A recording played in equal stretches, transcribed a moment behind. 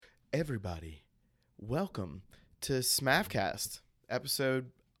everybody. Welcome to Smavcast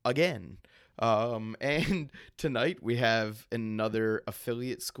episode again. And tonight we have another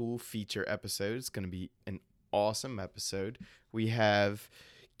affiliate school feature episode. It's going to be an awesome episode. We have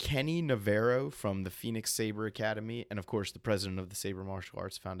Kenny Navarro from the Phoenix Saber Academy, and of course the president of the Saber Martial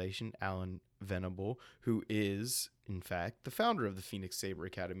Arts Foundation, Alan Venable, who is, in fact, the founder of the Phoenix Saber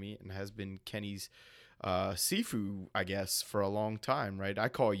Academy and has been Kenny's Sifu, I guess, for a long time, right? I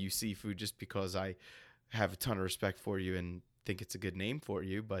call you Sifu just because I have a ton of respect for you and think it's a good name for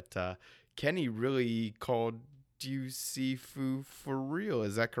you. But Kenny really called you Sifu for real.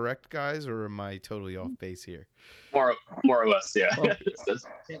 Is that correct, guys, or am I totally off base here? More or less, yeah. Well,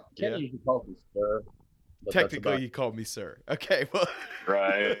 Kenny usually calls me sir. Technically, he called me sir. Okay, well,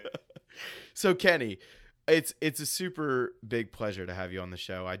 Right. So Kenny, it's a super big pleasure to have you on the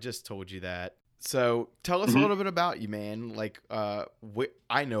show. I just told you that. So tell us a little bit about you, man. Like,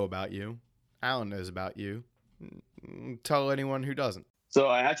 I know about you. Alan knows about you. Tell anyone who doesn't. So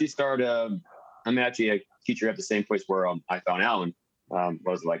I actually started. I'm actually a teacher at the same place where I found Alan.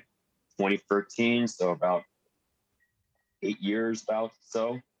 Was like 2013, so about 8 years, about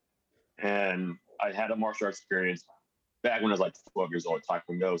so. And I had a martial arts experience back when I was like 12 years old,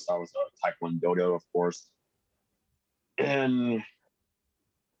 Taekwondo. So I was a Taekwondo, of course, and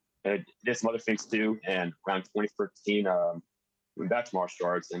I did some other things too. And around 2013, went back to martial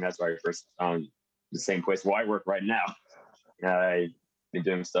arts, and that's why I first found the same place where I work right now. I've been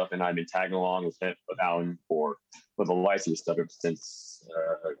doing stuff, and I've been tagging along with Alan for the license stuff ever since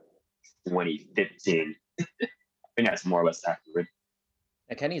 2015. I think that's more or less accurate.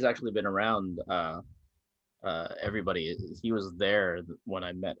 And Kenny's actually been around everybody. He was there when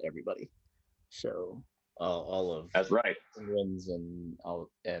I met everybody. So all of That's right. Penguins and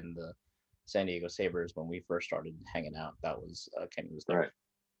the San Diego Sabres, when we first started hanging out, that was Kenny was there. Right.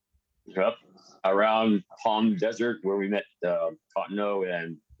 Yep. Around Palm Desert, where we met Cottono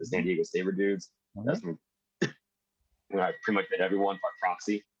and the San Diego Saber dudes. Mm-hmm. That's when I pretty much met everyone by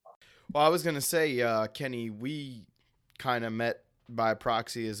proxy. Well, I was going to say, Kenny, we kind of met by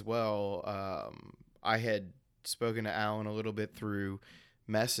proxy as well. I had spoken to Alan a little bit through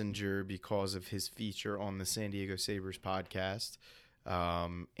Messenger because of his feature on the San Diego Sabres podcast.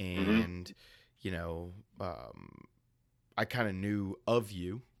 You know, I kind of knew of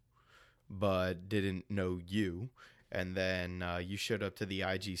you, but didn't know you. And then you showed up to the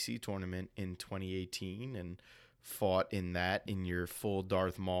IGC tournament in 2018 and fought in that in your full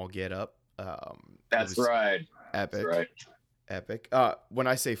Darth Maul getup. That's right. Epic. That's right. Epic. When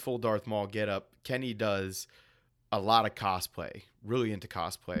I say full Darth Maul getup, Kenny does a lot of cosplay, really into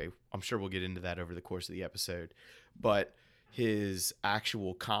cosplay. I'm sure we'll get into that over the course of the episode. But his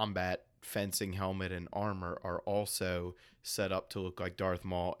actual combat fencing helmet and armor are also set up to look like Darth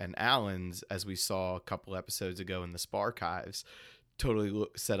Maul, and Alan's, as we saw a couple episodes ago in the Sparchives, totally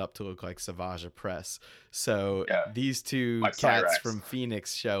set up to look like Savage Press. So these two like cats Cyrax from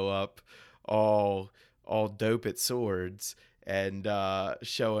Phoenix show up all dope at swords and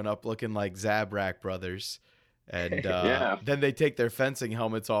showing up looking like Zabrak brothers. And then they take their fencing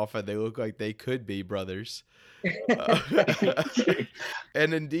helmets off and they look like they could be brothers.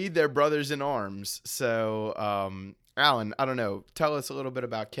 And indeed, they're brothers in arms. So, Alan, I don't know. Tell us a little bit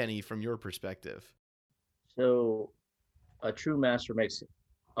about Kenny from your perspective. So, a true master makes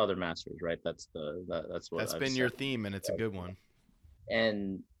other masters, right? That's been your theme, and it's a good one.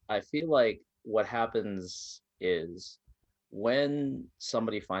 And I feel like what happens is when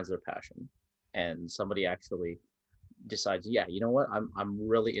somebody finds their passion and somebody actually decides, yeah, you know what, I'm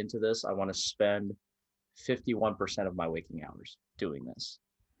really into this. I want to spend 51% of my waking hours doing this.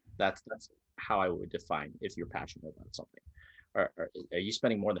 That's how I would define if you're passionate about something. Or are you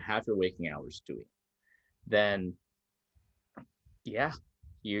spending more than half your waking hours doing it? Then yeah,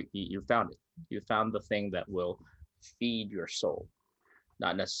 you found it. You found the thing that will feed your soul,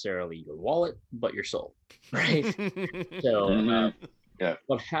 not necessarily your wallet, but your soul, right? So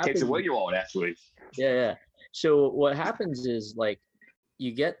what happens? Takes away your wallet, actually. Yeah. So what happens is, like,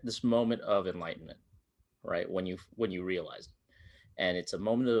 you get this moment of enlightenment, right? When you realize it, and it's a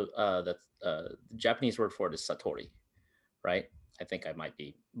moment of the Japanese word for it is satori, right? I think I might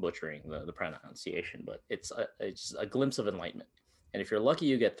be butchering the pronunciation, but it's a glimpse of enlightenment. And if you're lucky,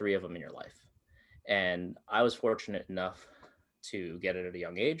 you get 3 of them in your life. And I was fortunate enough to get it at a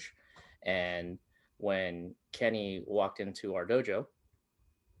young age. And when Kenny walked into our dojo,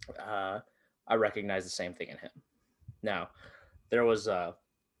 I recognized the same thing in him. Now, there was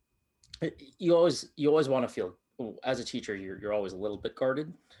you always want to feel, as a teacher, you're always a little bit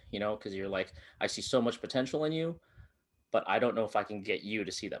guarded, because you're like, I see so much potential in you, but I don't know if I can get you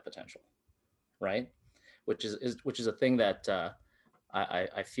to see that potential, right? Which is a thing that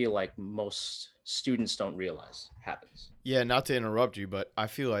I feel like most students don't realize happens. Yeah, not to interrupt you, but I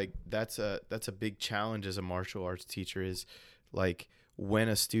feel like that's a big challenge as a martial arts teacher is like when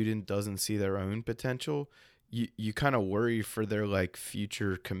a student doesn't see their own potential, you kind of worry for their like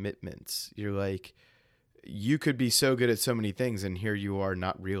future commitments. You're like, you could be so good at so many things, and here you are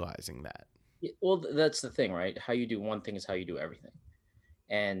not realizing that. Well, that's the thing, right? How you do one thing is how you do everything.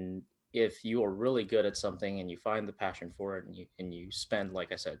 And if you are really good at something and you find the passion for it, and you spend,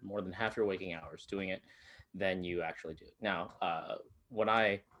 like I said, more than half your waking hours doing it, then you actually do. Now, when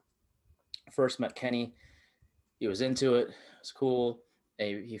I first met Kenny, he was into it. It was cool.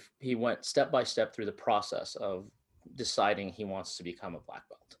 And he went step by step through the process of deciding he wants to become a black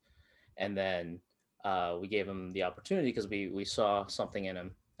belt, and then we gave him the opportunity because we saw something in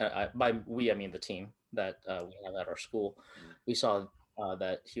him. By we, I mean the team that we have at our school. We saw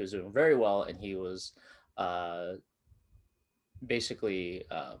that he was doing very well, and he was uh, basically,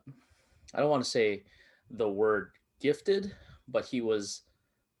 I don't want to say the word gifted, but he was,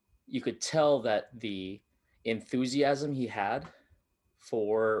 you could tell that the enthusiasm he had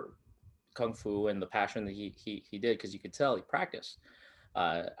for kung fu and the passion that he did, because you could tell he practiced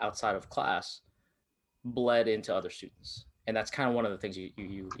outside of class, bled into other students. And that's kind of one of the things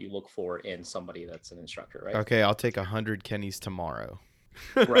you look for in somebody that's an instructor, right? Okay, I'll take 100 Kennys tomorrow.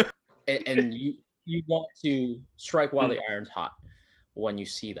 Right. And you want to strike while the iron's hot when you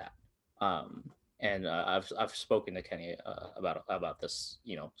see that. And I've spoken to Kenny about this,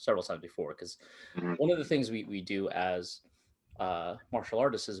 several times before, because one of the things we do as martial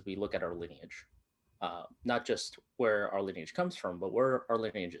artists is we look at our lineage, not just where our lineage comes from, but where our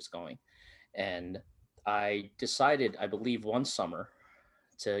lineage is going. And I decided, I believe, one summer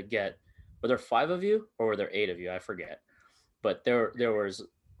to get, were there 5 of you or were there 8 of you? I forget. But there was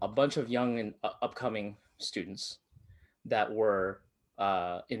a bunch of young and upcoming students that were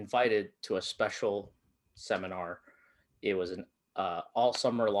invited to a special seminar. It was an all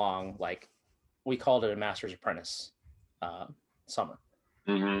summer long, like we called it a master's apprentice summer.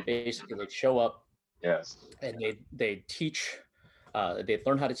 Basically, they'd show up, Yes, and they'd teach. They'd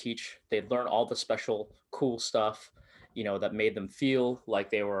learn how to teach. They'd learn all the special, cool stuff, that made them feel like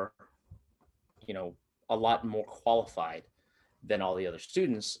they were, a lot more qualified than all the other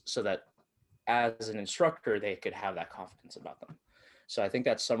students, so that as an instructor, they could have that confidence about them. So I think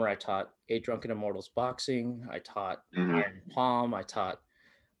that summer I taught 8 Drunken Immortals boxing. I taught Iron Palm. I taught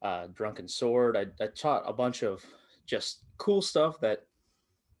Drunken Sword. I taught a bunch of just cool stuff that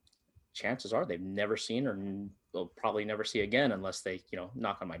chances are they've never seen or will probably never see again unless they,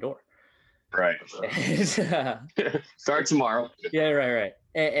 knock on my door. Right. Start tomorrow. Yeah, right.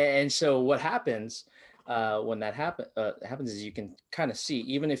 And so what happens when that happens is you can kind of see,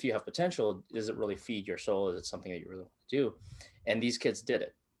 even if you have potential, does it really feed your soul? Is it something that you really want to do? And these kids did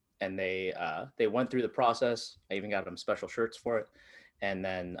it, and they went through the process. I even got them special shirts for it. And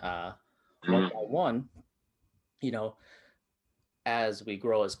then one by one, as we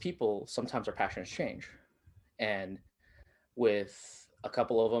grow as people, sometimes our passions change. And with a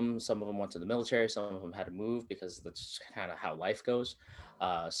couple of them, some of them went to the military, some of them had to move because that's kind of how life goes.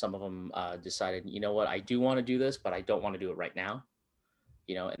 Some of them decided, you know what, I do want to do this, but I don't want to do it right now.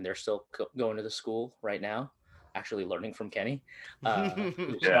 And they're still going to the school right now, actually learning from Kenny,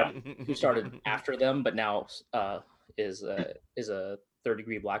 who started after them, but now is a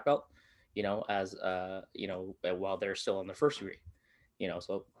third-degree black belt, as while they're still on their first degree.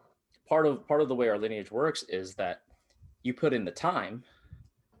 So part of the way our lineage works is that you put in the time,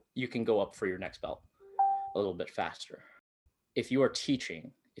 you can go up for your next belt a little bit faster. If you are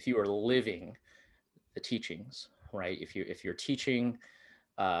teaching, if you are living the teachings, right? If you're teaching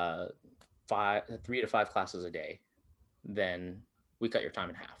 3 to 5 classes a day, then we cut your time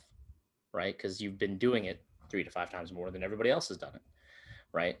in half, right? Because you've been doing it 3 to 5 times more than everybody else has done it,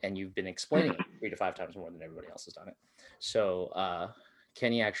 right? And you've been explaining it 3 to 5 times more than everybody else has done it. So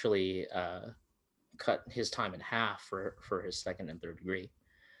Kenny actually cut his time in half for his second and third degree,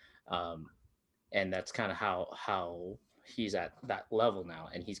 and that's kind of how he's at that level now.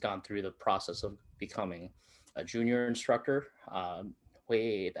 And he's gone through the process of becoming a junior instructor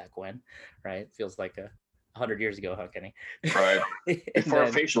way back when, right? Feels like 100 years ago, huh, Kenny? Right. Before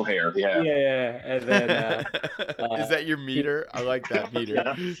facial hair, yeah. And then is that your meter? I like that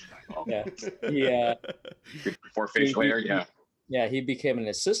meter. Yeah. Before facial hair, yeah. Yeah, he became an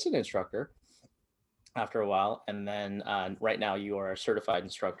assistant instructor after a while, and then right now you are a certified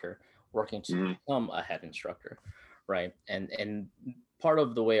instructor working to become a head instructor, right? And part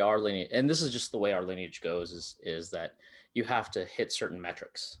of the way our lineage, and this is just the way our lineage goes, is that you have to hit certain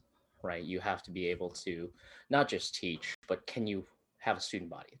metrics, right? You have to be able to not just teach, but can you have a student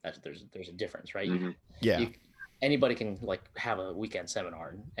body? There's a difference, right? Mm-hmm. Yeah. Anybody can like have a weekend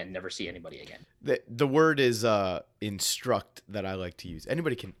seminar and never see anybody again. The word is instruct that I like to use.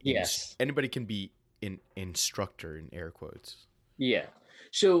 Anybody can Yes. Anybody can be an instructor in air quotes. Yeah.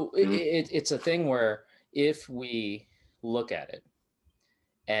 So Mhm. it's a thing where if we look at it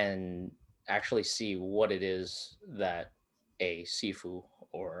and actually see what it is that a Sifu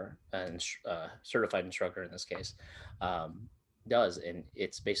or a certified instructor in this case does, and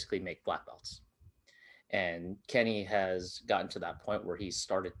it's basically make black belts. And Kenny has gotten to that point where he's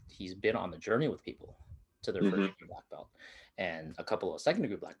been on the journey with people to their Mhm. first degree black belt and a couple of second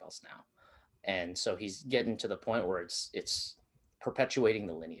degree black belts now. And so he's getting to the point where it's perpetuating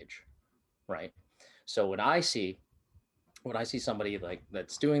the lineage, right? So when I see somebody like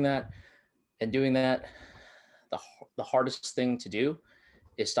that's doing that, the hardest thing to do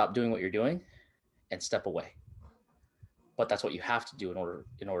is stop doing what you're doing and step away. But that's what you have to do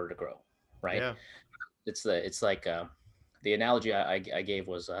in order to grow, right? Yeah. It's like the analogy I gave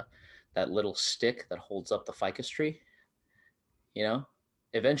was that little stick that holds up the ficus tree. You know,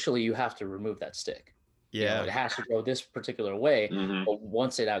 eventually you have to remove that stick. You know, Yeah. it has to grow this particular way, Mhm. but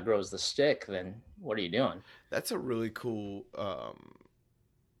once it outgrows the stick, then what are you doing? That's a really cool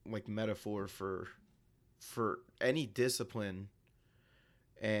like metaphor for any discipline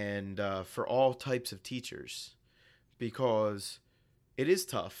and for all types of teachers, because it is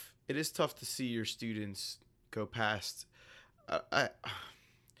tough. It is tough to see your students go past.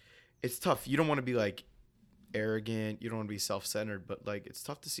 It's tough. You don't want to be like arrogant. You don't want to be self-centered, but like it's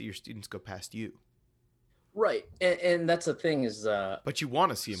tough to see your students go past you. Right, and that's the thing is, But you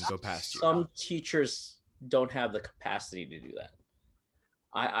want to see them go past you. some teachers don't have the capacity to do that.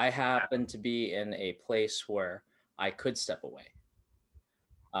 I happen to be in a place where I could step away.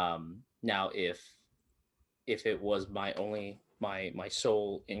 Now, if it was my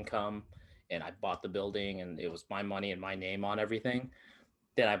sole income and I bought the building and it was my money and my name on everything,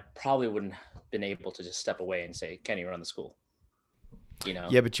 then I probably wouldn't have been able to just step away and say, Kenny, run the school. You know?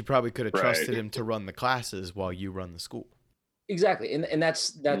 Yeah, but you probably could have Right. trusted him to run the classes while you run the school. Exactly. And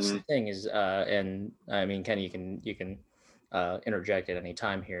that's Mhm. the thing is, and I mean, Kenny, you can interject at any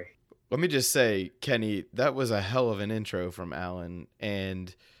time here. Let me just say, Kenny, that was a hell of an intro from Alan,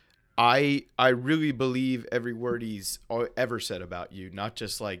 and I really believe every word he's ever said about you, not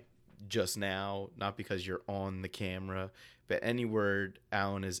just like just now, not because you're on the camera, but any word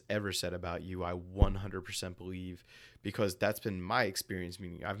Alan has ever said about you, I 100% believe, because that's been my experience.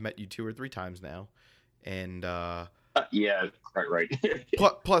 Meaning, I've met you 2 or 3 times now, and Yeah, right.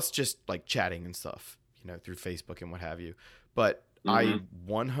 plus just like chatting and stuff, through Facebook and what have you. But I Mhm.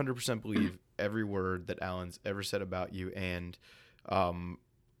 100% believe every word that Alan's ever said about you, and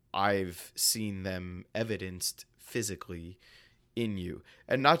I've seen them evidenced physically in you.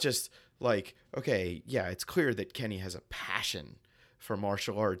 And not just like, okay, yeah, it's clear that Kenny has a passion for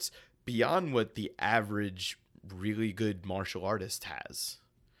martial arts beyond what the average really good martial artist has.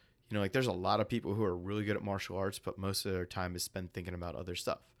 Like there's a lot of people who are really good at martial arts, but most of their time is spent thinking about other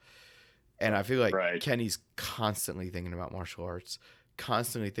stuff. And I feel like Right. Kenny's constantly thinking about martial arts,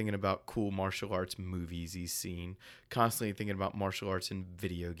 constantly thinking about cool martial arts movies he's seen, constantly thinking about martial arts in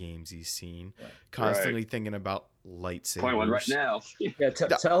video games he's seen, constantly thinking about lightsabers. Point one right now. Yeah,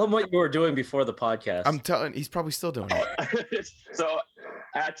 tell him what you were doing before the podcast. I'm telling, he's probably still doing it. So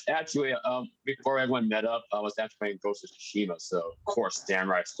actually, before everyone met up, I was actually playing Ghost of Tsushima. So of course,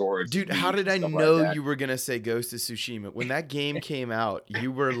 Samurai Swords. Dude, how did I stuff know like that. you were gonna say Ghost of Tsushima? When that game came out,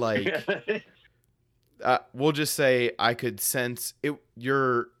 you were like, we'll just say I could sense it.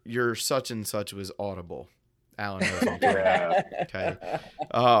 Your such and such was audible. Alan knows what I'm talking about. Okay.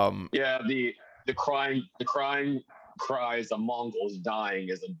 Yeah, the crying cries of Mongols dying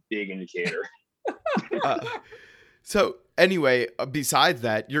is a big indicator. So anyway, besides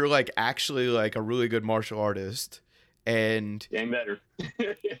that, you're like actually like a really good martial artist, and Getting better.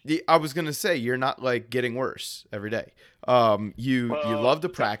 I was gonna say you're not like getting worse every day. You Well, love to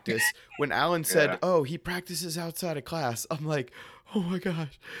practice. When Alan said, Yeah. "Oh, he practices outside of class," I'm like, "Oh my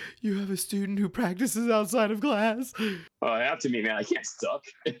gosh, you have a student who practices outside of class." I have to be, man. I can't suck.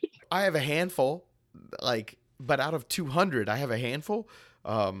 I have a handful, but out of 200, I have a handful.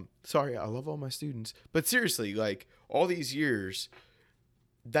 Sorry, I love all my students, but seriously, like all these years,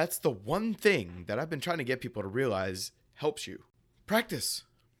 that's the one thing that I've been trying to get people to realize helps you. Practice.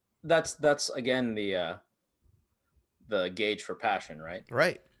 That's again the gauge for passion, right?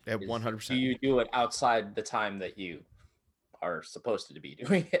 Right. At Is 100%. Do you do it outside the time that you are supposed to be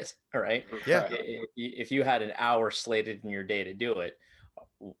doing it. All right. Yeah. If you had an hour slated in your day to do it,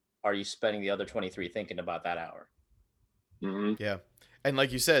 are you spending the other 23 thinking about that hour? Mm-hmm. Yeah. And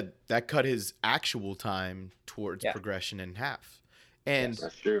like you said, that cut his actual time towards Yeah. progression in half. And, Yes.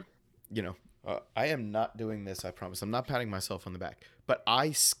 That's true. you know, I am not doing this, I promise. I'm not patting myself on the back. But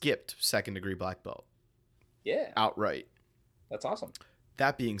I skipped second degree black belt Yeah. outright. That's awesome.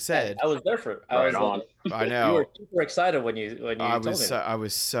 That being said, I was there for. Right on. I You know were super excited when you I told me. I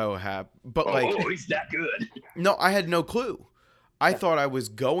was so happy. But Oh, like, he's that good. no, I had no clue. I Yeah. thought I was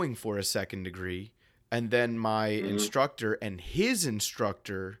going for a second degree, and then my Mhm. instructor and his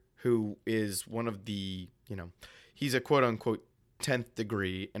instructor, who is one of the, he's a quote unquote 10th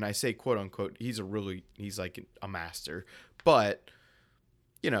degree, and I say quote unquote, he's like a master, but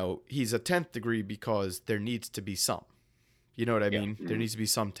he's a 10th degree because there needs to be some. You know what I Yeah. mean? There Mhm. needs to be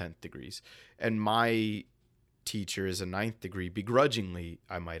some 10th degrees. And my teacher is a 9th degree, begrudgingly,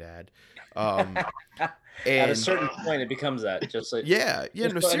 I might add. At a And certain point, it becomes that. Just like yeah,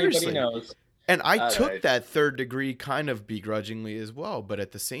 just no, so anybody seriously. knows. And I took Right. that 3rd degree kind of begrudgingly as well, but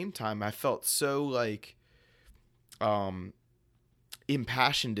at the same time, I felt so like,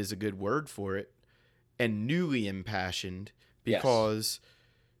 impassioned is a good word for it, and newly impassioned Yes. because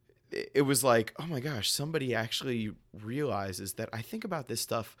it was like, oh my gosh, somebody actually realizes that I think about this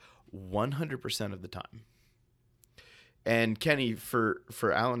stuff 100% of the time. And Kenny, for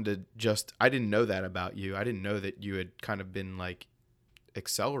Alan to I didn't know that about you. I didn't know that you had kind of been like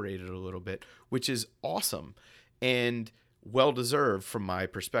accelerated a little bit, which is awesome and well deserved from my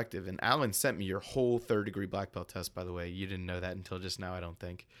perspective. And Alan sent me your whole 3rd degree black belt test, by the way. You didn't know that until just now, I don't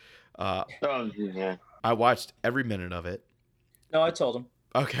think. Oh, yeah. I watched every minute of it. No, I told him.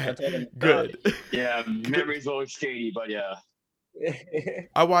 Okay, I told him. good. Yeah, memory's a little shady, but yeah.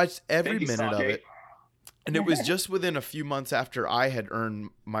 I watched every Thank you, minute of Sake. it. And it was just within a few months after I had earned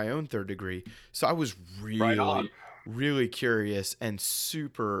my own 3rd degree. So I was Right on. really curious and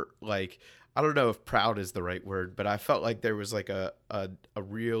super, like, I don't know if proud is the right word, but I felt like there was like a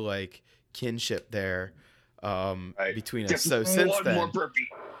real like kinship there Right. between us. Just So since one then, more burpee.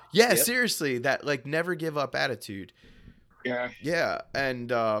 yeah, Yep. seriously, that like never give up attitude. Yeah. Yeah.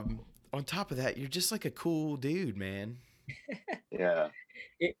 And on top of that, you're just like a cool dude, man. Yeah.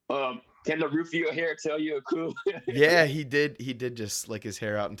 It- Can the Rufio hair tell you a cool? Yeah, he did just slick his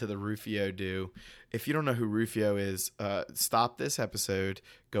hair out into the Rufio do. If you don't know who Rufio is, stop this episode,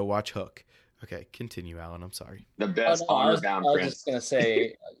 go watch Hook. Okay, continue, Alan. I'm sorry. The Oh, best no, I honor was bound just prince. gonna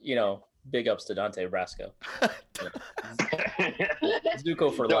say, big ups to Dante Brasco.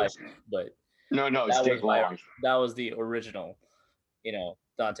 Zuko for No. life, but No, that it's was Jake Long. that was the original,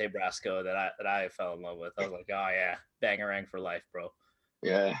 Dante Brasco that I fell in love with. I was like, oh yeah, bangarang for life, bro.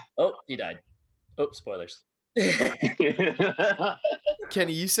 Yeah. Oh, he died. Oh, spoilers.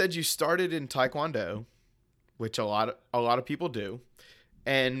 Kenny, you said you started in Taekwondo, which a lot of people do,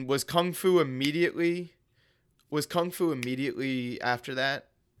 and was Kung Fu immediately after that?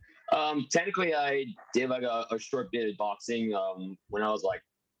 Technically, I did like a short bit of boxing when I was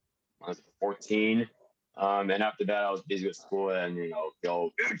 14. And after that, I was busy with school and,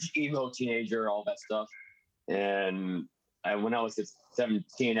 emo teenager, all that stuff. And when I was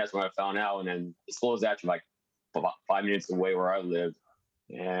 17, that's when I found out. And then the school was actually like about 5 minutes away where I lived.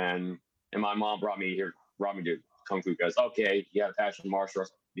 And my mom brought me to Kung Fu because, okay, you have passion in martial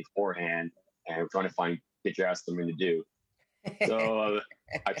arts beforehand, and we're trying to get your ass something to do. So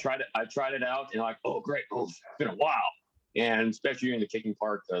I tried it out, and like, oh great, it's been a while, and especially in the kicking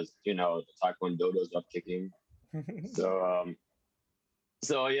part because the Taekwondo does up kicking.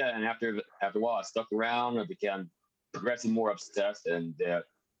 So yeah, and after a while, I stuck around. I began progressing more obsessed, and the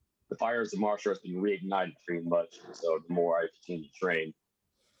fires of martial arts been reignited pretty much. So the more I continue to train.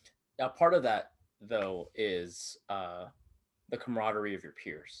 Now, part of that though is the camaraderie of your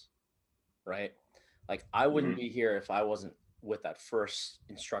peers, right? Like I wouldn't be here if I wasn't with that first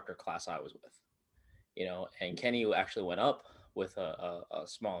instructor class I was with, and Kenny actually went up with a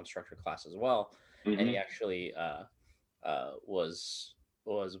small instructor class as well. Mhm. And he actually was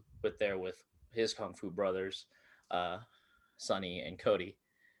with his Kung Fu brothers, Sonny and Cody,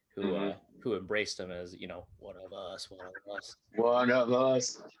 who embraced him as one of us. One of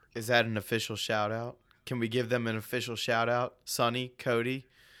us. Is that an official shout out? Can we give them an official shout out? Sonny, Cody,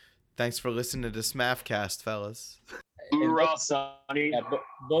 thanks for listening to Smafcast, fellas. Hoorah, Sonny. Yeah,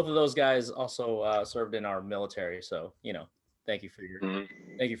 both of those guys also served in our military, so thank you for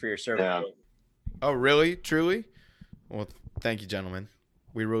your service. Yeah. Oh, really? Truly? Well, thank you, gentlemen.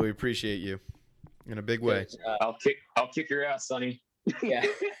 We really appreciate you in a big way. I'll kick your ass, Sonny. Yeah.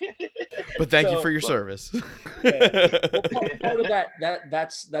 But thank you So- for your service. Yeah. Well, part of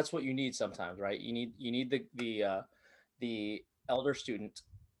that's what you need sometimes, right? You need the elder student,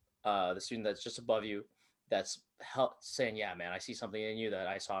 the student that's just above you, that's saying, yeah, man, I see something in you that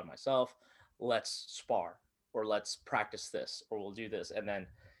I saw in myself. Let's spar, or let's practice this, or we'll do this. And then,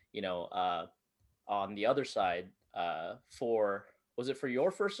 on the other side, was it for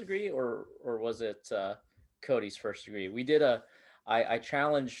your first degree, or was it Cody's first degree? I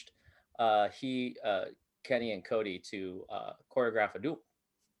challenged Kenny and Cody to choreograph a duel.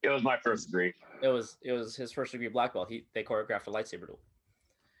 It was my first degree. It was his first degree black belt. They choreographed a lightsaber duel,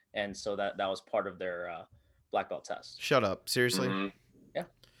 and so that was part of their black belt test. Shut up. Seriously? Mhm. Yeah.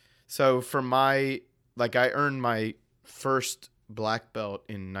 So for I earned my first black belt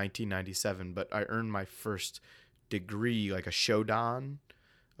in 1997, but I earned my first degree, like a shodan,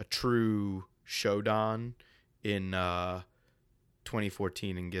 a true shodan, in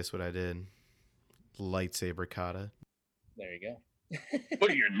 2014. And guess what I did? Lightsaber kata. There you go.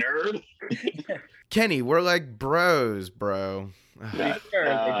 What are you, nerd? Kenny, we're like bros, bro. To be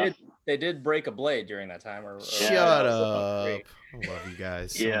fair, they did break a blade during that time. Shut Yeah, up. I love you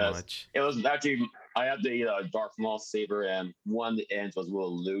guys so Yes. much. It was actually, I had the Darth Maul saber, and one of the ends was a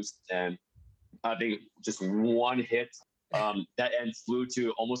little loose, and I think just one hit, that end flew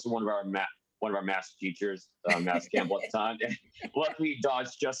to almost one of our master teachers, Master Campbell at the time. And luckily,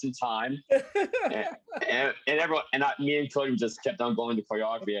 dodged just in time, and everyone me and Cody just kept on going to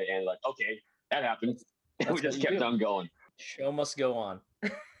choreography, and like, okay, that happened. And we That's just what you kept do. on going. Show must go on.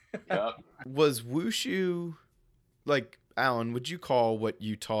 Yep. Was wushu, like, Alan, would you call what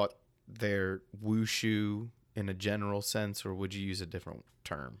you taught there wushu in a general sense, or would you use a different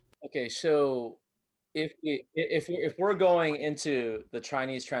term? Okay, so if we're going into the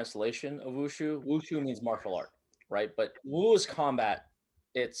Chinese translation of wushu, wushu means martial art, right? But wu is combat.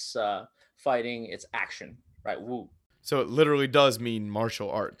 It's fighting. It's action, right? Wu. So it literally does mean martial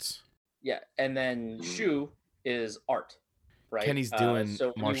arts. Yeah, and then shu is art, right? Kenny's doing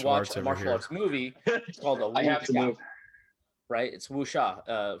so when martial you watch arts a over martial here. arts movie, it's called a I have to wuxia, move. right? It's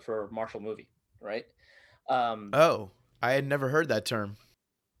wuxia for martial movie, right? Oh, I had never heard that term.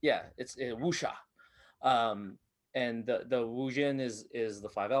 Yeah, it's wuxia. And the wujin is the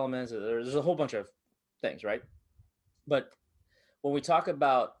 5 elements. There's a whole bunch of things, right? But when we talk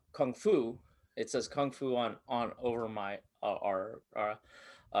about kung fu, it says kung fu on over my our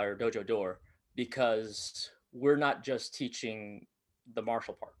dojo door, because we're not just teaching the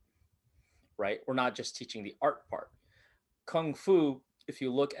martial part, right? We're not just teaching the art part. Kung fu, if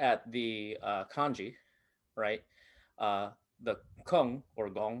you look at the kanji, right? The kung or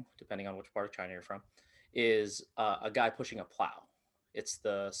gong, depending on which part of China you're from, is a guy pushing a plow. It's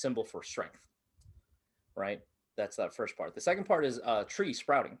the symbol for strength, right? That's that first part. The second part is a tree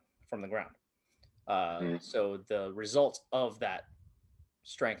sprouting from the ground. So the result of that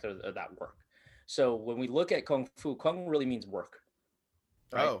strength or that work. So when we look at kung fu, kung really means work,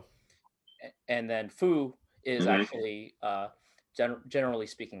 right? Oh, And then fu is Mhm. actually generally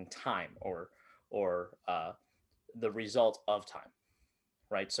speaking time or the result of time,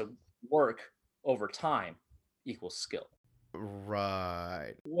 right? So work over time equals skill.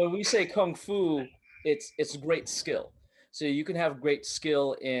 right. When we say kung fu, it's great skill. So you can have great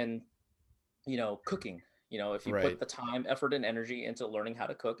skill in cooking. If you Right. put the time, effort, and energy into learning how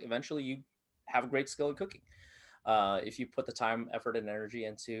to cook, eventually you have a great skill in cooking. If you put the time, effort, and energy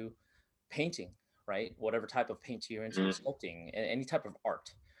into painting, right? Whatever type of paint you're into, sculpting, any type of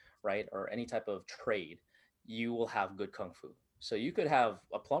art, right? Or any type of trade, you will have good kung fu. So you could have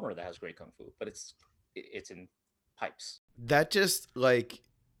a plumber that has great kung fu, but it's in pipes. That just, like,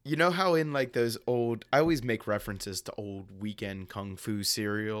 you know how in like those old, I always make references to old weekend kung fu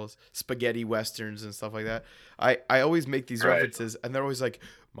serials, spaghetti westerns and stuff like that. I always make these Right. references, and they're always like,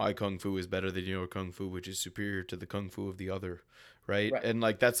 my kung fu is better than your kung fu, which is superior to the kung fu of the other, right? Right. And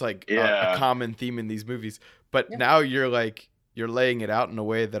like that's like a Yeah. common theme in these movies. But Yeah. now you're laying it out in a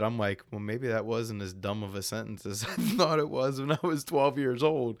way that I'm like, well, maybe that wasn't as dumb of a sentence as I thought it was when I was 12 years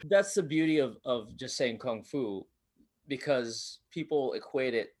old. That's the beauty of just saying kung fu, because people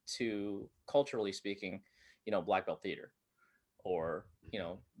equate it to, culturally speaking, black belt theater, or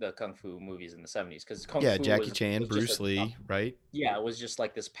the kung fu movies in the 70s, because kung Yeah, fu Jackie was Chan, just Bruce a- Lee, right? yeah, it was just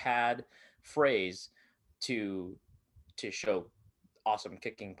like this pad phrase to show awesome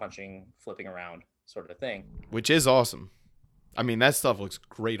kicking, punching, flipping around sort of a thing. Which is awesome. I mean, that stuff looks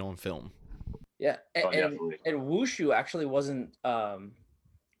great on film. Yeah, Oh, and definitely. wushu actually wasn't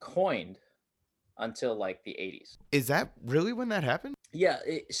coined until like the 80s. Is that really when that happened? Yeah,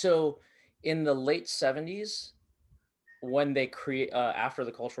 so in the late 70s, when they create after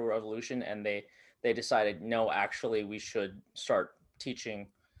the Cultural Revolution, and they decided, no, actually we should start teaching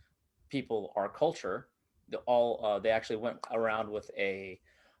people our culture. They actually went around with a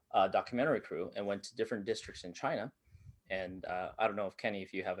documentary crew and went to different districts in China. And I don't know if Kenny,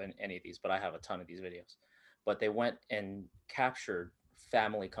 if you have any of these, but I have a ton of these videos. But they went and captured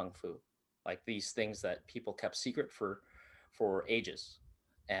family kung fu, like these things that people kept secret for ages.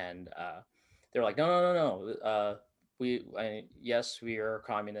 And they're like, no, no, no, no. Yes, we are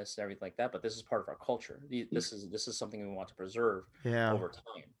communists and everything like that, but this is part of our culture. This is something we want to preserve Yeah. over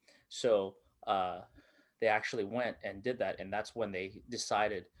time. So they actually went and did that, and that's when they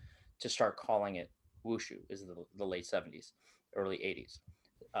decided to start calling it wushu. Is the late 70s, early 80s.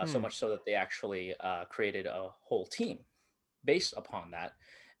 So much so that they actually created a whole team based upon that.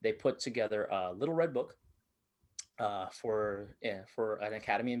 They put together a little red book for an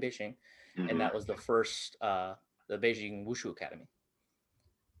academy in Beijing, and that was the first the Beijing Wushu Academy,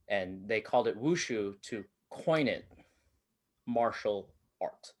 and they called it wushu to coin it martial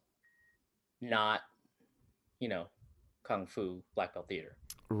art, not kung fu black belt theater.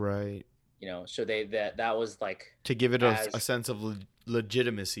 Right. So that was like to give it a sense of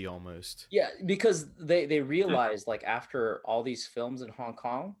legitimacy almost. Yeah, because they realized, like, after all these films in Hong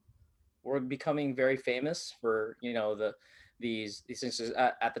Kong were becoming very famous for these things.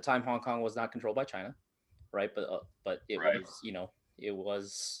 At the time, Hong Kong was not controlled by China, right? But it was it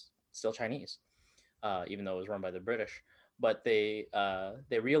was still Chinese, even though it was run by the British. But they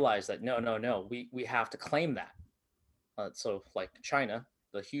realized that no, we have to claim that. So like China,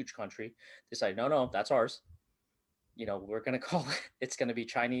 the huge country, decided no, that's ours. We're going to call it, it's going to be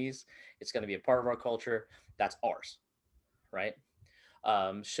Chinese. It's going to be a part of our culture. That's ours. Right.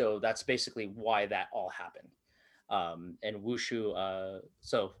 So that's basically why that all happened. And wushu.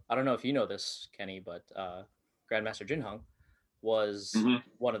 So I don't know if you know this, Kenny, but Grandmaster Jinhong was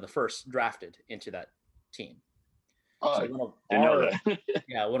one of the first drafted into that team. Oh, so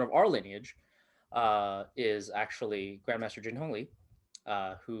one of our lineage is actually Grandmaster Jinhong Lee,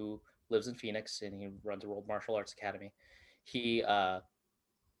 who lives in Phoenix, and he runs the World Martial Arts Academy. He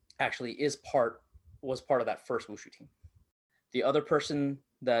actually was part of that first wushu team. The other person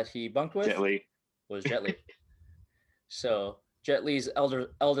that he bunked with was Jet Li. So Jet Li's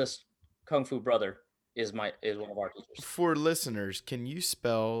eldest kung fu brother is one of our teachers. For listeners, can you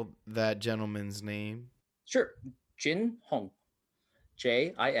spell that gentleman's name? Sure. Jin Hong.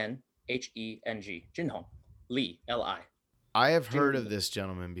 Jinheng. Jinhong. Li. Li. I have heard of this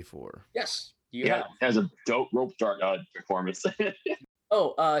gentleman before. Yes. He has a dope rope dart performance.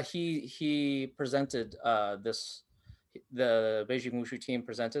 He presented the Beijing Wushu team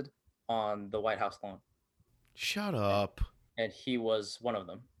presented on the White House lawn. Shut up. And he was one of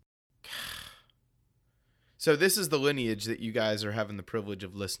them. So this is the lineage that you guys are having the privilege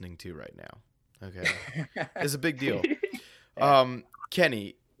of listening to right now. Okay. It's a big deal.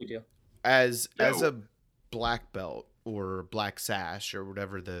 Kenny, as a black belt or black sash or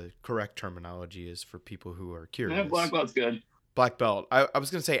whatever the correct terminology is for people who are curious. Yeah, black belt's good. Black belt. I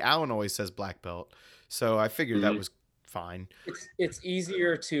was going to say Alan always says black belt, so I figured that was fine. It's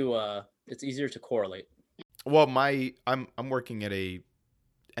easier to correlate. Well, I'm working at a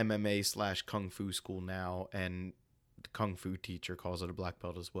MMA / kung fu school now, and the kung fu teacher calls it a black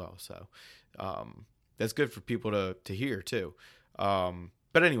belt as well. So that's good for people to hear too.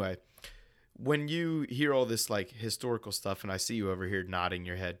 But anyway, when you hear all this like historical stuff, and I see you over here nodding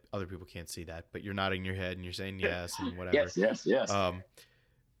your head, other people can't see that, but you're nodding your head and you're saying yes and whatever. Yes.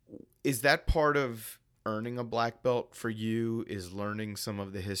 Is that part of earning a black belt for you? Is learning some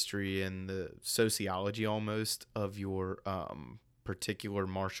of the history and the sociology almost of your particular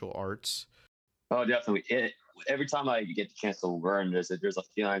martial arts? Oh, definitely. Every time I get the chance to learn, there's a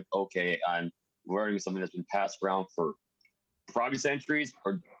feeling like, okay, I'm learning something that's been passed around for probably centuries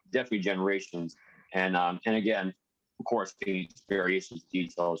or definitely generations. And again, of course, these variations,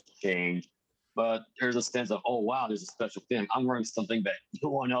 details change, but there's a sense of, oh wow, there's a special thing. I'm learning something that no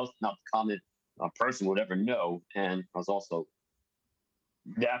one else, not the common person, would ever know. And I was also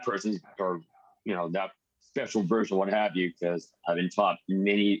that person, or that special version, what have you, because I've been taught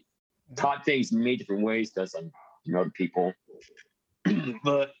things many different ways because I'm the people.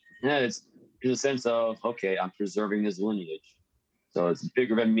 But yeah, there's a sense of, okay, I'm preserving this lineage. So it's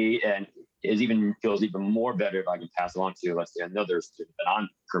bigger than me, and it feels even more better if I can pass it on to, let's say, another student that I'm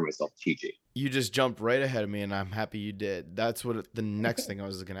currently myself teaching. You just jumped right ahead of me, and I'm happy you did. That's what the next thing I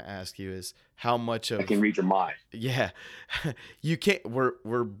was going to ask you is how much of... I can read your mind. Yeah. You can't...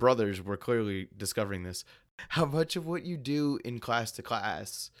 We're brothers. We're clearly discovering this. How much of what you do in class to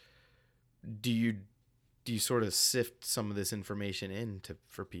class do you do you sort of sift some of this information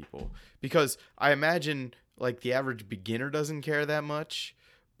for people? Because I imagine like the average beginner doesn't care that much,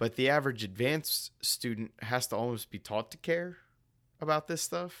 but the average advanced student has to almost be taught to care about this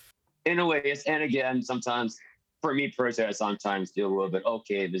stuff. In a way, yes. And again, sometimes for me personally, I sometimes do a little bit,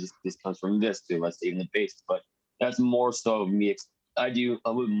 okay, this comes from this too, let's say even the basics, but that's more so me. I do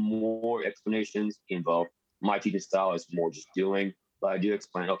a little more explanations involved. My teaching style is more just doing, but I do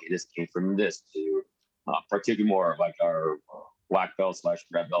explain, okay, this came from this to particularly more like our black belt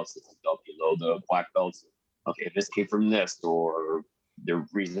 / red belts below the black belts. Okay, this came from this, or the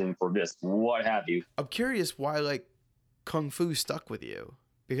reason for this, what have you. I'm curious why like Kung Fu stuck with you,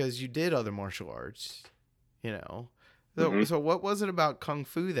 because you did other martial arts, you know. So what was it about Kung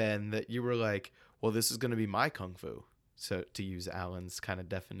Fu then that you were like, well, this is going to be my Kung Fu? So to use Alan's kind of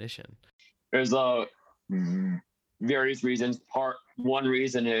definition. There's various reasons. One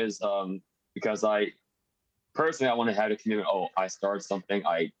reason is because I want to have a commitment. Oh, I started something,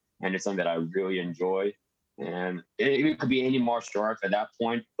 and it's something that I really enjoy. And it could be any martial art at that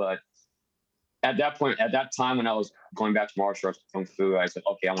point, but at that time when I was going back to martial arts, Kung Fu, I said,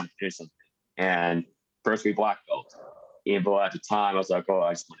 okay, I want to finish something. And first we black belt. Even though at the time I was like, oh,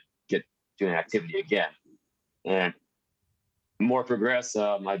 I just want to get doing an activity again. And more progress,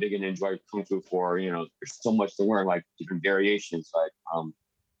 I began to enjoy Kung Fu for, there's so much to learn, like different variations. Like, of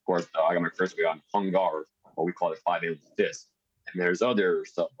course, I got my first degree on Hung Gar, or we call it 5-angle fist. And there's other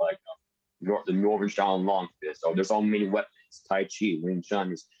stuff like the Northern Shaolin Long Fist. So there's so many weapons, Tai Chi, Wing Chun.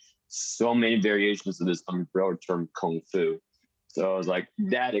 There's so many variations of this umbrella term Kung Fu. So I was like,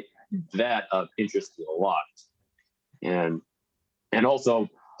 that interests me a lot. And also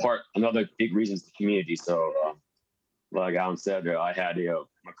another big reason is the community. So like Alan said, I had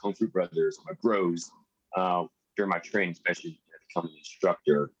my Kung Fu brothers, my bros, during my training, especially becoming an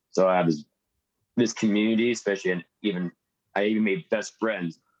instructor. So I have this community, especially, and I even made best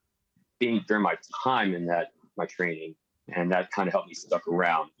friends during my time in my training, and that kind of helped me stuck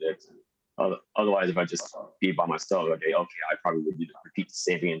around. Otherwise, if I just be by myself, okay, I probably would repeat the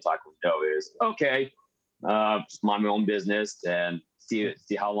same thing in Taekwondo. Is okay, just mind my own business and see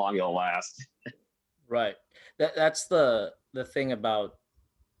how long it'll last. Right. That's the thing about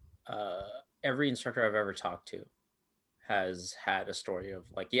every instructor I've ever talked to has had a story of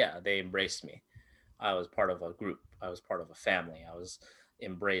like, yeah, they embraced me. I was part of a group. I was part of a family. I was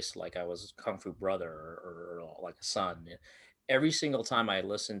embraced like I was a Kung Fu brother or like a son. Every single time I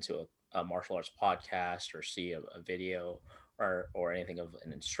listen to a martial arts podcast or see a video or anything of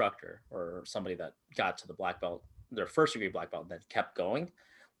an instructor or somebody that got to the black belt, their first degree black belt, and then kept going,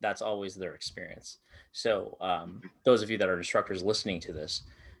 that's always their experience. So those of you that are instructors listening to this,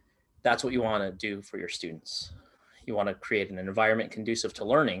 that's what you want to do for your students. You want to create an environment conducive to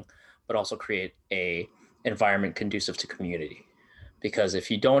learning, but also create a environment conducive to community. Because if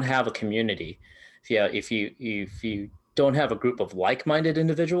you don't have a community, if you don't have a group of like-minded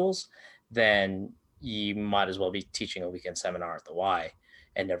individuals, then you might as well be teaching a weekend seminar at the Y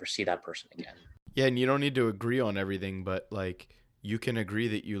and never see that person again. Yeah, and you don't need to agree on everything, but like you can agree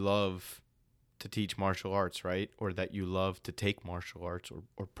that you love to teach martial arts, right? Or that you love to take martial arts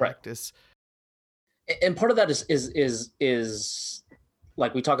or practice. Right. And part of that is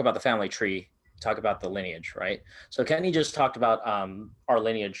like we talk about the family tree, talk about the lineage, right? So Kenny just talked about our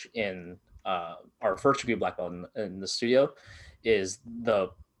lineage in our first degree black belt in the studio is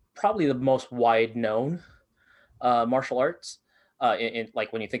probably the most wide known martial arts. In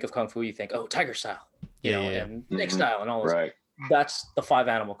like when you think of Kung Fu, you think, oh, Tiger style, you know, and Nick style and all this. Right. That's the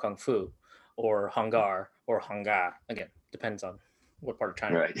 5-animal Kung Fu or Hung Gar or Hung Ga. Again, depends on what part of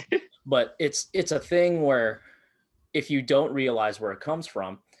China. Right. But it's a thing where if you don't realize where it comes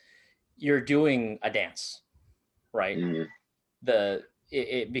from, you're doing a dance, right?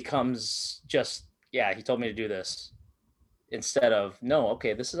 It becomes just, yeah, he told me to do this, instead of, no,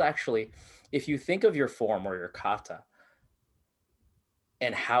 okay, this is actually, if you think of your form or your kata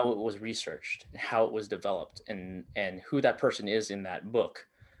and how it was researched, how it was developed, and who that person is in that book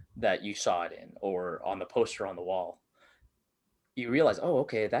that you saw it in or on the poster on the wall, you realize, oh,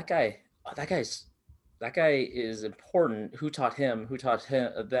 okay, that guy is important. Who taught him,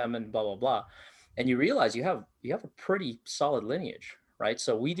 them, and blah blah blah. And you realize you have a pretty solid lineage, right?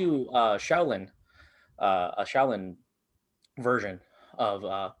 So we do a Shaolin version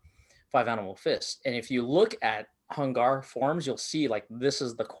of 5-animal fist, and if you look at Hung Gar forms, you'll see like this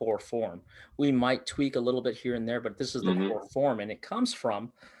is the core form. We might tweak a little bit here and there, but this is the core form, and it comes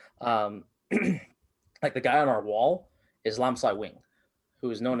from like the guy on our wall is Lam Sai Wing,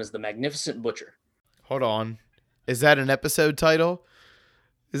 who is known as the Magnificent Butcher. Hold on. Is that an episode title?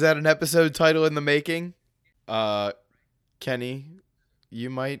 Is that an episode title in the making? Kenny, you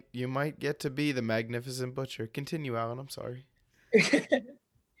might get to be the magnificent butcher. Continue, Alan. I'm sorry.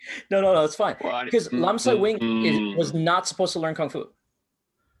 No, it's fine. What? Because Lam Sai Wing was not supposed to learn kung fu,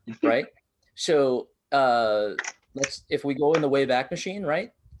 right? So if we go in the Wayback Machine,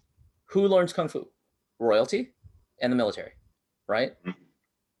 right? Who learns kung fu? Royalty and the military, right?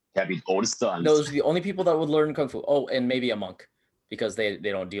 Happy oldest sons. Those are the only people that would learn kung fu. Oh, and maybe a monk, because they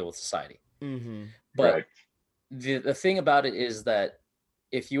don't deal with society. Mm-hmm. But Right. the thing about it is that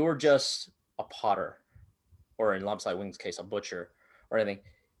if you're just a potter, or in Lam Sai Wing's case, a butcher or anything,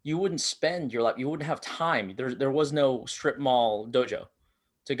 you wouldn't spend your life, you wouldn't have time. There was no strip mall dojo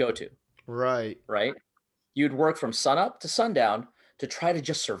to go to, Right. right? You'd work from sunup to sundown to try to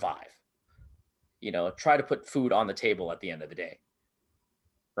just survive. Try to put food on the table at the end of the day,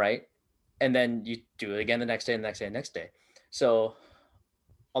 right? And then you do it again the next day, and the next day, and the next day. So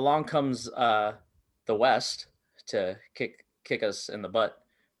along comes the West to kick us in the butt,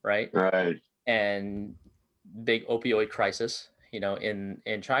 right? Right. And big opioid crisis,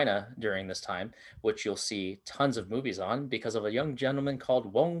 in China during this time, which you'll see tons of movies on because of a young gentleman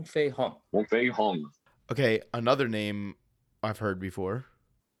called Wong Fei Hung. Wong Fei Hung. Okay, another name I've heard before.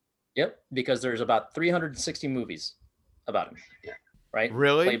 Yep, because there's about 360 movies about him. Yeah. Right?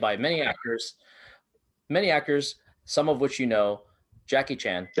 Really? Played by many actors, some of which Jackie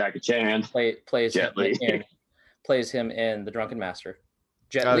Chan plays Jet Li. plays him in The Drunken Master.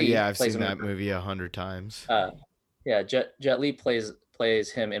 Jet Oh Li yeah, I've plays seen him that movie 100 times. Jet Li plays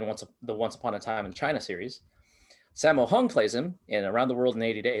him in the Once Upon a Time in China series. Sammo Hung plays him in Around the World in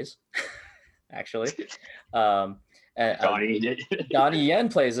 80 Days, actually. Donnie Yen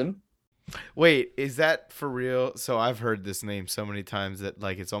plays him. Wait, is that for real? So I've heard this name so many times that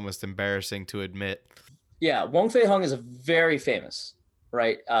it's almost embarrassing to admit. Yeah, Wong Fei Hung is very famous,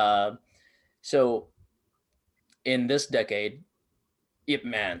 right? So in this decade, Ip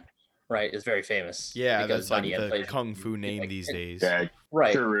Man, right, is very famous. Yeah, because that's Donnie Yen the plays kung fu name these days. Yeah,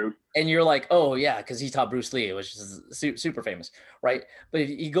 right. Chirrut. And you're like, oh yeah, because he taught Bruce Lee, which is super famous, right? But if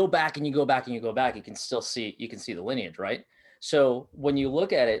you go back and you go back and you go back, you can see the lineage, right? So when you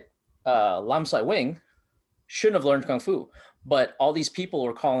look at it, Lam Sai Wing shouldn't have learned kung fu, but all these people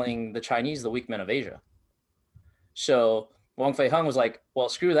were calling the Chinese the weak men of Asia. So Wong Fei Hung was like, well,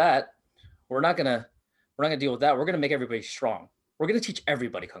 screw that. We're not gonna deal with that. We're gonna make everybody strong. We're gonna teach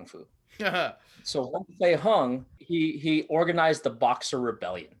everybody kung fu. So Wong Fei Hung, he organized the Boxer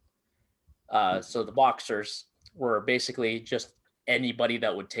Rebellion. So the Boxers were basically just anybody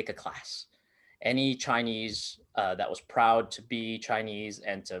that would take a class, any Chinese that was proud to be Chinese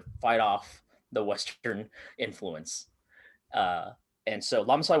and to fight off the Western influence. And so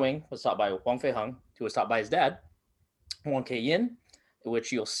Lam Sai Wing was taught by Wong Fei Hung, who was taught by his dad, Wong Kei Yin,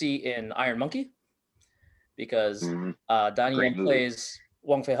 which you'll see in Iron Monkey, because Donnie Yen plays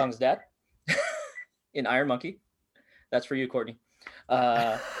Wong Fei Hung's dad in Iron Monkey. That's for you, Courtney.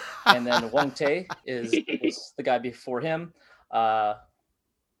 And then Wong Tae is the guy before him.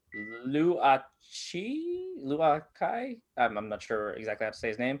 Lu Kai, I'm not sure exactly how to say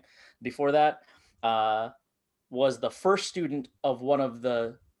his name. Before that, was the first student of one of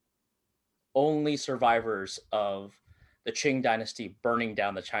the only survivors of the Qing dynasty burning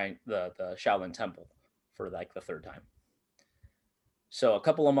down the Shaolin Temple for the third time. So a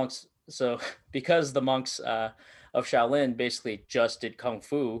couple of monks. So because the monks of Shaolin basically just did kung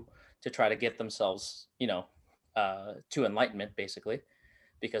fu to try to get themselves, to enlightenment, basically,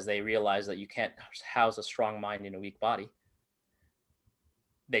 because they realized that you can't house a strong mind in a weak body.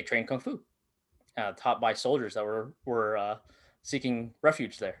 They trained kung fu, taught by soldiers that were seeking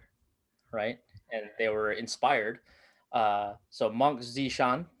refuge there, right? And they were inspired. So Monk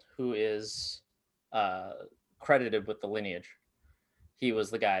Zishan, who is credited with the lineage, he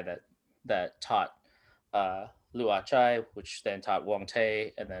was the guy that taught Lu Chai, which then taught Wong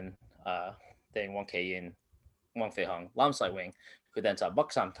Tae, and then Wong Kei Yin, Wong Fei Hung, Lam Sai Wing, who then taught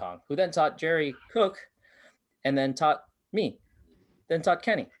Buk Sam Tong, who then taught Jerry Cook, and then taught me, then taught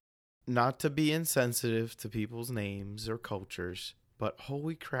Kenny. Not to be insensitive to people's names or cultures, but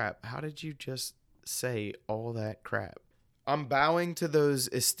holy crap, how did you just say all that crap? I'm bowing to those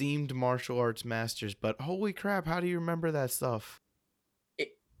esteemed martial arts masters, but holy crap, how do you remember that stuff?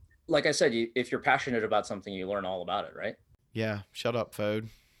 Like I said, if you're passionate about something, you learn all about it, right? Yeah, shut up, Fode.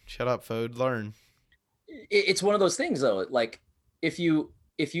 Shut up, Fode. Learn. It's one of those things, though. Like, if you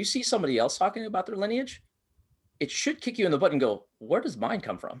see somebody else talking about their lineage, it should kick you in the butt and go, where does mine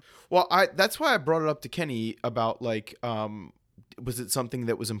come from? Well, that's why I brought it up to Kenny about, was it something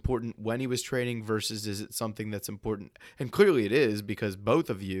that was important when he was training versus is it something that's important? And clearly it is, because both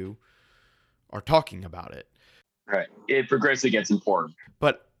of you are talking about it. Right. It progressively gets important.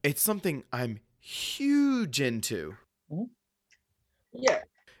 but it's something I'm huge into. Yeah.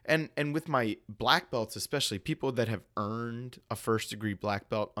 And with my black belts, especially people that have earned a first degree black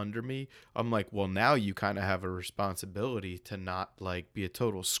belt under me, I'm like, well, now you kind of have a responsibility to not like be a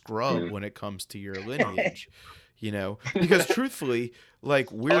total scrub when it comes to your lineage, you know, because truthfully, like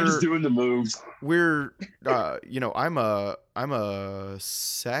I'm just doing the moves. we're you know, I'm a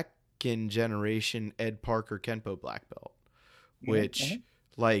second generation Ed Parker Kenpo black belt, which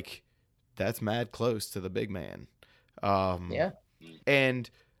like that's mad close to the big man. Yeah. And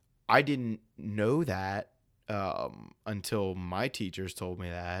I didn't know that until my teachers told me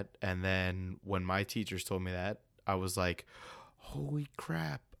that. And then when my teachers told me that, I was like, holy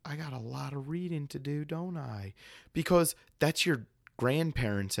crap, I got a lot of reading to do, don't I? Because that's your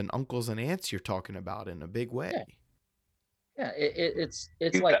grandparents and uncles and aunts you're talking about in a big way. Yeah. It's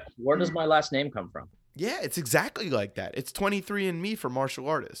like, where does my last name come from? Yeah, it's exactly like that. It's 23andMe for martial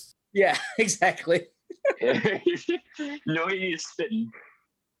artists. Yeah, exactly. No, he's spitting.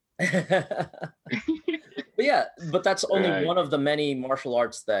 But yeah, but that's only one of the many martial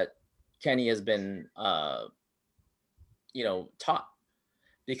arts that Kenny has been taught,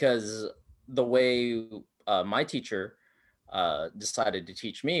 because the way my teacher decided to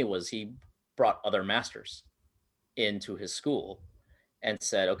teach me was he brought other masters into his school and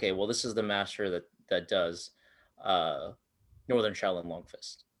said, okay, well, this is the master that does Northern Shaolin Long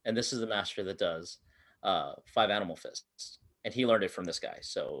Fist, and this is the master that does Five Animal Fists, and he learned it from this guy.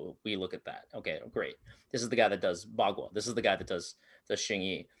 So we look at that. Okay, great. This is the guy that does Bagua. This is the guy that does the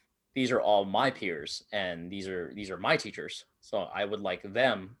Xingyi. These are all my peers, and these are my teachers. So I would like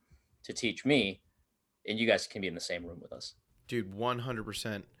them to teach me, and you guys can be in the same room with us. Dude,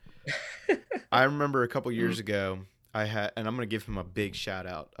 100%. I remember a couple years ago, I had, and I'm going to give him a big shout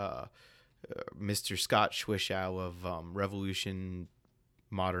out, Mr. Scott Schwishow of Revolution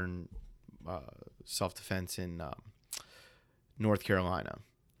Modern Self-Defense in North Carolina.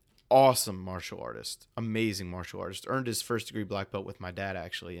 Awesome martial artist, amazing martial artist. Earned his first degree black belt with my dad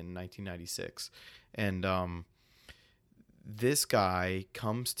actually in 1996. And this guy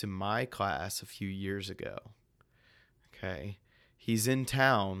comes to my class a few years ago. Okay. He's in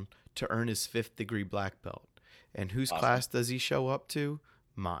town to earn his 5th degree black belt. And whose class does he show up to?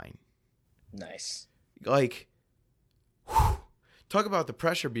 Mine. Nice. Like, whew, talk about the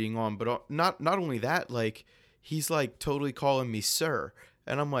pressure being on, but not only that, like, he's like totally calling me sir.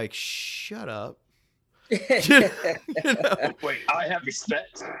 And I'm like, shut up. You know? Wait, I have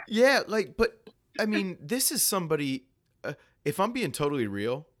respect. Yeah, like, but I mean, this is somebody, if I'm being totally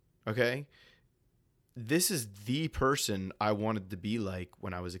real, okay, this is the person I wanted to be like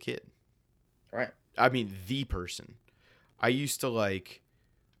when I was a kid. Right. I mean, the person. I used to like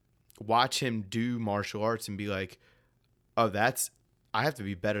watch him do martial arts and be like, oh, I have to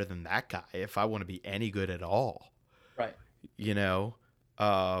be better than that guy if I want to be any good at all. Right. You know?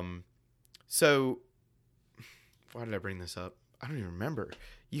 So why did I bring this up? I don't even remember.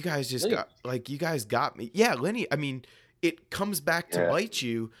 You guys just you guys got me. Yeah, Lenny, I mean, it comes back to bite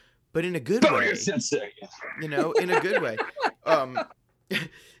you, but in a good way. You know, in a good way.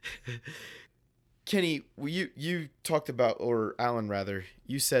 Kenny, you talked about, or Alan rather,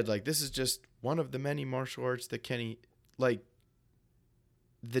 you said like this is just one of the many martial arts that Kenny, like,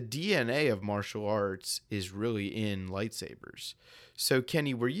 the DNA of martial arts is really in lightsabers. So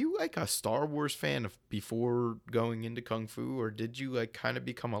Kenny, were you like a Star Wars fan before going into Kung Fu, or did you like kind of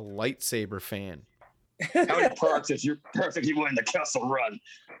become a lightsaber fan? How many parts if you're perfectly winning the Kessel Run?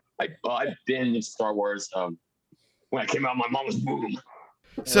 I've been in Star Wars when I came out of my mom's womb.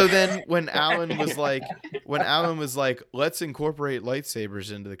 So then when Alan was like, let's incorporate lightsabers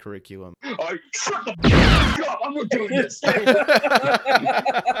into the curriculum. Oh, shut the fuck up. I'm not doing this.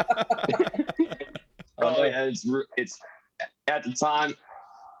 Oh, yeah, it's at the time,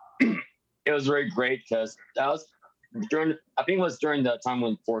 it was very great because that was during the time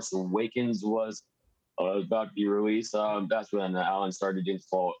when Force Awakens was about to be released. That's when Alan started to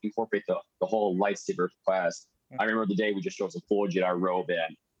incorporate the whole lightsaber class. I remember the day we just showed us a full Jedi robe,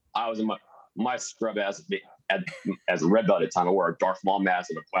 and I was in my scrub as a red belt at the time. I wore a Darth Maul mask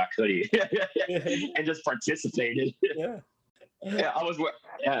and a black hoodie and just participated. Yeah, I don't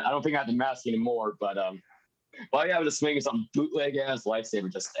think I had the mask anymore, but I was just swinging some bootleg ass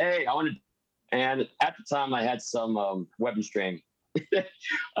lightsaber. Just hey, I wanted, and at the time I had some weapons training. And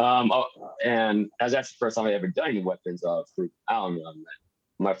that was actually the first time I ever done any weapons through Alan.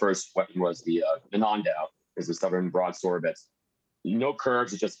 My first weapon was the Nandao. It's a stubborn broadsword that's no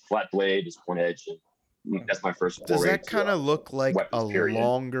curves, it's just a flat blade, just one edge. And that's my first. Does that kind of look like a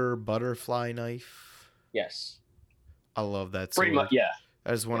longer butterfly knife? Yes. I love that sword. Pretty much, yeah.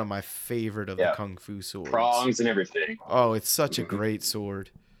 That is one of my favorite of the Yeah. Kung Fu swords. Prongs and everything. Oh, it's such a great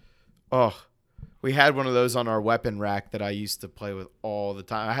sword. Oh, we had one of those on our weapon rack that I used to play with all the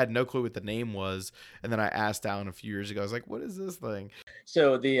time. I had no clue what the name was, and then I asked Alan a few years ago. I was like, "What is this thing?"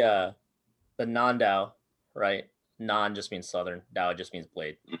 So the Nandao, right? Nan just means southern. Dao just means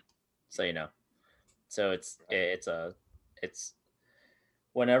blade. So you know. So it's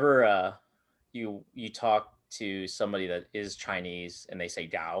whenever you talk to somebody that is Chinese and they say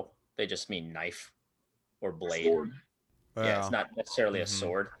Dao, they just mean knife or blade. Sword. Yeah, it's not necessarily a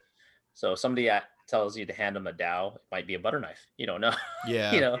sword. So if somebody tells you to hand them a Dao, it might be a butter knife. You don't know.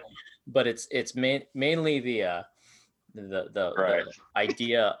 Yeah. You know, but it's mainly the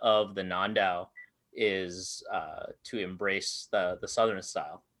idea of the Nandao is to embrace the southern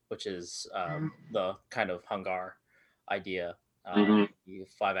style, which is the kind of Hungar idea. The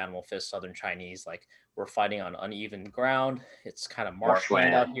 5 animal fist Southern Chinese, like we're fighting on uneven ground. It's kind of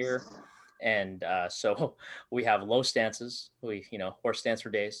marshland out here. And so we have low stances. We, horse stance for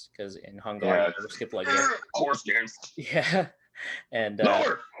days, because in Hungar, you never skip leg day. Horse stance. Yeah. And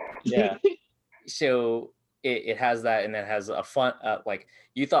yeah. So it has that, and then has a fun, like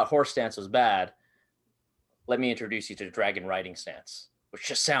you thought horse stance was bad. Let me introduce you to dragon riding stance, which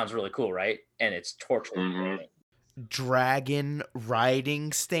just sounds really cool, right? And it's torture. Dragon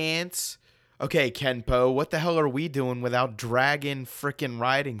riding stance? Okay, Kenpo, what the hell are we doing without dragon freaking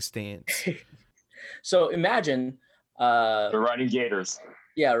riding stance? So imagine they're riding gators.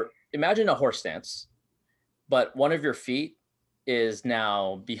 Yeah, imagine a horse stance, but one of your feet is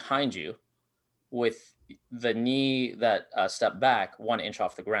now behind you with the knee that stepped back 1 inch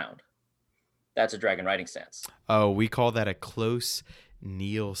off the ground. That's a dragon riding stance. Oh, we call that a close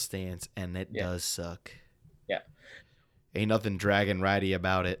kneel stance, and it does suck. Yeah. Ain't nothing dragon ridey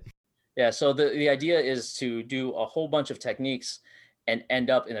about it. Yeah, so the idea is to do a whole bunch of techniques and end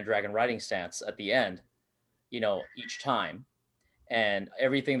up in a dragon riding stance at the end, each time. And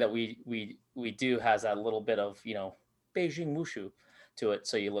everything that we do has that little bit of, Beijing Wushu to it,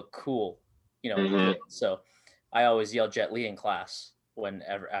 so you look cool, So I always yell Jet Li in class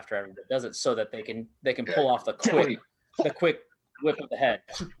after everybody does it, so that they can pull off the quick whip of the head.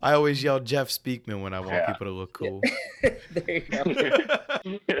 I always yell Jeff Speakman when I want people to look cool. There you go.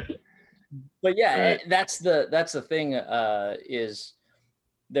 But yeah, that's the thing, is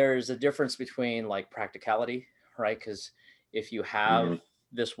there's a difference between like practicality, right? Because if you have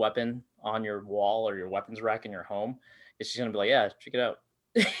this weapon on your wall or your weapons rack in your home, it's just gonna be like, yeah, check it out.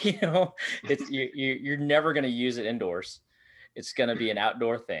 It's you're never gonna use it indoors. It's gonna be an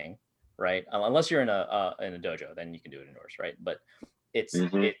outdoor thing, right? Unless you're in a dojo, then you can do it indoors, right? But it's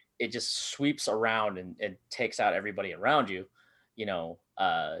it just sweeps around and takes out everybody around you,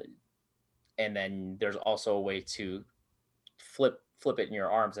 and then there's also a way to flip it in your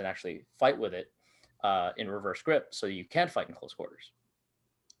arms and actually fight with it in reverse grip, so you can fight in close quarters.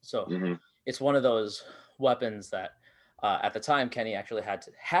 So it's one of those weapons that at the time Kenny actually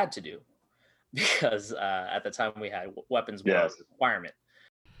had to do, because at the time we had weapons were a requirement.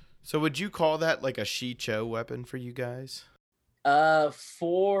 So would you call that like a Shicho weapon for you guys? We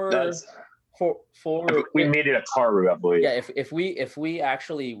made it a Karu, I believe. Yeah, if we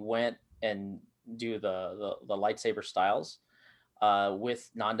actually went and do the lightsaber styles with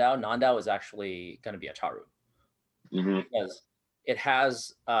Nandao is actually going to be a Taru, because it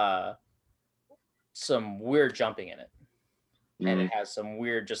has some weird jumping in it, and it has some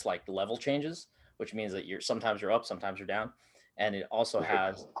weird just like level changes, which means that sometimes you're up, sometimes you're down, and it also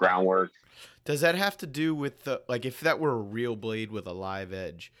has groundwork. Does that have to do with if that were a real blade with a live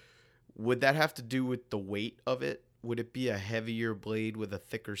edge, would that have to do with the weight of it? Would it be a heavier blade with a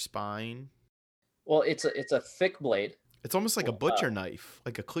thicker spine? Well, it's a thick blade. It's almost like a butcher knife,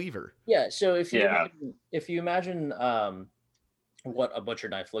 like a cleaver. Yeah. So if you imagine what a butcher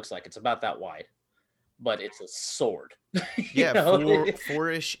knife looks like, it's about that wide, but it's a sword. Yeah,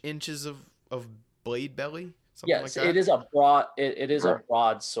 4-ish inches of blade belly. Yes, like it is a broad. It is a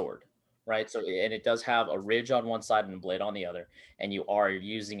broad sword, right? So, and it does have a ridge on one side and a blade on the other, and you are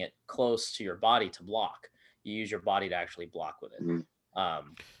using it close to your body to block. You use your body to actually block with it.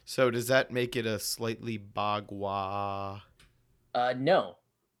 So does that make it a slightly bagua? No,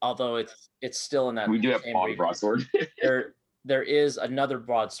 although it's still in that. We do have a broadsword. There is another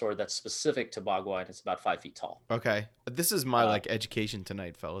broadsword that's specific to bagua, and it's about 5 feet tall. Okay, this is my education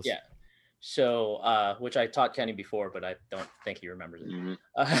tonight, fellas. Yeah. So, which I taught Kenny before, but I don't think he remembers it.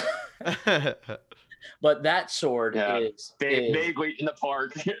 But that sword is vaguely in the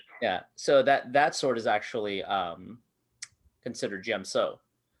park. Yeah. So that sword is actually considered gemso,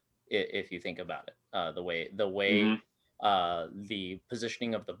 if you think about it. The way the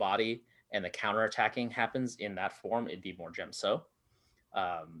positioning of the body and the counterattacking happens in that form, it'd be more Gemso.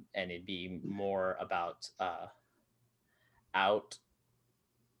 And it'd be more about out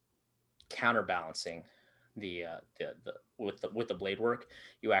counterbalancing the with the blade work.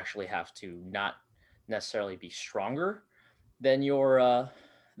 You actually have to not necessarily be stronger than your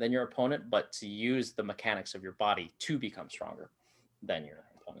opponent, but to use the mechanics of your body to become stronger than your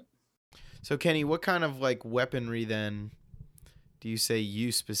opponent. So Kenny, what kind of like weaponry then do you say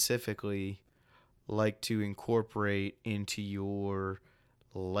you specifically like to incorporate into your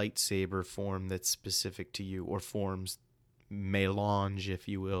lightsaber form that's specific to you, or forms melange, if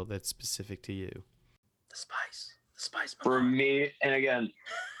you will, that's specific to you? The spice. For me, and again,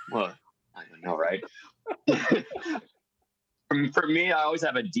 well, I don't know, right? For me, I always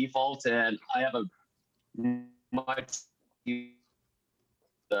have a default, and I have a much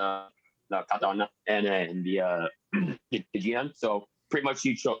the katana and the Jian. So pretty much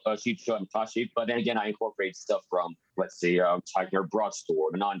Shicho and Tashi. But then again, I incorporate stuff from, let's say, Tiger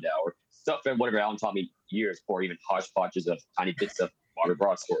Broadsword, Ananda, or stuff that whatever Alan taught me years, or even hodgepodges of tiny bits of water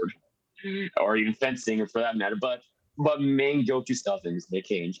broadsword, or even fencing, or for that matter. But main go-to stuff is the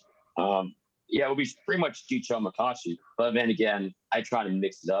change. Yeah, it would be pretty much Chicho Makashi. But then again, I try to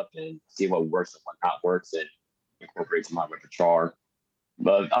mix it up and see what works and what not works, and incorporate some of my repertoire.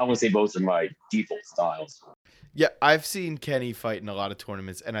 But I would say those are my default styles. Yeah, I've seen Kenny fight in a lot of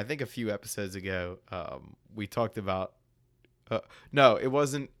tournaments, and I think a few episodes ago, we talked about. No, it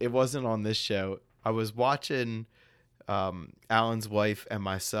wasn't on this show. I was watching Alan's wife and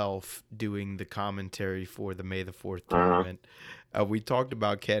myself doing the commentary for the May the 4th tournament. We talked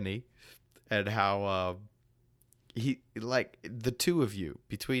about Kenny and how he, like, the two of you,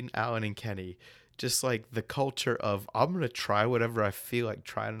 between Alan and Kenny, just like the culture of, I'm going to try whatever I feel like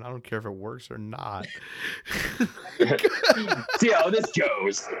trying, and I don't care if it works or not. See how this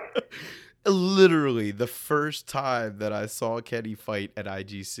goes. Literally, the first time that I saw Kenny fight at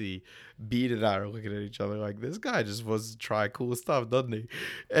IGC, Beat and I are looking at each other like, this guy just wants to try cool stuff, doesn't he?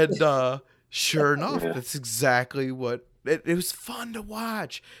 And sure enough, that's exactly what it was. Fun to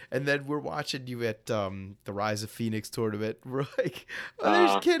watch. And then we're watching you at the Rise of Phoenix tournament. We're like, oh,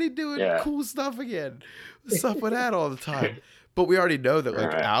 there's Kenny doing cool stuff again. What's up with that all the time? But we already know that,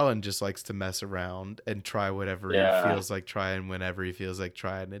 like, Alan just likes to mess around and try whatever he feels like trying whenever he feels like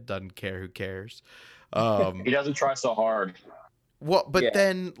trying. It doesn't care who cares. He doesn't try so hard. Well, but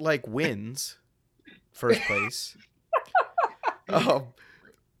then, like, wins first place.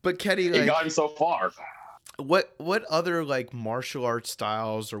 But Kenny, like, he got him so far. What other, like, martial arts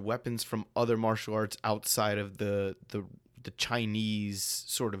styles or weapons from other martial arts outside of the Chinese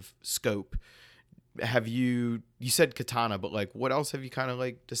sort of scope have you said katana, but like what else have you kind of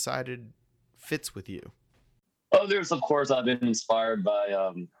like decided fits with you? Oh, there's, of course, I've been inspired by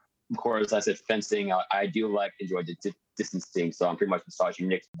of course, I said fencing. I do enjoy the distancing, so I'm pretty much massaging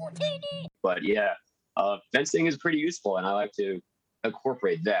Nick. But yeah, fencing is pretty useful, and I like to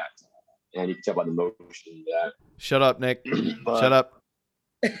incorporate that. And you can tell by the motion of that. Shut up, Nick. Shut up.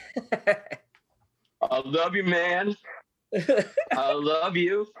 I love you, man. I love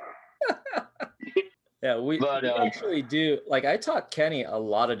you. Yeah, we actually do. Like, I taught Kenny a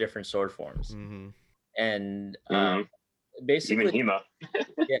lot of different sword forms, and basically, even Hema.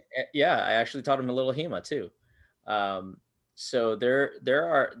 yeah, I actually taught him a little Hema too. So there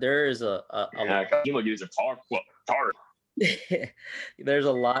is a Hema dudes are tar. There's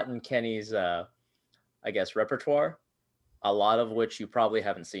a lot in Kenny's, I guess, repertoire, a lot of which you probably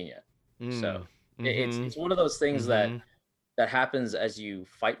haven't seen yet. So it's one of those things that happens as you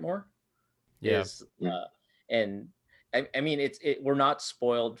fight more. And I mean, we're not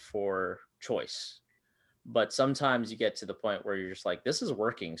spoiled for choice, but sometimes you get to the point where you're just like, this is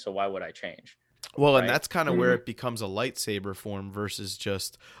working, so why would I change? Well, right? And that's kind of where it becomes a lightsaber form versus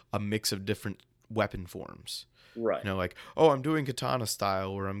just a mix of different weapon forms. Right. You know, like, oh, I'm doing katana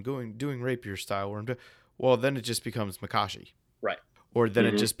style, or I'm doing rapier style, or well, then it just becomes Makashi. Right. Or then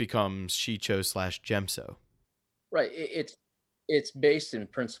it just becomes Shicho / Gemso. Right. It's based in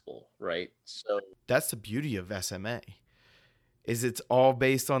principle, right? So that's the beauty of SMA, is it's all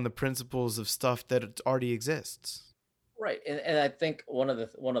based on the principles of stuff that already exists. Right. And I think one of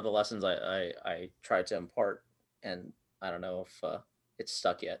the lessons I tried to impart, and I don't know if it's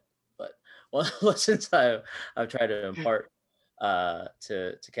stuck yet, but one of the lessons I've tried to impart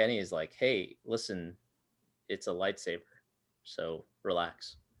to Kenny is like, hey, listen, it's a lightsaber, so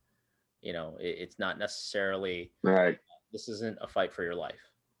relax. You know, it's not necessarily right. This isn't a fight for your life.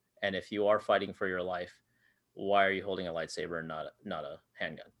 And if you are fighting for your life, why are you holding a lightsaber and not a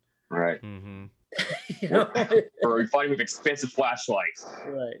handgun? Right. You know? Or you're fighting with expensive flashlights.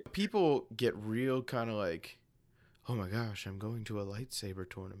 Right. People get real kind of like, oh my gosh, I'm going to a lightsaber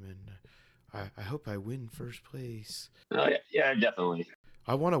tournament. I hope I win first place. Yeah, definitely.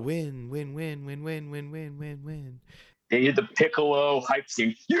 I want to win. They did the Piccolo hype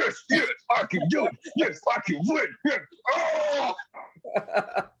scene. Yes, I can do it. Yes, I can win. Yes. Oh!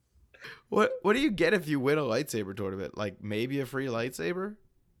 What do you get if you win a lightsaber tournament? Like maybe a free lightsaber?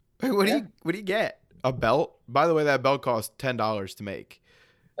 Like, what do you get? A belt? By the way, that belt costs $10 to make.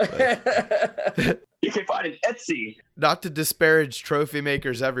 You can find it Etsy. Not to disparage trophy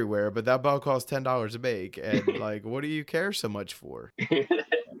makers everywhere, but that belt costs $10 to make. And like, what do you care so much for?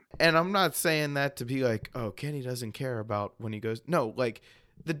 And I'm not saying that to be like, oh, Kenny doesn't care about when he goes. No, like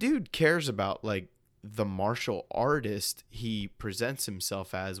the dude cares about like the martial artist he presents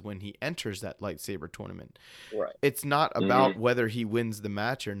himself as when he enters that lightsaber tournament. Right. It's not about whether he wins the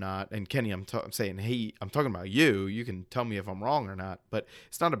match or not. And Kenny, I'm saying, hey, I'm talking about you. You can tell me if I'm wrong or not. But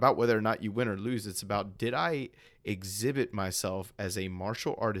it's not about whether or not you win or lose. It's about, did I exhibit myself as a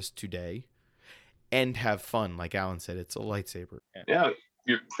martial artist today and have fun? Like Alan said, it's a lightsaber. Yeah,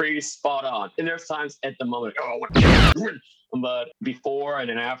 you're pretty spot on. And there's times at the moment, but before and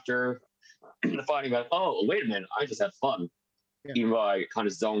then after the fighting, like, oh, wait a minute, I just had fun. Yeah. Even though I kind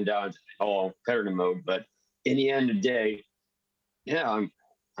of zoned down into competitive mode, but in the end of the day, yeah,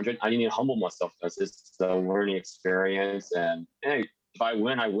 I need to humble myself because it's a learning experience. And hey, if I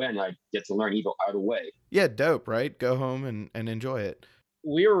win, I win. I get to learn either way. Yeah, dope, right? Go home and enjoy it.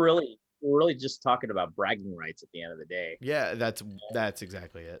 We were really just talking about bragging rights at the end of the day. Yeah, that's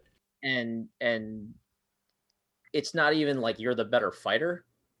exactly it. And it's not even like you're the better fighter,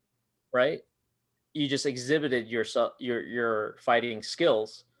 right? You just exhibited your fighting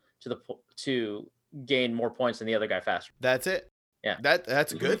skills to gain more points than the other guy faster. That's it. Yeah,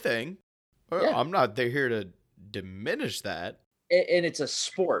 that's a good thing. Well, yeah. I'm not here to diminish that. And it's a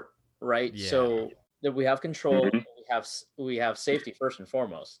sport, right? Yeah. So that we have control, we have safety first and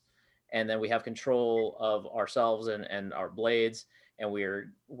foremost, and then we have control of ourselves and our blades, and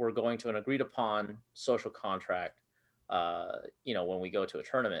we're going to an agreed upon social contract. When we go to a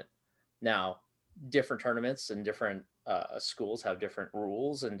tournament. Now, different tournaments and different schools have different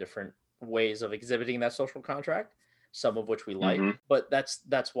rules and different ways of exhibiting that social contract, some of which we like, but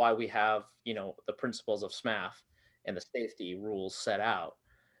that's why we have, the principles of SMAF and the safety rules set out,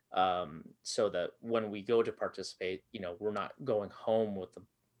 so that when we go to participate, we're not going home with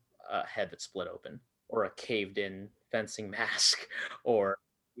a head that's split open or a caved in fencing mask or,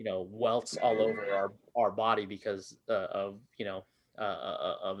 welts all over our body because of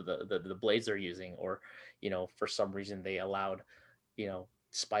the blades they're using, or for some reason they allowed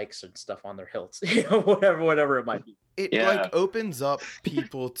spikes and stuff on their hilts, whatever it might be. It like opens up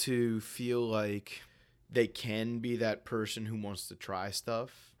people to feel like they can be that person who wants to try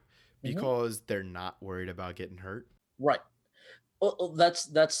stuff because they're not worried about getting hurt. Right. Well,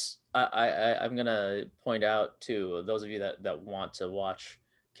 that's I'm gonna point out to those of you that want to watch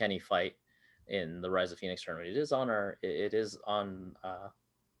Kenny fight in the Rise of Phoenix tournament. It is on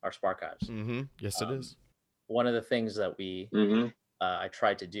our Sparchives. Yes, it is. One of the things that I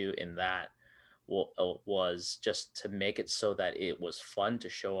tried to do in that was just to make it so that it was fun to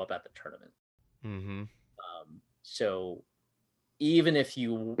show up at the tournament. So even if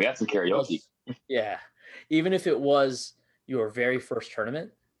we had some karaoke, even if it was your very first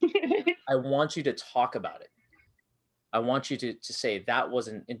tournament, I want you to talk about it. I want you to say that was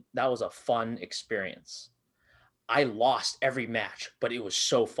a fun experience. I lost every match, but it was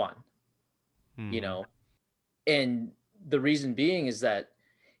so fun, And the reason being is that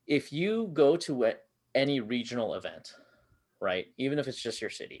if you go to any regional event, right, even if it's just your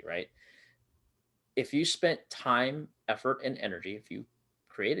city, right, if you spent time, effort, and energy, if you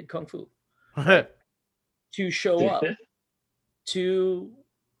created Kung Fu to show up to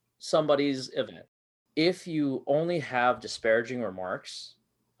somebody's event, if you only have disparaging remarks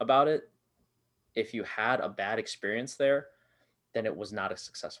about it, if you had a bad experience there, then it was not a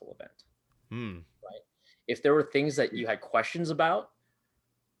successful event. Right? If there were things that you had questions about,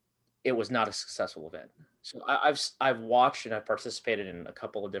 it was not a successful event. So I've watched and I've participated in a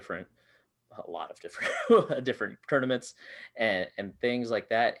lot of different tournaments and things like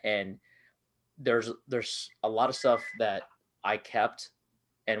that. And there's a lot of stuff that I kept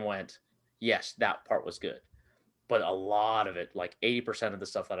and went, yes, that part was good. But a lot of it, like 80% of the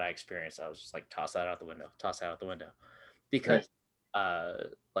stuff that I experienced, I was just like, toss that out the window. Because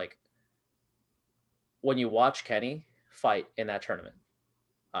like when you watch Kenny fight in that tournament,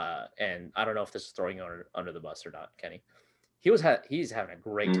 and I don't know if this is throwing you under the bus or not, Kenny, he's having a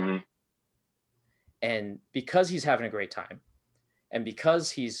great time. And because he's having a great time, and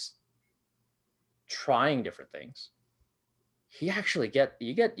because he's trying different things, he actually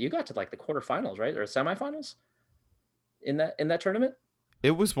you got to like the quarterfinals, right, or semifinals in that tournament.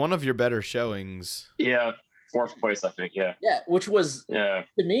 It was one of your better showings. Yeah, 4th place, I think. Yeah. Yeah, which was Yeah.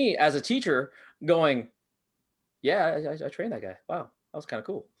 to me as a teacher going, yeah, I trained that guy. Wow, that was kind of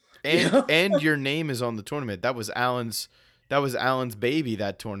cool. And your name is on the tournament. That was Alan's baby,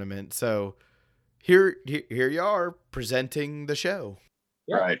 that tournament. So here you are presenting the show.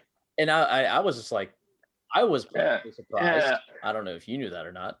 Yeah. Right. And I was just like, I was pleasantly surprised. Yeah. I don't know if you knew that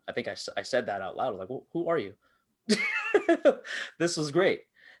or not. I think I said that out loud. I was like, well, who are you? This was great.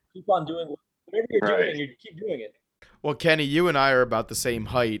 Keep on doing whatever you're doing. You keep doing it. Well, Kenny, you and I are about the same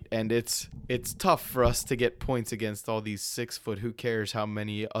height, and it's tough for us to get points against all these 6 foot, who cares how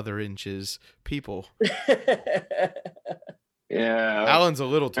many other inches people. Yeah. Alan's a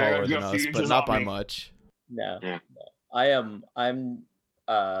little taller than us, but not by much. No, Yeah. no.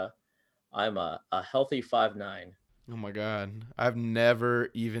 I'm a healthy 5'9". Oh my God. I've never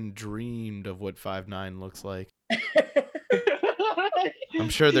even dreamed of what 5'9" looks like. I'm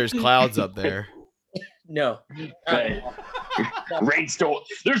sure there's clouds up there. No. Hey. Rainstorm.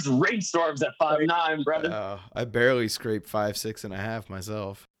 There's rainstorms at 5'9", brother. I barely scrape 5'6.5"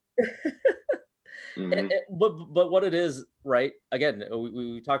 myself. Mhm. But what it is, right? Again,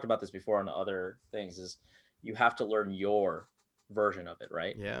 we talked about this before on other things. Is you have to learn your version of it,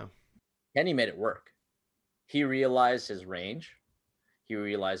 right? Yeah. Kenny made it work. He realized his range. He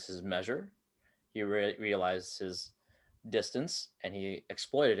realized his measure. He realized his distance, and he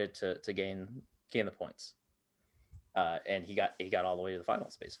exploited it to gain the points. And he got all the way to the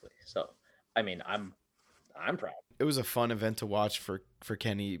finals, basically. So, I mean, I'm proud. It was a fun event to watch for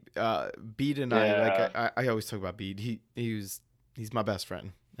Kenny. Bede and Yeah. I always talk about Bede. He's my best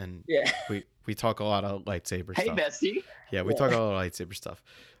friend, and Yeah. we talk a lot of lightsaber Hey, stuff. bestie. Yeah, we talk a lot of lightsaber stuff.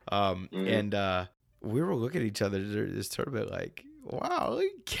 And we were looking at each other during this tournament like, wow, look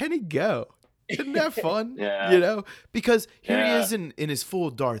at Kenny go. Isn't that fun? Yeah. You know? Because here he Yeah. is in his full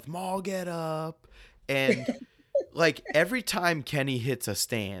Darth Maul get up. And like every time Kenny hits a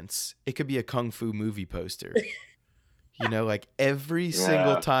stance, it could be a Kung Fu movie poster. You know, like every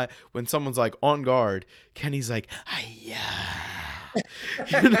single time when someone's like on guard, Kenny's like, "Hi-ya."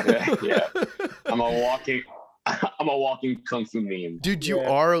 You know? Yeah. I'm a walking Kung Fu meme. Dude,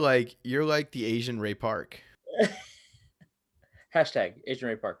 you're like the Asian Ray Park. Hashtag Asian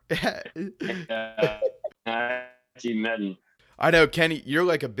Ray Park. Actually met him. I know, Kenny, you're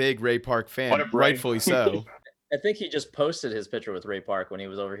like a big Ray Park fan, What a break. rightfully so. I think he just posted his picture with Ray Park when he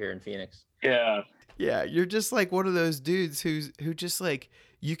was over here in Phoenix. Yeah. Yeah, you're just like one of those dudes who just like,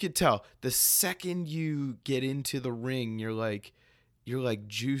 you could tell the second you get into the ring, you're like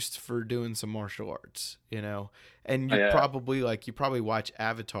juiced for doing some martial arts, you know? And you probably watch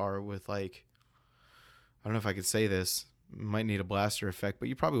Avatar with like, I don't know if I could say this, might need a blaster effect, but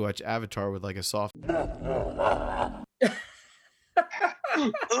you probably watch Avatar with like a soft.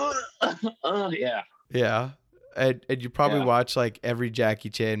 Yeah. Yeah. And you probably watch like every Jackie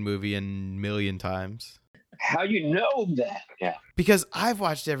Chan movie a million times. How you know that? Yeah. Because I've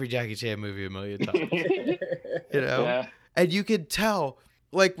watched every Jackie Chan movie a million times. You know? Yeah. And you could tell,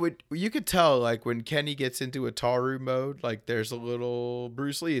 like when Kenny gets into a Taru mode, like there's a little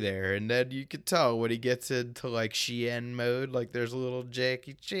Bruce Lee there, and then you could tell when he gets into like Shien mode, like there's a little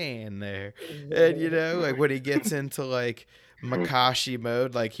Jackie Chan there, and you know, like when he gets into like Makashi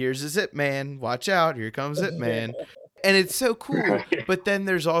mode, like here's his Zip Man, watch out, here comes Zip Man. And it's so cool. But then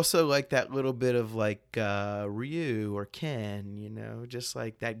there's also like that little bit of like Ryu or Ken, you know, just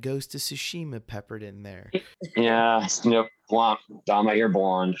like that Ghost of Tsushima peppered in there. Yeah. Snip, blonde, dye my hair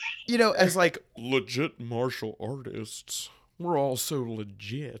blonde. You know, as like legit martial artists, we're all so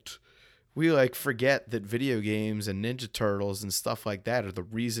legit. We like forget that video games and Ninja Turtles and stuff like that are the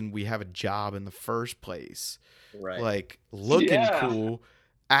reason we have a job in the first place. Right. Like looking cool,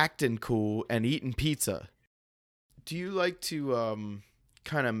 acting cool, and eating pizza. Do you like to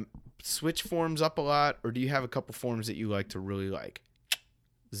kind of switch forms up a lot, or do you have a couple forms that you like to really like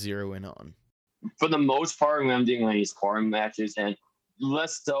zero in on? For the most part, when I'm doing any sparring matches, and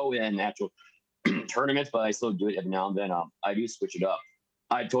less so in actual tournaments, but I still do it every now and then. I do switch it up.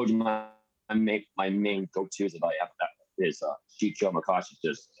 I told you my main go-to is about after that is Shicho Makashi,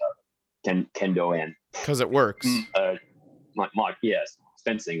 just kendo and because it works.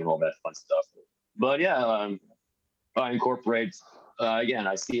 Fencing and all that fun stuff. But yeah, I incorporate again.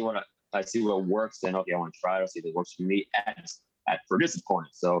 I see what works, and okay, I want to try it. I'll see if it works for me for this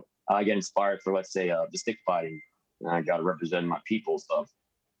opponent. So I get inspired for, let's say, the stick fighting. And I got to represent my people stuff.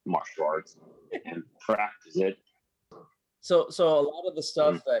 martial arts and practice it. So a lot of the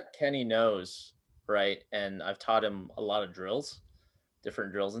stuff that Kenny knows, right? And I've taught him a lot of drills,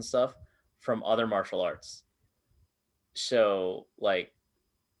 different drills and stuff from other martial arts. So like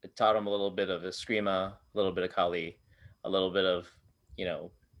I taught him a little bit of Eskrima, a little bit of Kali, a little bit of,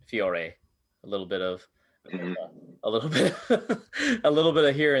 Fiore, a little bit of a little bit a little bit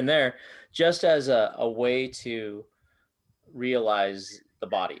of here and there, just as a way to realize the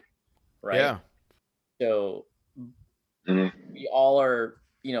body, right? Yeah. So we all are,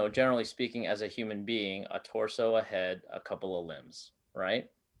 generally speaking, as a human being, a torso, a head, a couple of limbs, right?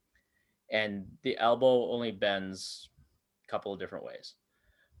 And the elbow only bends a couple of different ways,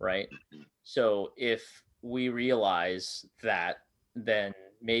 right? So if we realize that, then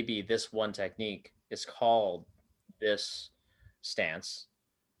maybe this one technique is called this stance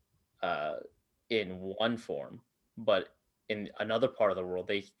in one form, but in another part of the world,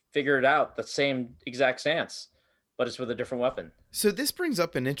 they figured out the same exact stance, but it's with a different weapon. So this brings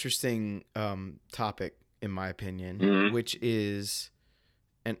up an interesting topic, in my opinion, which is,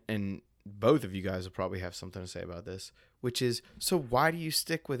 and both of you guys will probably have something to say about this, which is, so why do you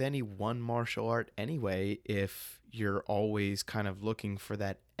stick with any one martial art anyway if you're always kind of looking for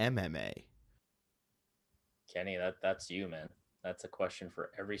that MMA? Kenny, that's you, man. That's a question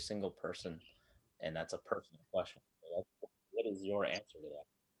for every single person, and that's a personal question. What is your answer to that?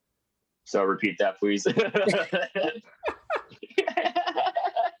 So repeat that, please.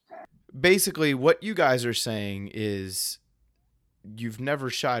 Basically, what you guys are saying is you've never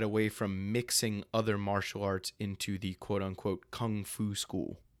shied away from mixing other martial arts into the quote-unquote kung fu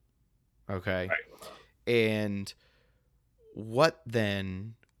school. Okay? Right. And what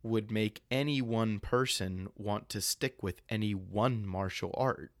then would make any one person want to stick with any one martial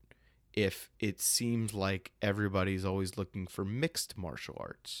art if it seems like everybody's always looking for mixed martial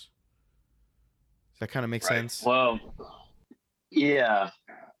arts? Does that kind of make sense? Well, yeah.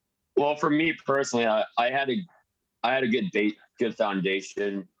 Well, for me personally, I had a good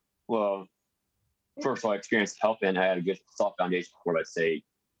foundation. Well, first of all, I experienced health, and I had a good soft foundation for, let's say,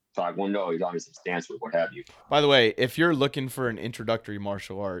 Taekwondo. He's obviously stance or what have you. By the way, if you're looking for an introductory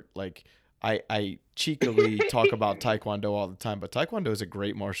martial art, like I cheekily talk about Taekwondo all the time, but Taekwondo is a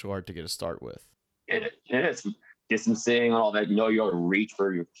great martial art to get a start with. It is distancing and all that. Your reach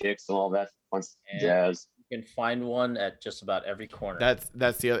for your kicks and all that fun jazz. You can find one at just about every corner.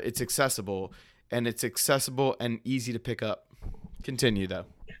 That's the other. It's accessible, and easy to pick up. Continue though.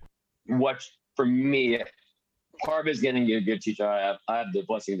 What for me, part of it is getting a good teacher. I have the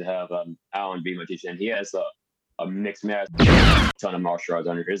blessing to have Alan be my teacher, and he has a mixed match, ton of martial arts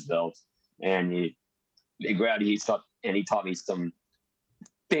under his belt, and he taught me some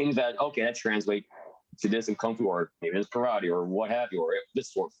things that translate to this in kung fu or maybe it's karate or what have you, or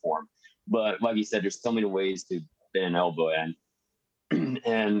this sort of form. But like you said, there's so many ways to bend an elbow,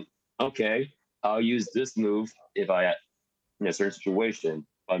 and I'll use this move if I in a certain situation,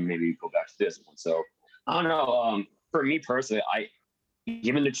 but maybe go back to this one. So I don't know. For me personally,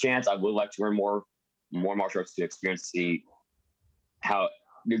 given the chance, I would like to learn more martial arts to experience, see how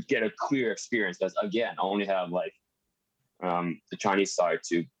to get a clear experience. Because again, I only have like the Chinese side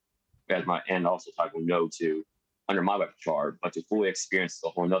to as my, and also Taekwondo to under my repertoire, but to fully experience the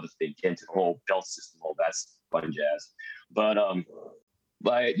whole another thing, get into the whole belt system, all that's fun jazz. But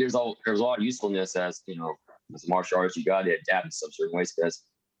there's a lot of usefulness as as martial arts. You got to adapt in some certain ways because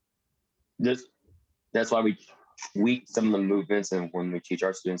that's why we tweak some of the movements, and when we teach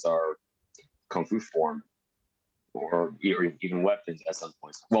our students our kung fu form or even weapons at some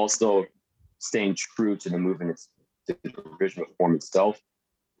points, while still staying true to the movement, to the original form itself.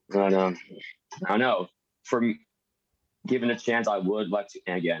 But I don't know. For me, given a chance, I would like to.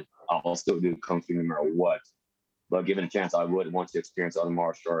 And again, I'll still do kung fu no matter what. But given a chance, I would want to experience other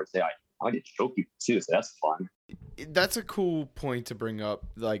martial arts. Hey, I did choke people too, so that's fun. That's a cool point to bring up.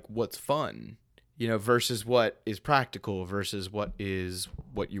 Like, what's fun, versus what is practical, versus what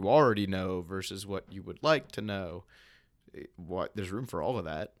you already know, versus what you would like to know. There's room for all of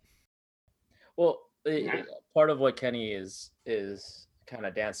that. Well, part of what Kenny is kind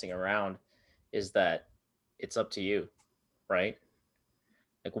of dancing around is that it's up to you, right?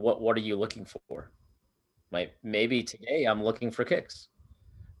 Like, what are you looking for? Like, maybe today I'm looking for kicks.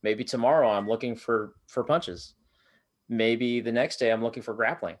 Maybe tomorrow I'm looking for punches. Maybe the next day I'm looking for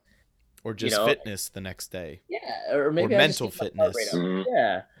grappling. Or just fitness the next day. Yeah, or maybe mental fitness.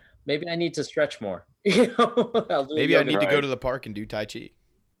 Yeah, maybe I need to stretch more. Maybe I need to go to the park and do Tai Chi.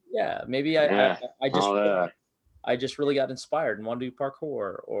 Yeah, maybe I just really got inspired and want to do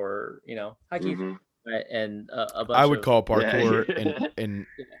parkour or high key. right? And a bunch I would of call parkour Yeah. an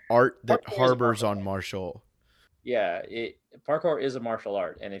art that Parkour is a harbors martial on martial. yeah, parkour is a martial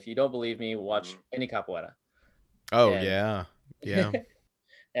art, and if you don't believe me, watch any capoeira Oh and yeah, yeah.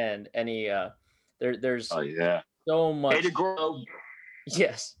 and any there's Oh yeah. so Hey much. to grow.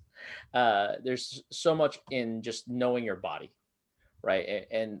 Yes, there's so much in just knowing your body, right?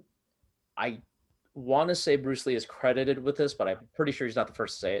 And I want to say Bruce Lee is credited with this, but I'm pretty sure he's not the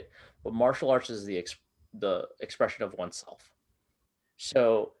first to say it. But martial arts is the expression of oneself.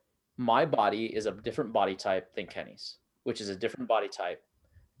 So my body is a different body type than Kenny's, which is a different body type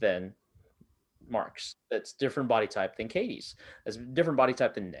than Mark's. That's different body type than Katie's. That's a different body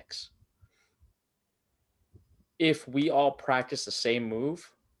type than Nick's. If we all practice the same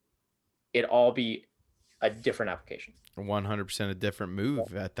move, it all be a different application. 100% a different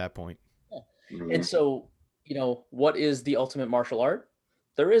move at that point. Yeah. And so, what is the ultimate martial art?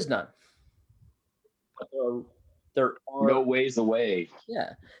 There is none. But there are No ways away.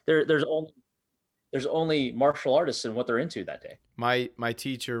 Yeah. There's only martial artists and what they're into that day. My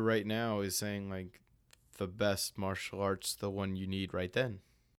teacher right now is saying like the best martial arts, the one you need right then.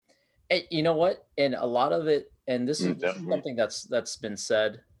 And you know what? And a lot of it, and this is Definitely. something that's been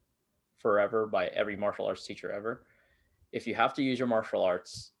said forever by every martial arts teacher ever. If you have to use your martial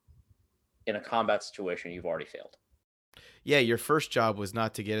arts in a combat situation, you've already failed. Yeah, your first job was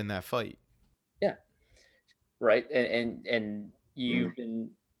not to get in that fight. Yeah. Right. And you've been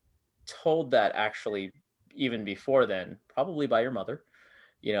told that actually even before then, probably by your mother,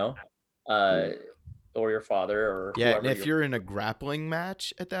 or your father, or yeah. whoever. And if you're in a grappling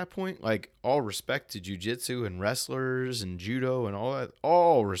match at that point, like all respect to jiu-jitsu and wrestlers and judo and all that,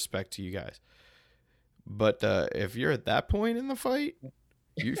 all respect to you guys. But if you're at that point in the fight,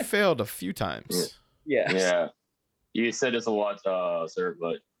 you failed a few times. Yeah. Yeah. You said this a lot, sir,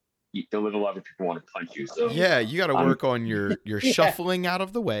 but you don't live a lot of people want to punch you. So Yeah, you got to work on your shuffling out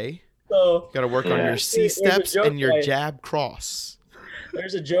of the way. So You got to work on your C steps and your jab cross.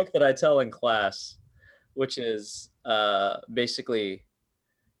 There's a joke that I tell in class, which is basically,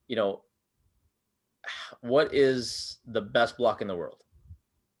 what is the best block in the world?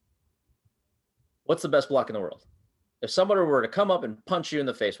 What's the best block in the world? If somebody were to come up and punch you in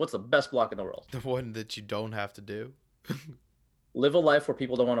the face, what's the best block in the world? The one that you don't have to do. Live a life where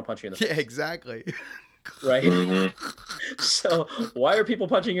people don't want to punch you in the face. Yeah, exactly. Right? Mm-hmm. So why are people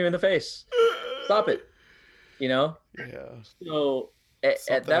punching you in the face? Stop it. Yeah. So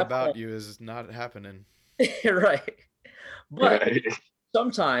Something at that about point, you is not happening. right. But Right.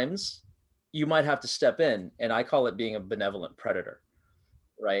 sometimes you might have to step in, and I call it being a benevolent predator,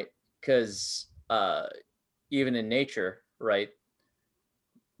 right? Because even in nature, right,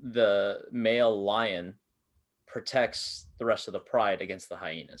 the male lion protects the rest of the pride against the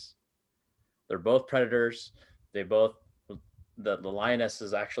hyenas. They're both predators. The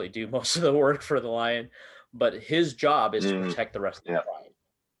lionesses actually do most of the work for the lion, but his job is to protect the rest of the pride,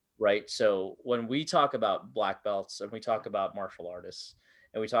 right? So when we talk about black belts and we talk about martial artists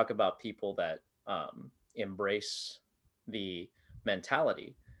and we talk about people that embrace the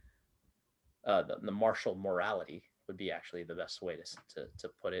mentality, the martial morality would be actually the best way to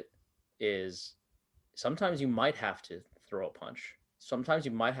put it, is sometimes you might have to throw a punch. Sometimes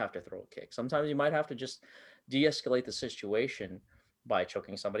you might have to throw a kick. Sometimes you might have to just de-escalate the situation by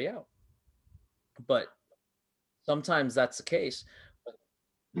choking somebody out. But sometimes that's the case. But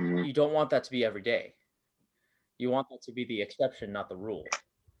you don't want that to be every day. You want that to be the exception, not the rule.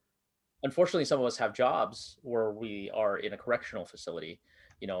 Unfortunately, some of us have jobs where we are in a correctional facility,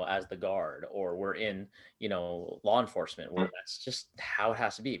 as the guard, or we're in, law enforcement, where that's just how it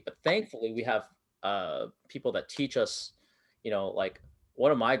has to be. But thankfully, we have people that teach us, like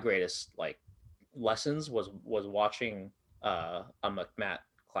one of my greatest lessons was watching a McMat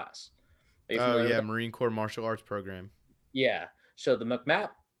class. Oh yeah, Marine Corps martial arts program. Yeah. So the McMat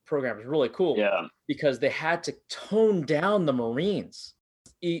program is really cool. Yeah. Because they had to tone down the Marines.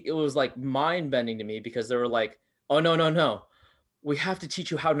 It was like mind bending to me, because they were like, "Oh no, we have to teach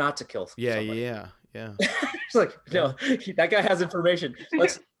you how not to kill somebody." Yeah. It's like, no, that guy has information.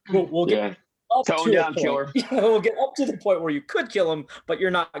 We'll get up tone to down, the killer. point. We'll get up to the point where you could kill him, but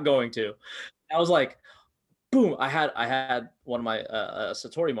you're not going to. I was like, boom! I had one of my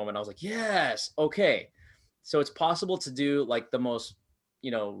Satori moment. I was like, yes, okay. So it's possible to do like the most,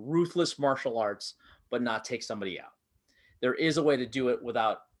 ruthless martial arts, but not take somebody out. There is a way to do it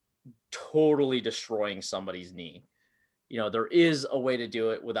without totally destroying somebody's knee. There is a way to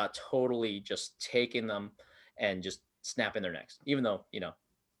do it without totally just taking them and just snapping their necks. Even though,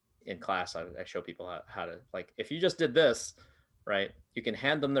 in class, I show people how to, like, if you just did this, right, you can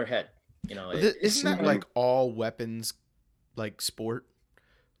hand them their head. Isn't that like all weapons, like sport,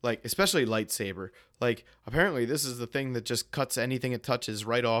 like especially lightsaber? Like apparently this is the thing that just cuts anything it touches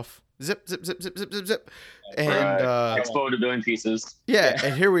right off. Zip, zip, zip, zip, zip, zip, zip. And explode a billion pieces. Yeah,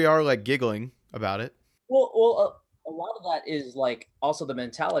 and here we are like giggling about it. Well, a lot of that is like also the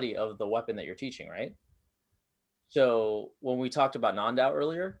mentality of the weapon that you're teaching, right? So when we talked about Nandao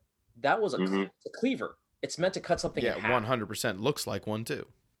earlier, that was a cleaver. It's meant to cut something in half. 100% looks like one too.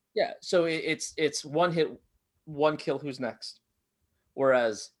 Yeah, so it's one hit, one kill, who's next?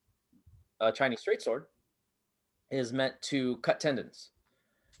 Whereas a Chinese straight sword is meant to cut tendons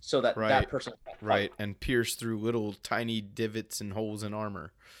so that that person can't fight. And pierce through little tiny divots and holes in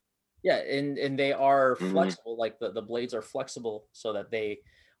armor. Yeah, and they are flexible, like the blades are flexible so that they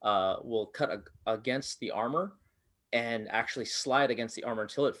will cut against the armor and actually slide against the armor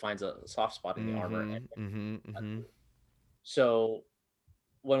until it finds a soft spot in the armor. So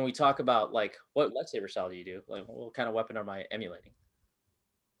when we talk about like what lightsaber style do you do, like what kind of weapon am I emulating,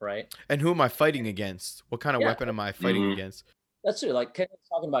 right? And who am I fighting against? What kind of weapon am I fighting against? That's true. Like Ken was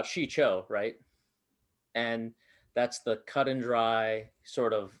talking about Shi Cho, right? And that's the cut and dry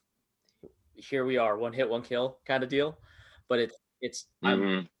sort of, here we are, one hit, one kill kind of deal. But it's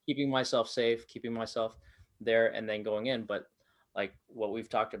I'm keeping myself safe, keeping myself there, and then going in. But like what we've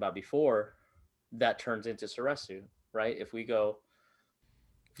talked about before, that turns into Soresu, right? If we go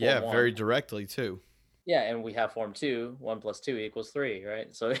very directly too. Yeah, and we have form 2, 1 + 2 = 3,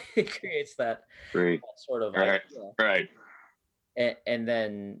 right? So it creates that sort of right. And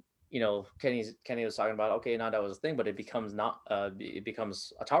then Kenny was talking about, okay, Nanda was a thing, but it becomes it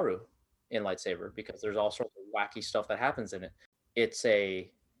becomes Ataru in lightsaber because there's all sorts of wacky stuff that happens in it. It's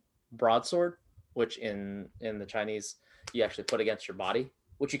a broadsword, which in the Chinese you actually put against your body,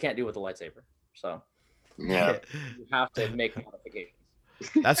 which you can't do with a lightsaber. So you have to make modifications.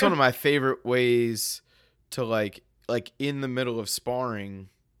 That's one of my favorite ways to like in the middle of sparring.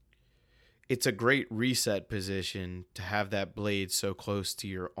 It's a great reset position to have that blade so close to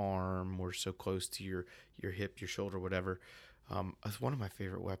your arm or so close to your hip, your shoulder, whatever. It's one of my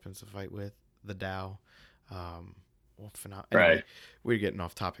favorite weapons to fight with, the Dao. Anyway, we're getting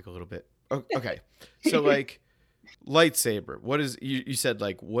off topic a little bit. Okay, so like lightsaber. What is you said?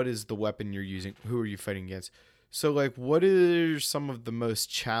 Like, what is the weapon you're using? Who are you fighting against? So like, what are some of the most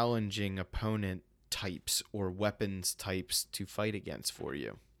challenging opponent types or weapons types to fight against for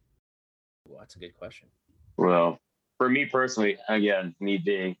you? Well, that's a good question. Well, for me personally, again, me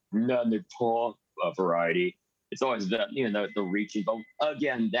being another tall variety, it's always the reaching. But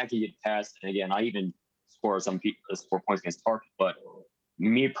again, that can get past. And again, I even score points against target. But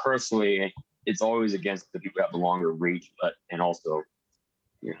me personally, it's always against the people who have the longer reach, and also,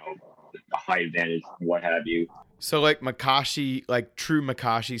 the height advantage, what have you. So like Makashi, like true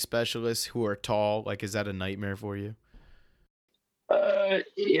Makashi specialists who are tall, like is that a nightmare for you?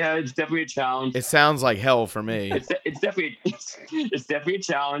 Yeah, it's definitely a challenge. It sounds like hell for me. It's definitely a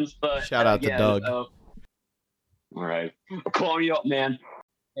challenge. But shout out to Doug. All right, I'm calling you up, man.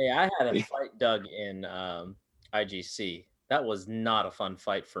 Hey, I had a fight Doug in IGC. That was not a fun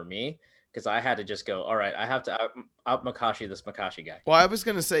fight for me because I had to just go, all right, I have to out Makashi this Makashi guy. Well, I was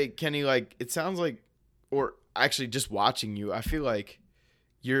gonna say, Kenny, like it sounds like, or actually just watching you, I feel like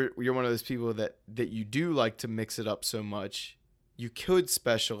you're one of those people that you do like to mix it up so much. You could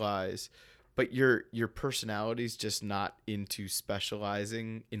specialize, but your personality's just not into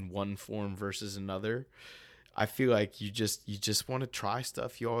specializing in one form versus another. I feel like you just want to try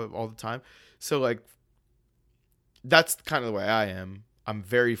stuff all the time. So like that's kind of the way I am. I'm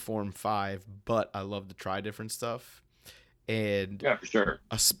very form 5, but I love to try different stuff. And yeah, for sure.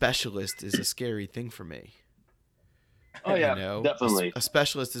 A specialist is a scary thing for me. Oh yeah, definitely. A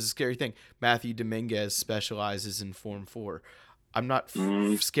specialist is a scary thing. Matthew Dominguez specializes in form 4. I'm not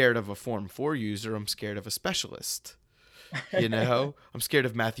scared of a form 4 user. I'm scared of a specialist. I'm scared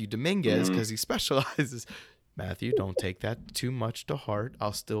of Matthew Dominguez because he specializes. Matthew, don't take that too much to heart.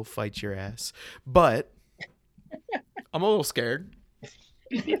 I'll still fight your ass. But I'm a little scared.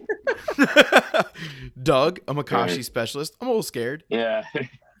 Doug, a Makashi specialist. I'm a little scared. Yeah.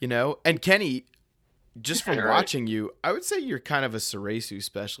 And Kenny, just from watching you, I would say you're kind of a Soresu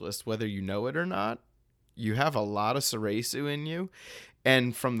specialist, whether you know it or not. You have a lot of Soresu in you.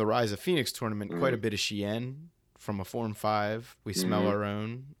 And from the Rise of Phoenix tournament, quite a bit of Shien. From a form 5, we smell our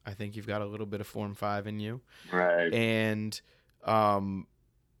own. I think you've got a little bit of form 5 in you. Right. And I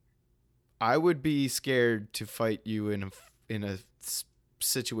would be scared to fight you in a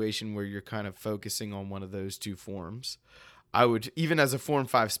situation where you're kind of focusing on one of those two forms. I would, even as a form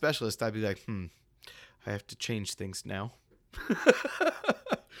 5 specialist, I'd be like, I have to change things now.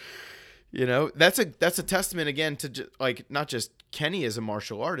 You know, that's a testament again to like not just Kenny as a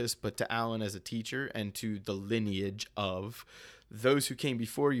martial artist, but to Alan as a teacher and to the lineage of those who came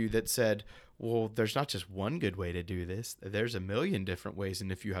before you that said, well, there's not just one good way to do this. There's a million different ways.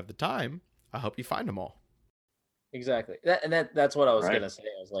 And if you have the time, I'll help you find them all. Exactly. That's what I was Right. gonna say.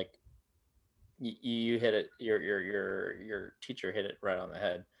 I was like, you hit it. Your teacher hit it right on the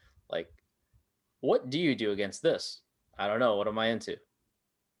head. Like, what do you do against this? I don't know. What am I into?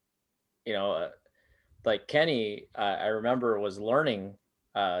 You know, like Kenny, I remember was learning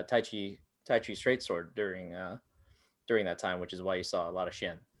Tai Chi straight sword during that time, which is why you saw a lot of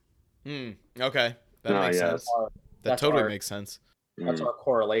Shin. Okay, that makes sense. That totally makes sense. That's our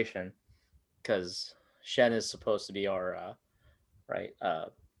correlation, because Shen is supposed to be our right.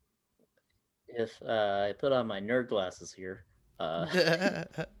 If I put on my nerd glasses here, right?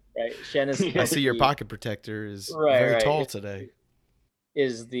 Shen is. I see your pocket protector is very tall today.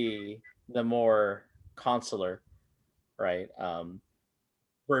 Is the more consular, right?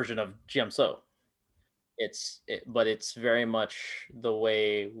 Version of Jiamso. But it's very much the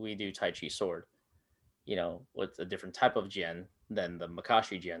way we do Tai Chi sword, you know, with a different type of Jian than the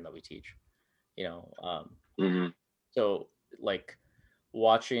Makashi Jian that we teach, you know. So like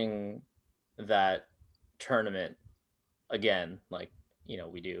watching that tournament again, like, you know,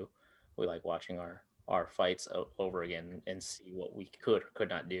 we like watching our fights over again and see what we could or could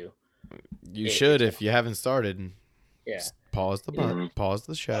not do. You should, if you haven't started. Yeah. Just pause the button, pause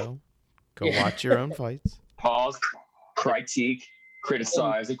the show, go watch your own fights. Pause, critique,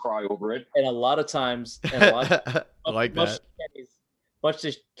 criticize, and cry over it. And a lot of times, I like that. Much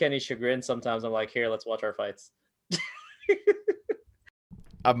to Kenny's chagrin, sometimes I'm like, here, let's watch our fights.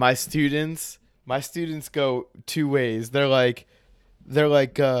 My students go two ways. They're like,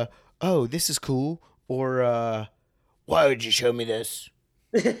 oh, this is cool, or why would you show me this?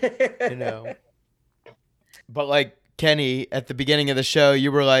 You know. But like Kenny, at the beginning of the show, you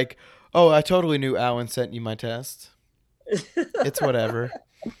were like, oh, I totally knew Alan sent you my test. It's whatever.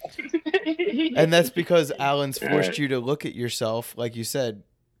 And that's because Alan's forced you to look at yourself, like you said,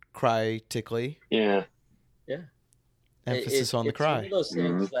 cry tickly. Yeah. Emphasis on the cry. It's one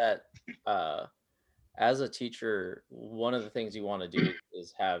of those things that, as a teacher, one of the things you want to do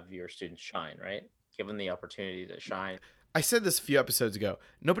is have your students shine, right? Give them the opportunity to shine. I said this a few episodes ago.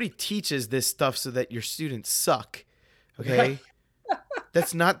 Nobody teaches this stuff so that your students suck. Okay?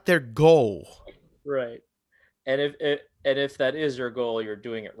 That's not their goal. Right. And if that is your goal, you're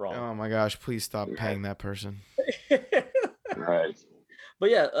doing it wrong. Oh my gosh, please stop paying that person. Right. But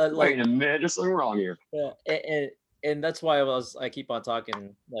yeah, wait a minute, there's something wrong here. Yeah, and that's why I keep on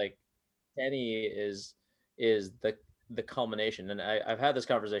talking. Like, Kenny is the culmination, and I've had this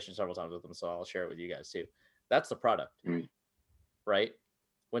conversation several times with him, so I'll share it with you guys too. That's the product, right?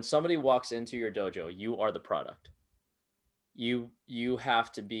 When somebody walks into your dojo, you are the product. You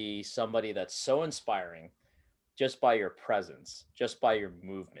have to be somebody that's so inspiring, just by your presence, just by your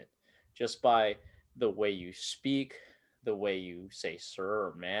movement, just by the way you speak, the way you say sir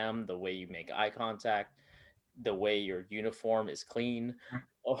or ma'am, the way you make eye contact, the way your uniform is clean,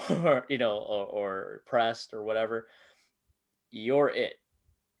 or or pressed or whatever. You're it.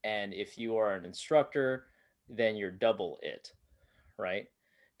 And if you are an instructor, then you're double it, right?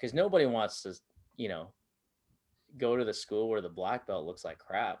 Because nobody wants to, go to the school where the black belt looks like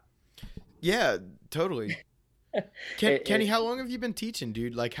crap. Yeah, totally. Kenny, how long have you been teaching,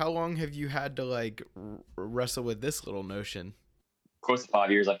 dude? Like, how long have you had to like wrestle with this little notion? Close to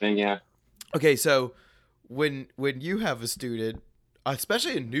 5 years, I think. Yeah. Okay, so when you have a student,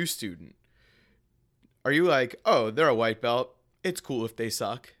 especially a new student, are you like, oh, they're a white belt, it's cool if they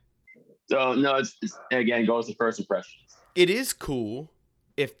suck? So no, it's again, goes to first impressions. It is cool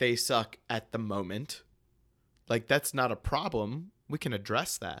if they suck at the moment. Like, that's not a problem. We can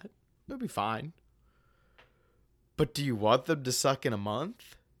address that. They'll be fine. But do you want them to suck in a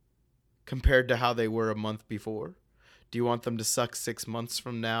month compared to how they were a month before? Do you want them to suck 6 months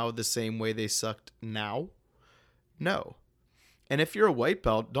from now the same way they sucked now? No. And if you're a white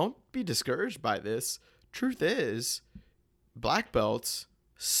belt, don't be discouraged by this. Truth is, black belts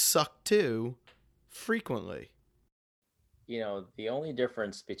suck too, frequently. The only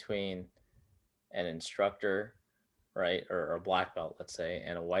difference between an instructor, right, or a black belt, let's say,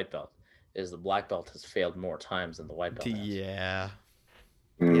 and a white belt is the black belt has failed more times than the white belt has. Yeah.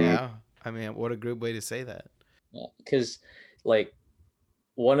 Yeah. I mean, what a good way to say that. Because, like,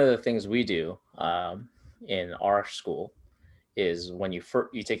 one of the things we do in our school is when you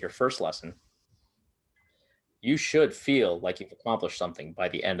take your first lesson, you should feel like you've accomplished something by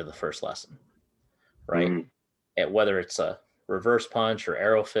the end of the first lesson, right? Whether it's a reverse punch or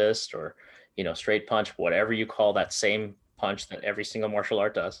arrow fist or, straight punch, whatever you call that same punch that every single martial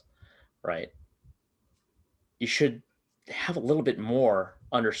art does, right? You should have a little bit more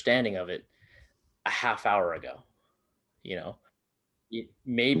understanding of it a half hour ago.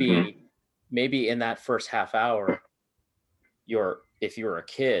 Maybe in that first half hour, if you're a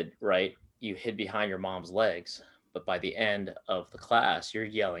kid, right, you hid behind your mom's legs, but by the end of the class, you're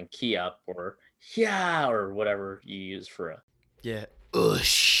yelling key up or yeah or whatever you use for a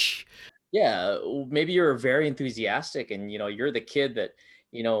Ush. Yeah, maybe you're very enthusiastic and you're the kid that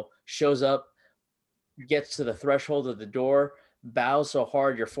shows up, gets to the threshold of the door, bows so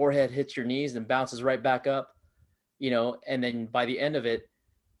hard your forehead hits your knees and bounces right back up, and then by the end of it,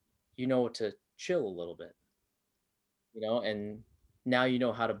 to chill a little bit, and now you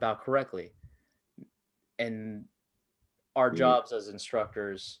know how to bow correctly. And our jobs as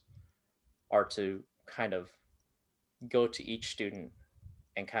instructors are to kind of go to each student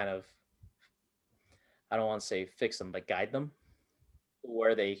and kind of, I don't want to say fix them, but guide them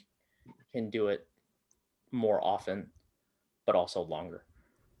where they can do it more often, but also longer.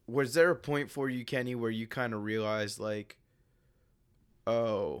 Was there a point for you, Kenny, where you kind of realized like,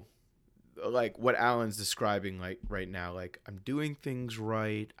 oh, like what Alan's describing like right now, like I'm doing things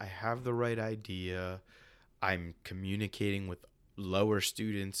right, I have the right idea, I'm communicating with lower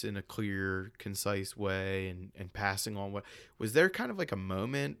students in a clear, concise way and passing on what was there kind of like a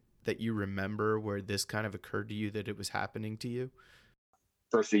moment that you remember where this kind of occurred to you that it was happening to you?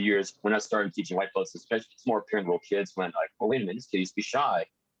 First few years when I started teaching white belts, especially it's more apparent little kids when like, oh, wait a minute, this kid used to be shy,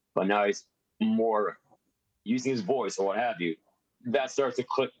 but now he's more using his voice or what have you. That starts to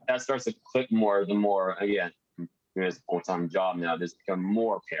click more the more, again, it's a full-time job now, there's become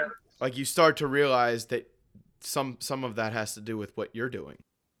more apparent. Like you start to realize that some of that has to do with what you're doing.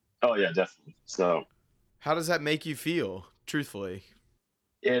 Oh yeah, definitely. So how does that make you feel, truthfully?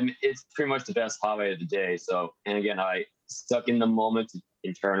 And it's pretty much the best holiday of the day. So, and again, I stuck in the moment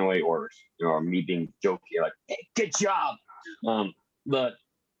internally, or me being jokey, like, "Hey, good job." But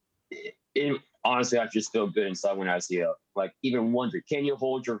honestly, I just feel good inside when I see like even wonder, can you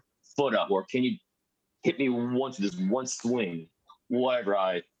hold your foot up, or can you hit me once with this one swing, whatever.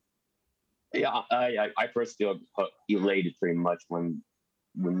 I personally feel elated pretty much when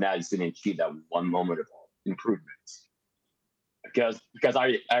that student achieved that one moment of improvement. Because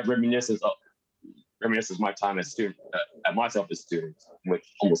I reminisce my time as student, at myself as student, which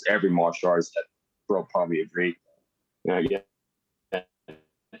almost every martial artist will probably agree.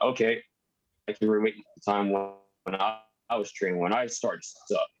 Okay, I can relate to the time when I was training, when I started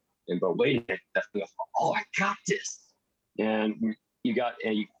stuff, but wait a minute, oh, I got this, and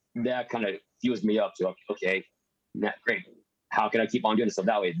that kind of fuels me up to okay, great. How can I keep on doing this? So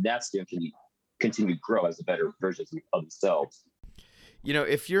that way, that student can continue to grow as a better version of themselves.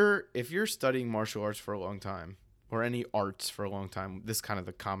 If you're studying martial arts for a long time, or any arts for a long time, this is kind of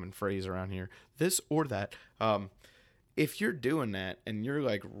the common phrase around here, this or that, if you're doing that and you're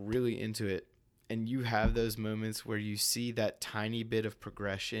like really into it and you have those moments where you see that tiny bit of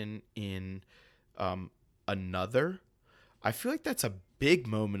progression in another, I feel like that's a big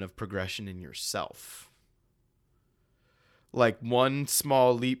moment of progression in yourself. Like one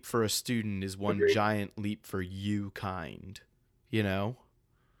small leap for a student is one giant leap for you kind.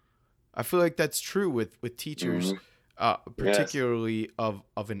 I feel like that's true with teachers, particularly yes.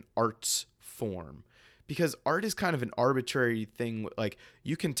 of an arts form, because art is kind of an arbitrary thing. Like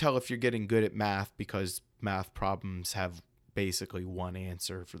you can tell if you're getting good at math because math problems have basically one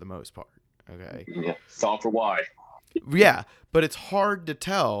answer for the most part. Okay. Yeah. Solve for Y. Yeah. But it's hard to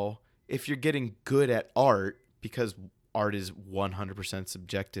tell if you're getting good at art because art is 100%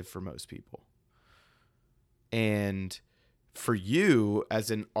 subjective for most people. And for you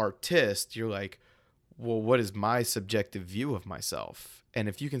as an artist, you're like, well, what is my subjective view of myself? And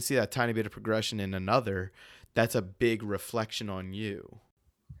if you can see that tiny bit of progression in another, that's a big reflection on you.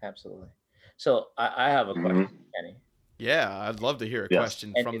 Absolutely. So I have a question, Kenny. Yeah, I'd love to hear a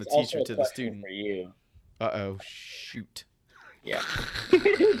question from the teacher to the student. For you. Uh-oh, shoot. Yeah.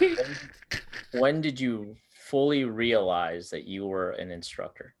 When did you fully realize that you were an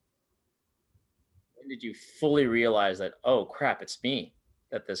instructor? When did you fully realize that, oh crap, it's me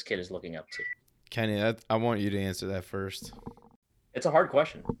that this kid is looking up to? Kenny, I want you to answer that first. It's a hard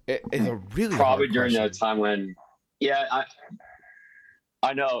question. It's a really probably hard during question. the time when,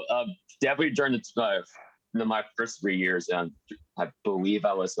 I know, definitely during my first 3 years, I believe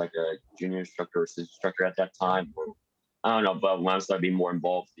I was like a junior instructor or assistant instructor at that time. I don't know, but when I started being more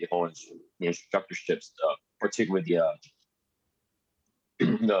involved with the whole instructorship stuff, particularly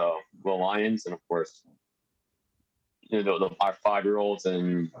the Lions, and of course, our 5-year-olds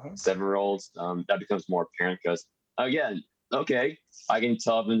and Uh-huh. 7-year-olds, that becomes more apparent because, again, okay, I can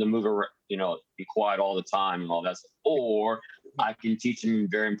tell them to move around, be quiet all the time and all that stuff, or I can teach them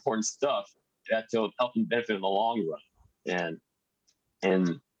very important stuff that will help them benefit in the long run.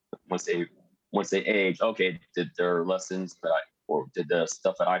 And once they age, okay, did their lessons or did the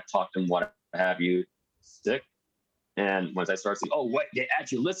stuff that I taught them, what have you, stick? And once I start seeing, oh, what, they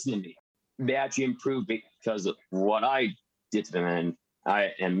actually listen to me, they actually improve because of what I did to them.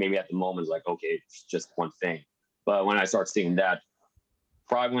 And maybe at the moment it's like, okay, it's just one thing. But when I start seeing that,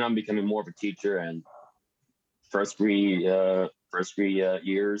 probably when I'm becoming more of a teacher and first three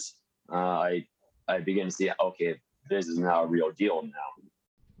years, I begin to see, okay, this is now a real deal now.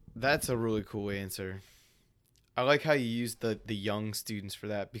 That's a really cool answer. I like how you use the young students for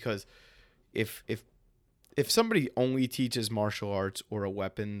that, because if somebody only teaches martial arts or a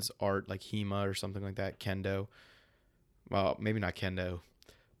weapons art like HEMA or something like that, Kendo, well, maybe not Kendo,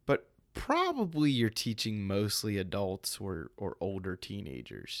 but probably you're teaching mostly adults or older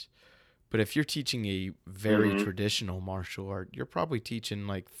teenagers. But if you're teaching a very traditional martial art, you're probably teaching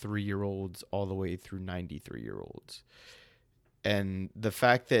like 3-year-olds all the way through 93-year-olds. And the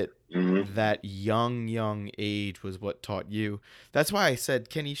fact that that young age was what taught you. That's why I said,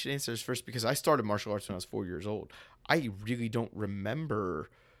 Kenny, you should answer this first, because I started martial arts when I was 4 years old. I really don't remember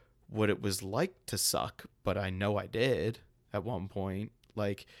what it was like to suck, but I know I did at one point.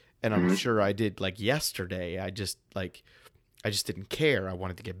 Like, and I'm sure I did like yesterday. I just didn't care. I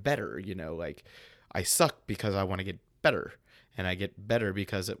wanted to get better, like I suck because I want to get better, and I get better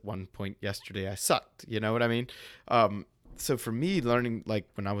because at one point yesterday I sucked. You know what I mean? So for me, learning, like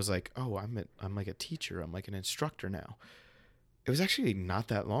when I was like, oh, I'm like a teacher, I'm like an instructor now, it was actually not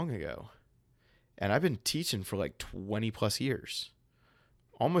that long ago. And I've been teaching for like 20 plus years,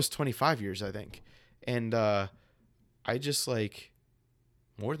 almost 25 years, I think. And I just like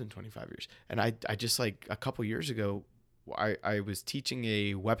more than 25 years. And I just like a couple years ago, I was teaching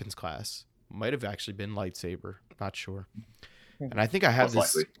a weapons class, might have actually been lightsaber, not sure. And I think I have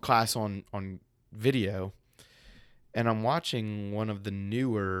this class on video. And I'm watching one of the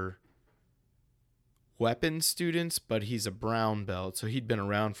newer weapons students, but he's a brown belt, so he'd been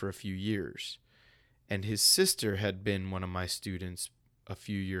around for a few years. And his sister had been one of my students a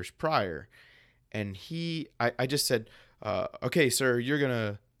few years prior. And I just said, okay, sir, you're going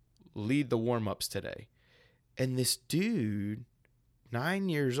to lead the warm-ups today. And this dude, 9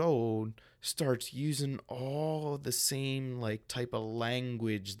 years old, starts using all the same like type of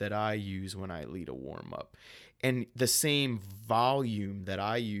language that I use when I lead a warm-up. And the same volume that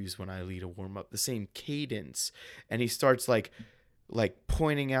I use when I lead a warm-up, the same cadence. And he starts like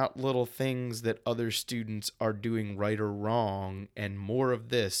pointing out little things that other students are doing right or wrong, and more of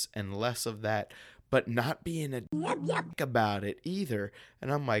this and less of that, but not being a dick about it either.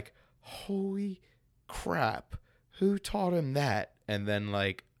 And I'm like, holy crap, who taught him that? And then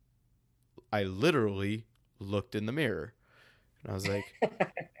like, I literally looked in the mirror and I was like,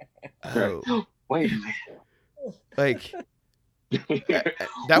 oh, wait a minute. Like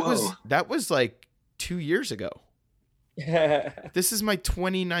that was like 2 years ago. This is my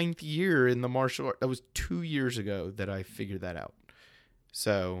 29th year in the martial art. That was 2 years ago that I figured that out.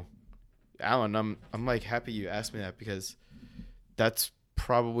 So, Alan, I'm like happy you asked me that, because that's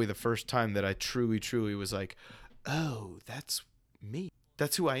probably the first time that I truly was like, oh, that's me.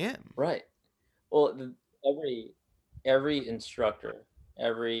 That's who I am. Right. Well, every instructor,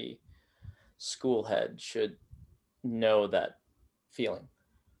 every school head should know that feeling,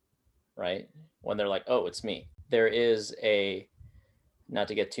 right? When they're like, oh, it's me. There is not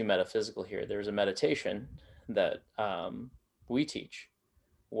to get too metaphysical here, there's a meditation that we teach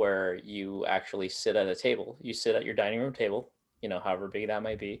where you actually sit at a table. You sit at your dining room table, however big that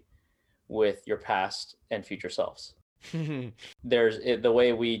might be, with your past and future selves. The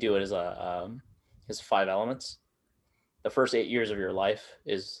way we do it is 5 elements. The first 8 years of your life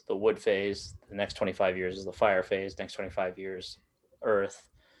is the wood phase. The next 25 years is the fire phase. Next 25 years, earth,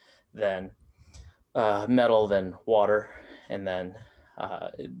 then metal, then water, and then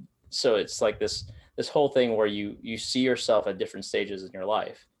so it's like this whole thing where you see yourself at different stages in your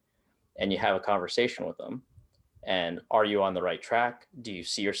life, and you have a conversation with them. And are you on the right track? Do you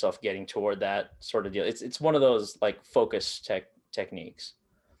see yourself getting toward that sort of deal? It's one of those like focus techniques.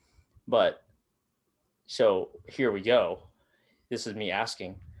 But so here we go. This is me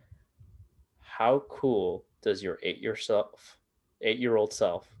asking, how cool does your 8-year-old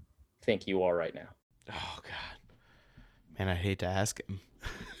self think you are right now? Oh God, man, I hate to ask him.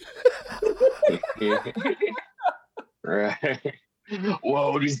 Right.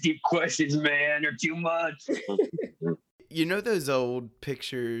 Whoa, these deep questions, man, they're too much. You know those old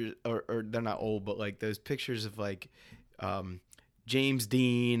pictures, or they're not old, but like those pictures of like James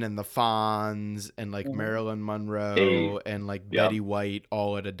Dean and the Fonz and like Marilyn Monroe and like Betty White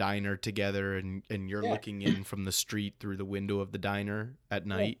all at a diner together, and you're looking in from the street through the window of the diner at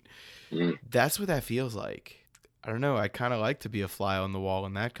night. Mm. That's what that feels like. I don't know. I kind of like to be a fly on the wall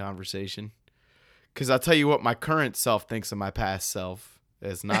in that conversation. Because I'll tell you what my current self thinks of my past self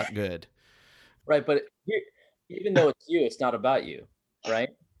is not good. Right, but even though it's you, it's not about you, right?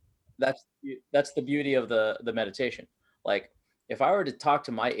 That's the beauty of the meditation. Like, if I were to talk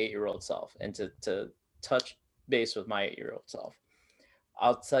to my 8-year-old self and to touch base with my 8-year-old self,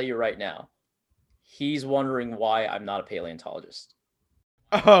 I'll tell you right now, he's wondering why I'm not a paleontologist.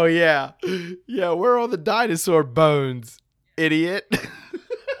 Oh, yeah. Yeah, where are all the dinosaur bones, idiot?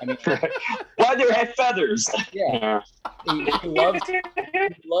 I mean, why do they have feathers? Yeah.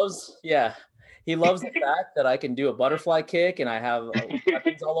 He loves the fact that I can do a butterfly kick and I have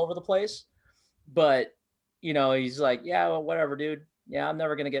weapons all over the place. But, you know, he's like, yeah, well, whatever, dude. Yeah, I'm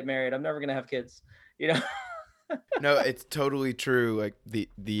never going to get married. I'm never going to have kids, you know? No, it's totally true. Like the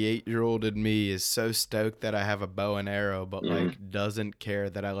 8-year-old in me is so stoked that I have a bow and arrow, but like doesn't care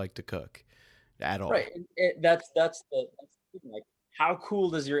that I like to cook at all. Right. That's the thing. Like, how cool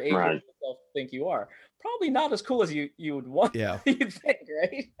does your 8-year-old self think you are? Probably not as cool as you would want. Yeah. You'd think,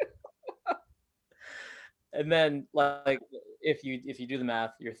 right? And then, like, if you do the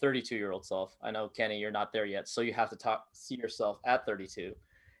math, your 32-year-old self. I know, Kenny, you're not there yet, so you have to see yourself at 32.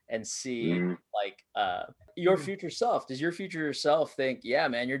 And see like your future self. Does your future self think, yeah,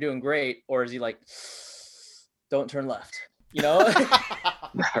 man, you're doing great? Or is he like, don't turn left, you know?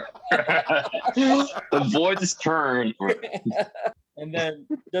 Avoid this turn. And then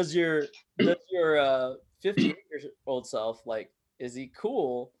does your 58-year-old self, like, is he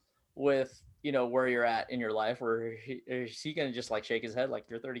cool with, you know, where you're at in your life? Or is he gonna just like shake his head like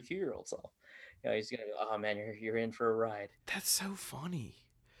your 32-year-old self? You know, he's gonna go, oh man, you're in for a ride. That's so funny.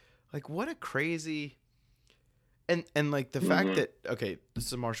 Like, what a crazy, and like the fact that, okay, this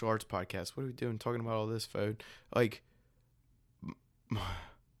is a martial arts podcast. What are we doing talking about all this, Fode? Like,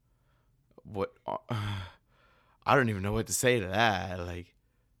 what? I don't even know what to say to that. Like,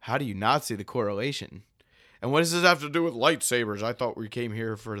 how do you not see the correlation? And what does this have to do with lightsabers? I thought we came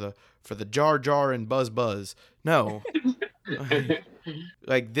here for the Jar Jar and Buzz. No,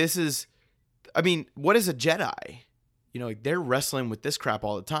 like this is, I mean, what is a Jedi? You know, like they're wrestling with this crap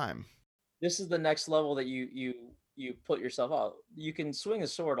all the time. This is the next level that you put yourself out. You can swing a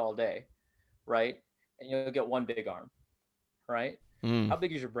sword all day, right? And you'll get one big arm, right? How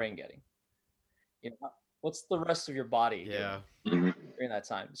big is your brain getting? You know, what's the rest of your body doing during that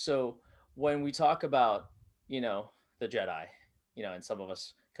time? So when we talk about, you know, the Jedi, you know, and some of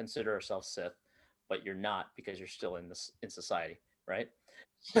us consider ourselves Sith, but you're not because you're still in society, right?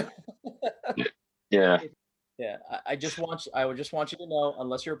 Yeah. Yeah, I would just want you to know,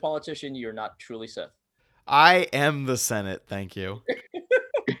 unless you're a politician, you're not truly Sith. I am the Senate, thank you.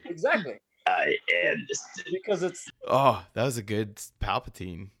 Exactly. I am the Senate. Because it's... Oh, that was a good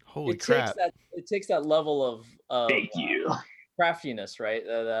Palpatine. Holy crap. It takes that level of thank you. Craftiness, right?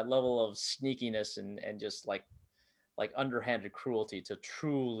 That level of sneakiness and just like underhanded cruelty to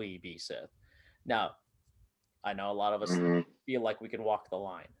truly be Sith. Now, I know a lot of us feel like we can walk the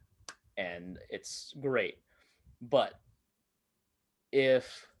line, and it's great. But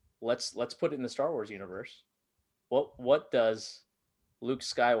if let's put it in the Star Wars universe, what does Luke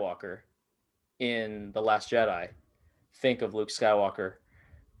Skywalker in The Last Jedi think of Luke Skywalker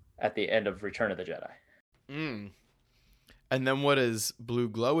at the end of Return of the Jedi? And then what does blue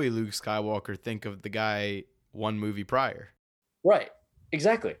glowy Luke Skywalker think of the guy one movie prior? Right.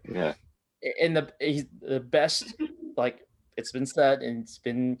 Exactly. Yeah. And he's the best, like it's been said and it's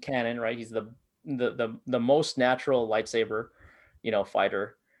been canon, right? He's the most natural lightsaber, you know,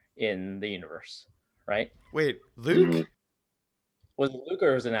 fighter in the universe, right? Wait, Luke? Was it Luke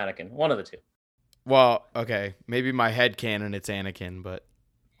or was it Anakin? One of the two. Well, okay, maybe my head canon it's Anakin, but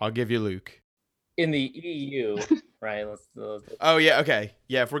I'll give you Luke. In the EU, right? Oh yeah, okay,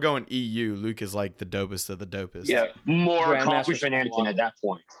 yeah. If we're going EU, Luke is like the dopest of the dopest. Yeah, more accomplished Grandmaster than Anakin at that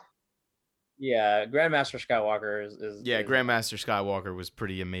point. Yeah, Grandmaster Skywalker is Grandmaster Skywalker was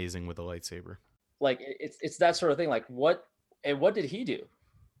pretty amazing with a lightsaber. Like it's that sort of thing. Like what did he do,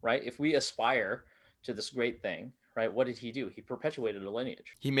 right? If we aspire to this great thing, right? What did he do? He perpetuated a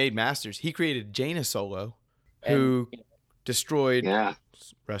lineage. He made masters. He created Jaina Solo, who destroyed. Yeah.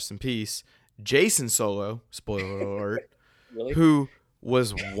 Rest in peace. Jason Solo, spoiler alert, really? Who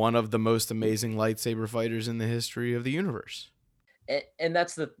was one of the most amazing lightsaber fighters in the history of the universe. And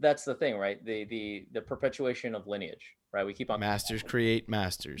that's the thing, right? The perpetuation of lineage, right? We keep on Masters create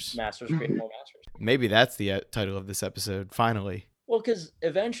masters. masters create more masters. Maybe that's the title of this episode. Finally. Well, because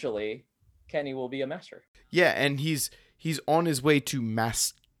eventually Kenny will be a master. Yeah, and he's on his way to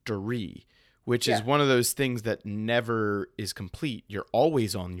mastery, which is Yeah. one of those things that never is complete. You're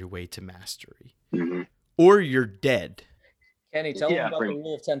always on your way to mastery, Mhm. or you're dead. Kenny, tell him Yeah, about pretty- the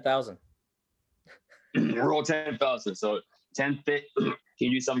rule of 10,000. Roll 10,000. So 10 fit. Can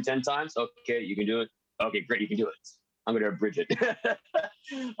you do something 10 times? Okay, you can do it. Okay, great, you can do it. I'm gonna abridge it.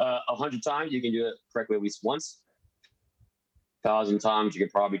 100 times you can do it correctly at least once. 1,000 times you can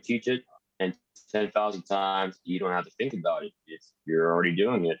probably teach it, and 10,000 times you don't have to think about it. You're already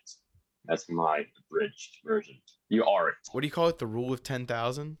doing it. That's my abridged version. You are it. What do you call it? The rule of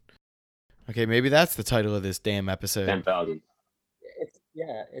 10,000? Okay, maybe that's the title of this damn episode. 10,000.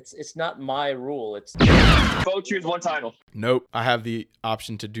 It's not my rule. It's Go choose one title. Nope. I have the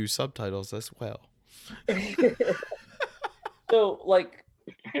option to do subtitles as well. so like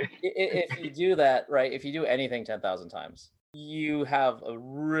if you do that, right? If you do anything 10,000 times, you have a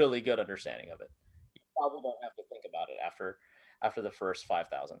really good understanding of it. You probably don't have to think about it after the first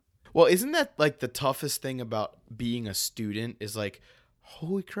 5,000. Well, isn't that like the toughest thing about being a student is like,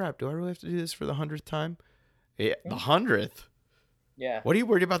 holy crap, do I really have to do this for the 100th time? Yeah, the 100th? Yeah. What are you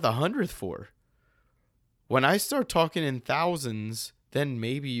worried about the 100th for? When I start talking in thousands, then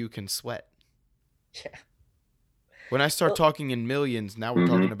maybe you can sweat. Yeah. When I start Well- talking in millions, now we're Mhm.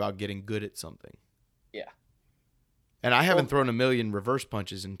 talking about getting good at something. Yeah. And I haven't Well- thrown a million reverse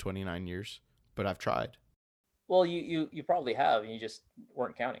punches in 29 years, but I've tried. Well, you probably have, and you just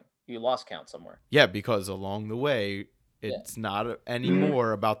weren't counting. You lost count somewhere. Yeah, because along the way, it's not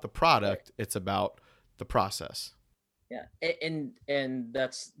anymore about the product. It's about the process. Yeah, and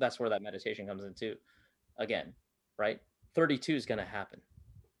that's where that meditation comes in too. Again, right? 32 is going to happen.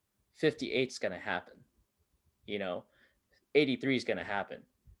 58 is going to happen. 83 is going to happen.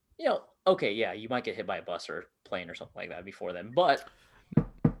 Okay, yeah, you might get hit by a bus or a plane or something like that before then, but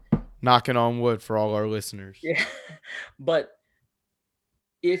Knocking on wood for all our listeners. yeah, but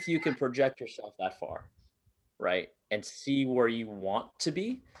if you can project yourself that far, right, and see where you want to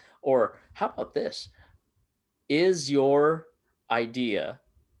be, or how about this? Is your idea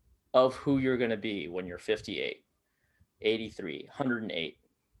of who you're going to be when you're 58, 83, 108,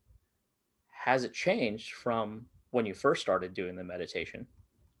 has it changed from when you first started doing the meditation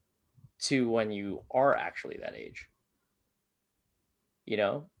to when you are actually that age?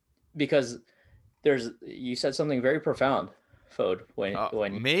 Because you said something very profound, Fode,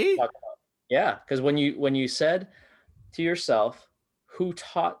 when Me? yeah, because when you said to yourself, who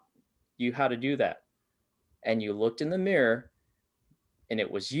taught you how to do that? And you looked in the mirror and it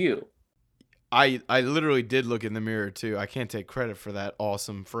was you. I literally did look in the mirror too. I can't take credit for that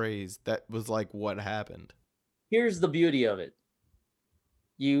awesome phrase. That was like what happened. Here's the beauty of it.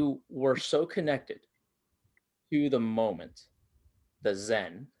 You were so connected to the moment, the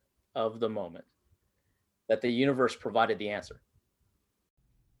Zen of the moment, that the universe provided the answer.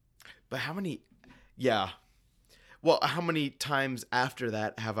 But how many how many times after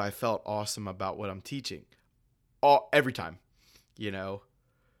that have I felt awesome about what I'm teaching? Every time.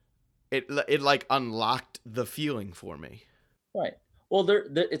 It like unlocked the feeling for me. Right. Well, there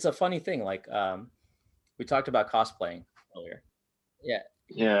it's a funny thing. Like we talked about cosplaying earlier. Yeah.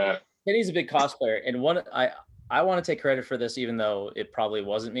 Yeah. Kenny's a big cosplayer, and I want to take credit for this, even though it probably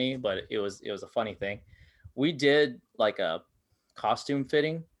wasn't me, but it was a funny thing. We did like a costume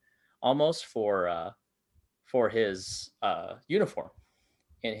fitting almost for his uniform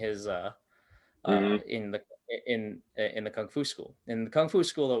in his in the kung fu school. In the kung fu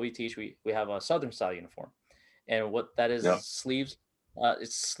school that we teach, we have a southern style uniform, and what that is sleeves.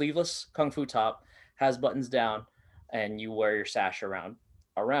 It's sleeveless kung fu top, has buttons down, and you wear your sash around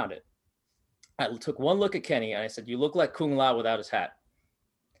it. I took one look at Kenny and I said, "You look like Kung Lao without his hat."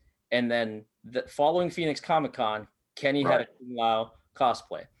 And then the following Phoenix Comic Con, Kenny had a Kung Lao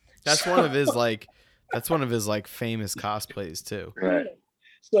cosplay. That's one of his like famous cosplays too. Right.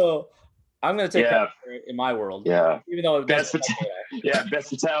 So I'm gonna take credit for it in my world. Yeah. Even though it Best doesn't best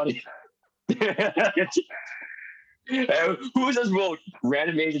fatality. Who was this vote?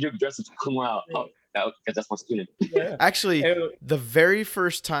 Random agent who dressed as Kung Lao. Oh, because that's my student. yeah. Actually, And- the very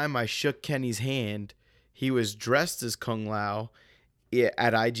first time I shook Kenny's hand, he was dressed as Kung Lao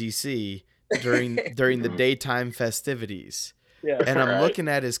at IGC during the daytime festivities. yeah. And I'm Right. looking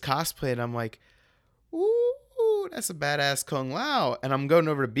at his cosplay and I'm like, ooh, that's a badass Kung Lao. And I'm going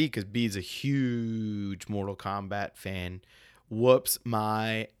over to B because B's a huge Mortal Kombat fan. Whoops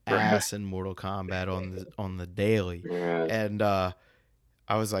my ass in Mortal Kombat on the daily. Yeah. And I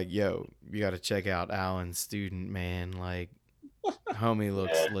I was like, yo, you got to check out Alan's student, man. Like, homie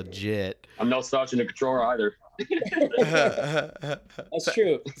looks legit. I'm no slouch in the controller either. That's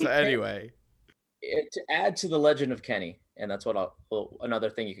true. So anyway, To add to the legend of Kenny, and that's what another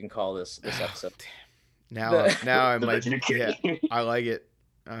thing you can call this episode. Now I The might. Legend of Yeah, Kenny. I like it.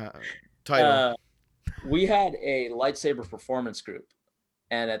 Title. We had a lightsaber performance group,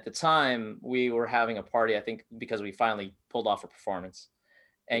 and at the time we were having a party. I think because we finally pulled off a performance,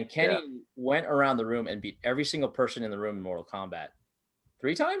 and Kenny went around the room and beat every single person in the room in Mortal Kombat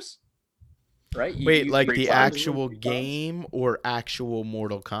 3 times. Right? Wait, like three the times? actual game or actual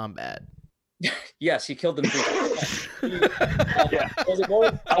Mortal Kombat? Yes, he killed them 3 times. Yeah. Was it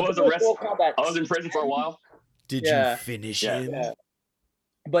Mortal, I was arrested. Mortal Kombat? I was in prison for a while. Did Yeah. you finish Yeah. him? Yeah.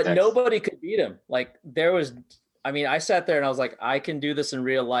 But That's- nobody could beat him. Like there was, I mean, I sat there and I was like, I can do this in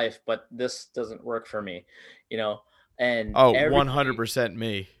real life, but this doesn't work for me, you know? And Oh, everybody- 100%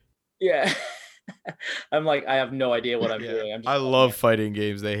 me. Yeah. I'm like, I have no idea what I'm Yeah. doing. I'm just I love fighting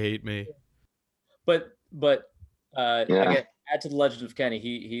games. They hate me. But Yeah. again, add to the legend of Kenny,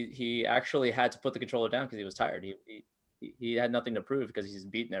 he actually had to put the controller down because he was tired. He had nothing to prove because he's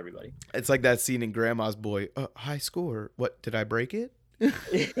beaten everybody. It's like that scene in Grandma's Boy. High score. What, did I break it?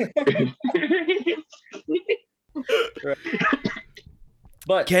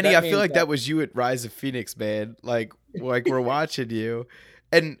 But Kenny, that I feel means like that was you at Rise of Phoenix, man. Like we're watching you,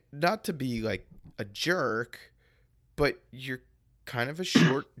 and not to be like a jerk, but you're kind of a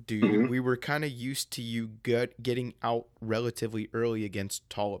short dude. Mhm. We were kind of used to you getting out relatively early against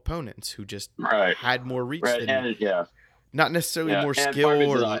tall opponents who just Right. had more reach Right. than And yeah. not necessarily Yeah, more and skill part of it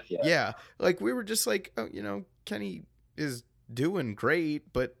or is that, yeah. like we were just like, oh, Kenny is doing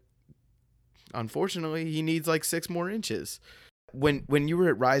great, but unfortunately he needs like 6 more inches. When you were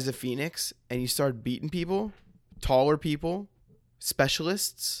at Rise of Phoenix and you started beating people, taller people,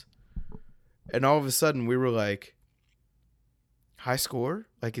 specialists, and all of a sudden we were like, high score?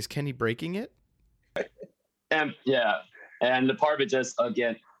 Like, is Kenny breaking it? And yeah, and the part of it just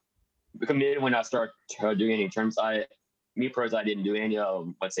again, committed when I start doing any terms. I didn't do any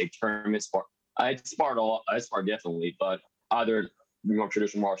let's say tournament sport. I sparred definitely, but either more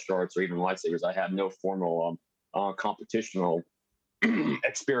traditional martial arts or even lightsabers, I had no formal competitional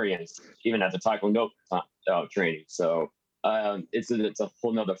experience, even at the Taekwondo training. So it's a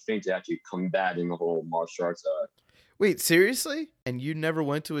whole nother thing to actually combat in the whole martial arts. Wait, seriously? And you never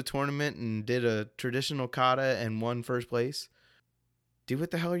went to a tournament and did a traditional kata and won first place? Dude,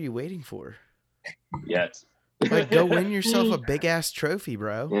 what the hell are you waiting for? Yet. Like, go win yourself a big ass trophy,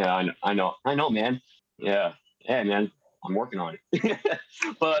 bro. Yeah, I know, man. Yeah, hey, man, I'm working on it.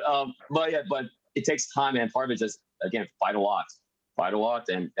 but it takes time, and part of it just again fight a lot,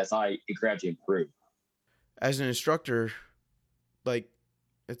 and that's how it gradually improve. As an instructor, like,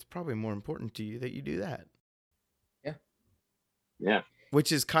 it's probably more important to you that you do that. Yeah.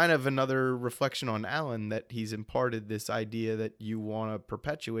 Which is kind of another reflection on Alan, that he's imparted this idea that you want to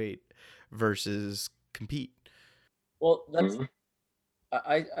perpetuate versus compete. Well, that's Mhm.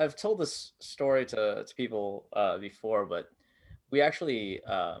 I've told this story to people before, but we actually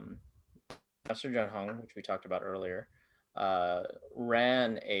Master John Hung, which we talked about earlier,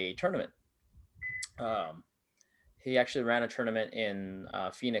 ran a tournament. He actually ran a tournament in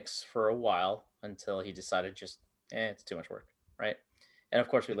Phoenix for a while until he decided it's too much work, right? And of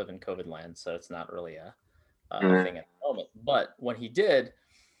course, we live in COVID land, so it's not really a thing at the moment. But when he did,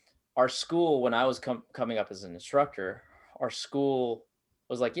 our school, when I was coming up as an instructor, our school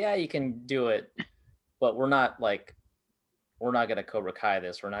was like, yeah, you can do it, but we're not going to Cobra Kai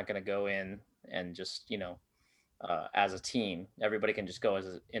this. We're not going to go in and just, as a team. Everybody can just go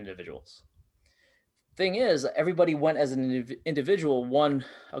as individuals. Thing is, everybody went as an individual, won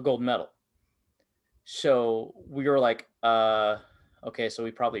a gold medal. So we were like, okay, so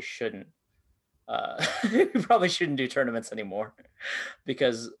we probably shouldn't do tournaments anymore,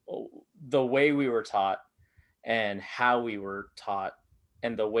 because the way we were taught and how we were taught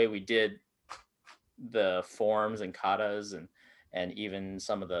and the way we did the forms and katas and even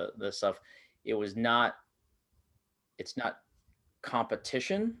some of the stuff, it's not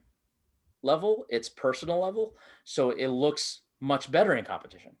competition level, it's personal level. So it looks much better in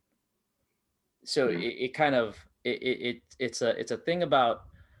competition. So it's a thing about,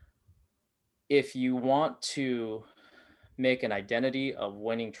 if you want to make an identity of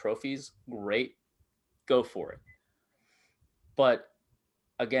winning trophies, great, go for it. But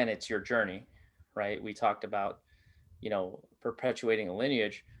again, it's your journey, right? We talked about, perpetuating a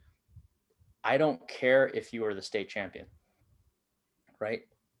lineage. I don't care if you are the state champion, right?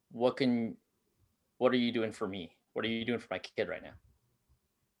 What are you doing for me? What are you doing for my kid right now?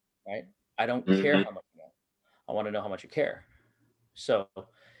 right? I don't care Mhm. how much you know. I want to know how much you care. So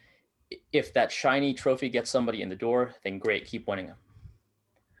if that shiny trophy gets somebody in the door, then great, keep winning them.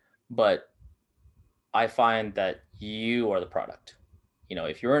 But I find that you are the product.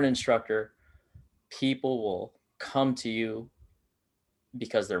 If you're an instructor, people will come to you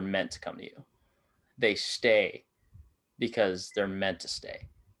because they're meant to come to you. They stay because they're meant to stay.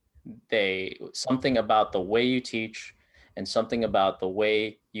 Something about the way you teach and something about the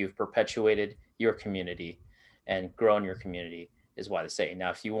way you've perpetuated your community and grown your community is why they stay. Now,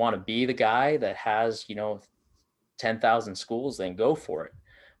 if you want to be the guy that has, 10,000 schools, then go for it.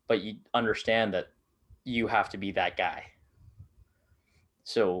 But you understand that you have to be that guy.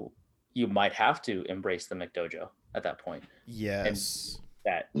 So you might have to embrace the McDojo at that point. Yes. And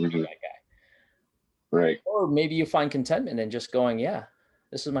that Mhm. that guy. Right. Or maybe you find contentment in just going, yeah,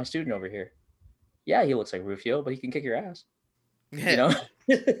 this is my student over here. Yeah, he looks like Rufio, but he can kick your ass. Yeah.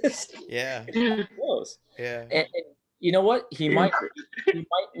 It's Yeah. close. Yeah. And you know what? He might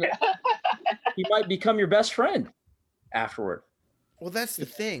become your best friend afterward. Well, that's the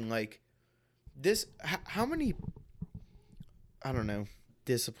thing. Like this, how many? I don't know.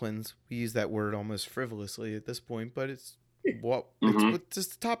 Disciplines. We use that word almost frivolously at this point, but it's Mhm. what's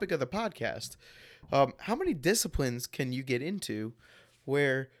just the topic of the podcast. How many disciplines can you get into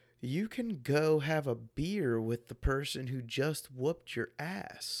where you can go have a beer with the person who just whooped your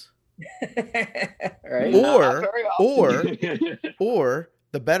ass? Right? Or- Not very often. Or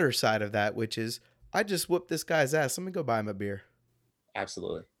the better side of that, which is I just whooped this guy's ass. Let me go buy him a beer.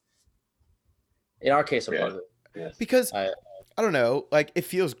 Absolutely. In our case, I'm Yeah. positive. Yes. Because I I don't know, like it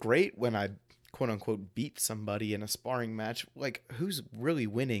feels great when I quote unquote beat somebody in a sparring match. Like who's really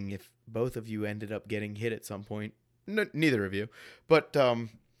winning if both of you ended up getting hit at some point? No, neither of you. But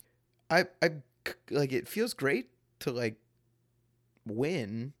I like it feels great to like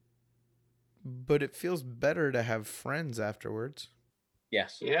win, but it feels better to have friends afterwards.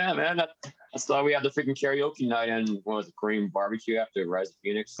 Yes. Yeah, man. That's why we have the freaking karaoke night and what was it, Korean barbecue after Rise of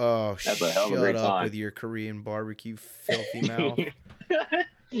Phoenix. Oh, That's a hell of a shut great up time. with your Korean barbecue, filthy mouth.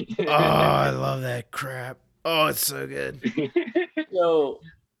 Oh, I love that crap. Oh, it's so good. So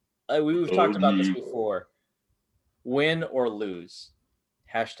we've talked about this OG. before. Win or lose.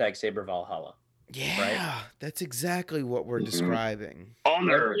 # Saber Valhalla. Yeah, that's exactly what we're Mhm. describing.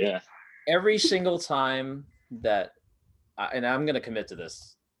 Honor, yeah. Every single time that, and I'm going to commit to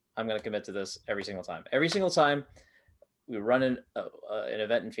this. I'm going to commit to this every single time. Every single time we run an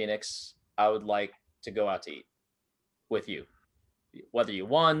event in Phoenix, I would like to go out to eat with you. Whether you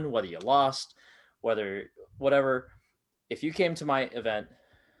won, whether you lost, whatever. If you came to my event,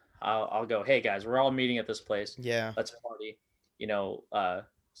 I'll go, hey guys, we're all meeting at this place. Yeah. Let's party.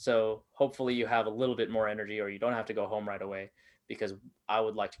 So hopefully you have a little bit more energy or you don't have to go home right away because I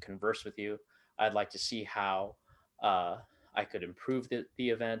would like to converse with you. I'd like to see how I could improve the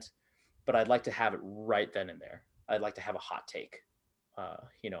event, but I'd like to have it right then and there. I'd like to have a hot take,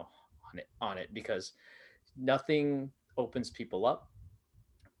 on it because nothing opens people up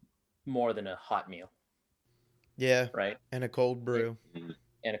more than a hot meal, Yeah. right? And a cold brew.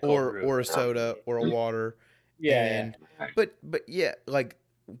 And a cold brew. Or a soda or a water. Yeah. But yeah, like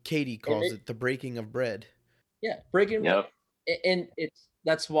Katie calls it the breaking of bread. Yeah, breaking. Yep. And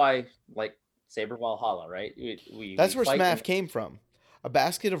that's why like Saber Valhalla, right? That's we where fight SMAF came from. A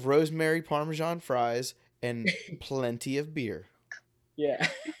basket of rosemary Parmesan fries and plenty of beer. Yeah.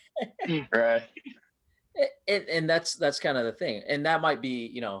 Right. And that's kind of the thing. And that might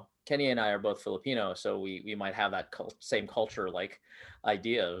be, Kenny and I are both Filipino, so we might have that same culture like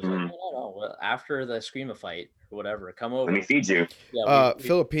idea. It was like, no, after the Screama fight or whatever, come over. Let me feed you. Yeah,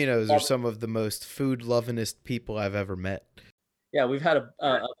 Filipinos are some of the most food lovingest people I've ever met. Yeah, we've had a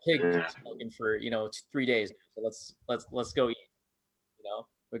pig smoking for 3 days. So let's go eat.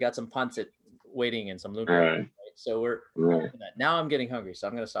 We got some pancit waiting and some lumpia. Right? So we're now I'm getting hungry, so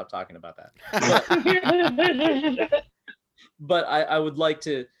I'm gonna stop talking about that. But I would like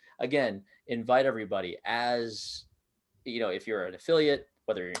to again invite everybody, as if you're an affiliate,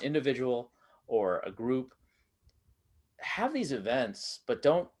 whether you're an individual or a group, have these events, but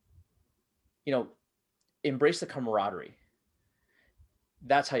don't embrace the camaraderie.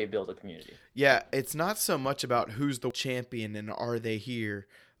 That's how you build a community. Yeah, it's not so much about who's the champion and are they here.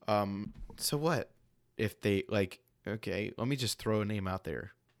 So what if they okay, let me just throw a name out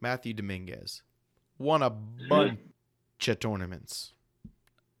there. Matthew Dominguez won a bunch of tournaments.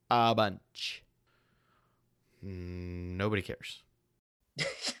 A bunch. Nobody cares.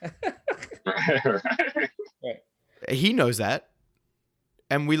 Right. He knows that.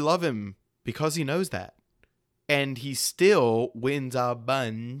 And we love him because he knows that. and he still wins a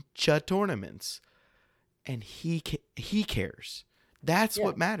bunch of tournaments. And he cares. That's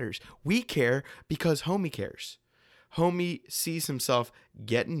what matters. We care because homie cares. Homie sees himself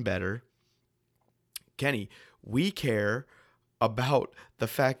getting better. Kenny, we care about the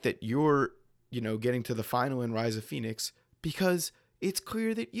fact that you're, getting to the final in Rise of Phoenix because it's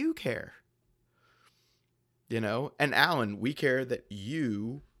clear that you care. And Alan, we care that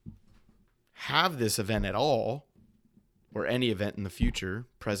you have this event at all, or any event in the future,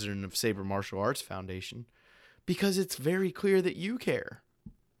 president of Saber Martial Arts Foundation, because it's very clear that you care.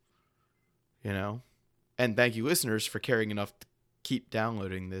 And thank you, listeners, for caring enough to keep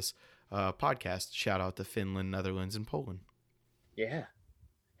downloading this podcast. Shout out to Finland, Netherlands, and Poland. Yeah.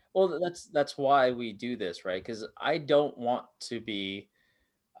 Well, that's why we do this, right? Because I don't want to be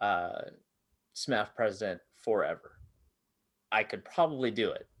SMAF president forever. I could probably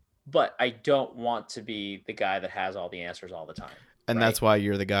do it, but I don't want to be the guy that has all the answers all the time. And right? That's why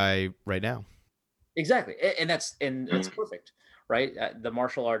you're the guy right now. Exactly. And that's perfect, right? The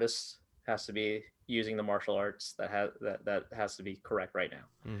martial artist has to be using the martial arts that has to be correct right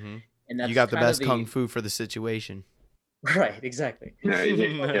now. Mm-hmm. And that's you got the best kung fu for the situation. Right. Exactly.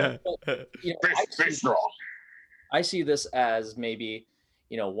 Yeah. But, very strong. I see this as maybe,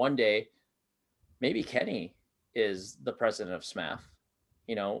 one day, maybe Kenny is the president of SMAF.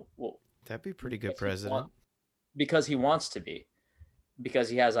 Well, that'd be pretty good president. Because he wants to be. Because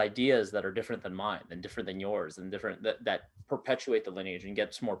he has ideas that are different than mine and different than yours and different that perpetuate the lineage and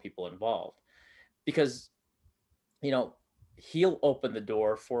gets more people involved. Because, he'll open the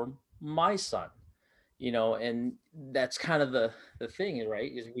door for my son, and that's kind of the thing,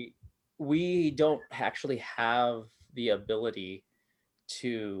 right? Is we don't actually have the ability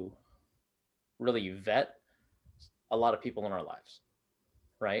to really vet a lot of people in our lives,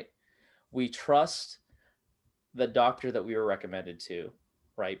 right? We trust the doctor that we were recommended to,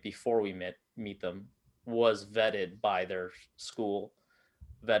 right, before we meet them, was vetted by their school,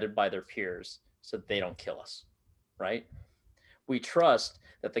 vetted by their peers, so that they don't kill us, right? We trust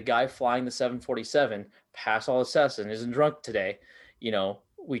that the guy flying the 747 passed all his tests and isn't drunk today.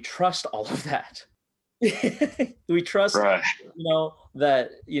 We trust all of that. We trust, right.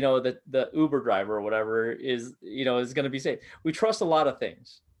 That the Uber driver or whatever is going to be safe. We trust a lot of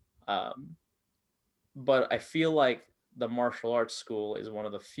things. But I feel like the martial arts school is one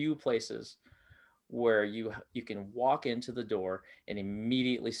of the few places where you can walk into the door and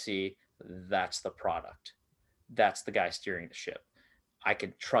immediately see that's the product. That's the guy steering the ship. I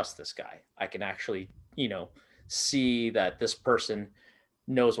can trust this guy. I can actually, see that this person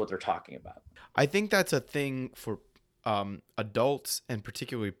knows what they're talking about. I think that's a thing for adults and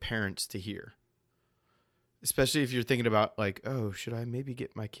particularly parents to hear. Especially if you're thinking about like, oh, should I maybe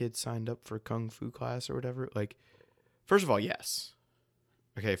get my kid signed up for a kung fu class or whatever? Like, first of all, yes.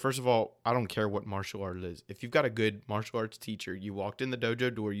 Okay, first of all, I don't care what martial art it is. If you've got a good martial arts teacher, you walked in the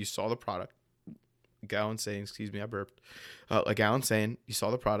dojo door, you saw the product. Like Alan's saying, excuse me, I burped. Like Alan's saying, you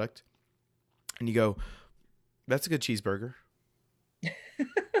saw the product, and you go, that's a good cheeseburger.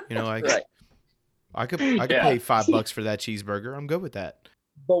 Right. I could pay $5 for that cheeseburger. I'm good with that.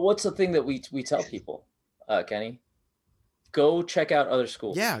 But what's the thing that we tell people, Kenny? Go check out other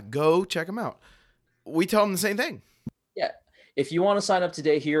schools. Yeah, go check them out. We tell them the same thing. Yeah. If you want to sign up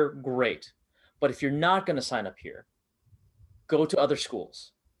today here, great. But if you're not going to sign up here, go to other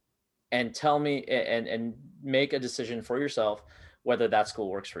schools and tell me and make a decision for yourself whether that school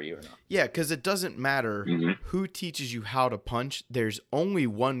works for you or not. Yeah, because it doesn't matter who teaches you how to punch. There's only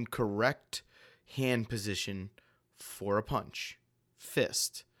one correct hand position for a punch.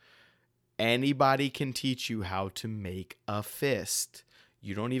 Fist. Anybody can teach you how to make a fist.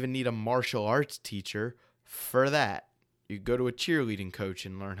 You don't even need a martial arts teacher for that. You go to a cheerleading coach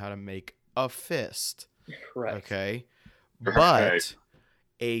and learn how to make a fist. Correct. Okay? But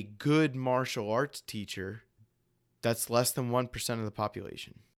a good martial arts teacher, that's less than 1% of the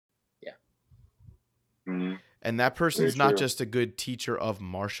population. Yeah. Mm-hmm. And that person is not just a good teacher of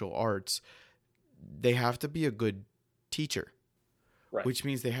martial arts. They have to be a good teacher. Right. Which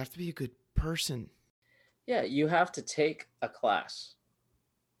means they have to be a good person. Yeah, you have to take a class.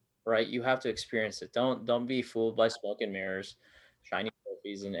 Right? You have to experience it. Don't be fooled by smoke and mirrors, shiny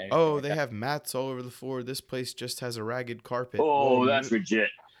trophies and anything. Oh, they have mats all over the floor. This place just has a ragged carpet. Oh, that's legit.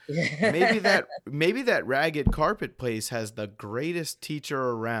 Maybe that ragged carpet place has the greatest teacher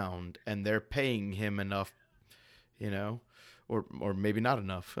around, and they're paying him enough, or maybe not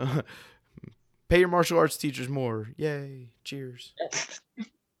enough. Pay your martial arts teachers more. Yay! Cheers.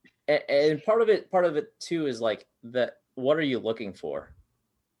 And part of it too is like that. What are you looking for,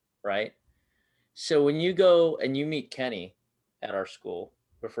 right? So when you go and you meet Kenny at our school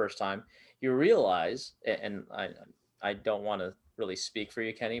for the first time, you realize, and I don't want to really speak for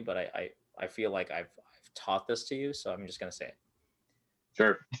you, Kenny, but I feel like I've taught this to you, so I'm just gonna say it.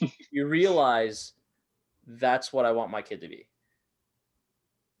 Sure. You realize that's what I want my kid to be.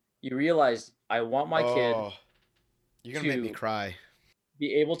 You realize I want my kid you're gonna make me to cry.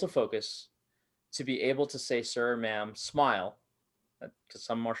 be able to focus, to be able to say, sir, ma'am, smile, because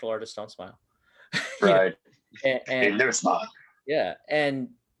some martial artists don't smile. You know, Right. and, They and never smile. yeah, and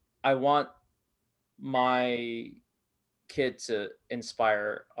I want my kid to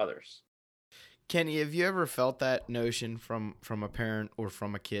inspire others. Kenny, have you ever felt that notion from a parent or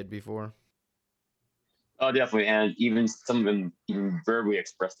from a kid before? Oh, definitely. And even some of them even verbally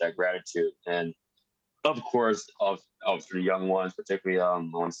express that gratitude. And of course, of the young ones, particularly, I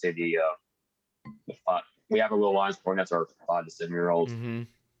want to say the we have a little line sport, that's our 5 to 7-year-olds. Mm-hmm.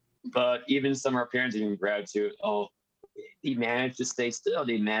 But even some of our parents even gratitude. Oh, he managed to stay still.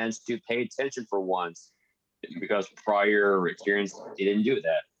 They managed to pay attention for once, because prior experience he didn't do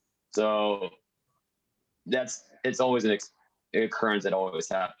that. So it's always an occurrence that always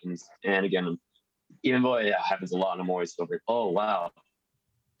happens. And again, even though it happens a lot, I'm always so like, oh wow,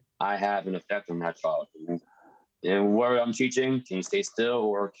 I have an effect on that child. And what I'm teaching, can you stay still,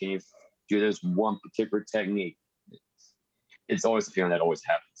 or can you do this one particular technique? It's always a feeling that always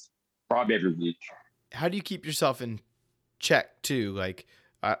happens, probably every week. How do you keep yourself in check too? Like,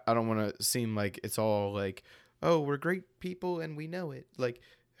 I don't want to seem like it's all like, oh, we're great people and we know it. Like,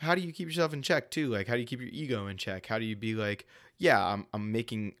 how do you keep yourself in check too? Like, how do you keep your ego in check? How do you be like, yeah, I'm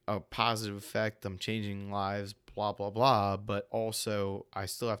making a positive effect, I'm changing lives, blah blah blah, but also I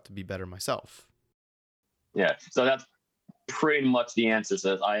still have to be better myself. Yeah, so that's pretty much the answer.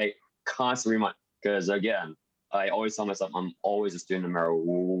 So I constantly remind, because again, I always tell myself I'm always a student, no matter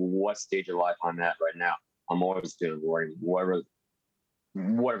what stage of life I'm at right now. I'm always a student, whatever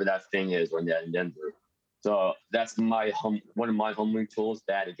that thing is, or that endeavor. So that's one of my humbling tools.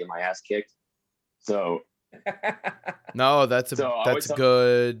 That to get my ass kicked. So no, that's a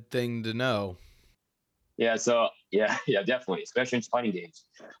good thing to know. Yeah. So yeah, definitely, especially in fighting games.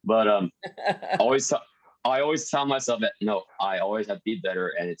 But I always tell myself that no, I always have to be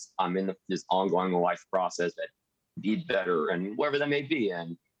better, and I'm in this ongoing life process that be better, and whatever that may be,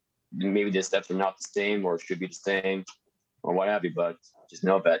 and maybe the steps are not the same or should be the same or what have you, but just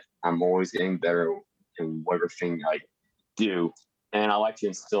know that I'm always getting better in whatever thing I do, and I like to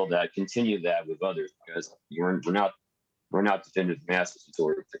instill that, continue that with others, because we're not definitive masters until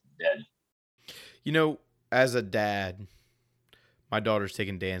we're dead. You know, as a dad, my daughter's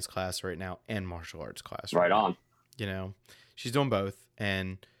taking dance class right now and martial arts class. Right on. You know, she's doing both.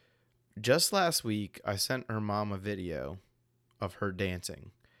 And just last week, I sent her mom a video of her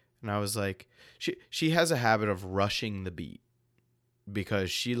dancing. And I was like, she has a habit of rushing the beat because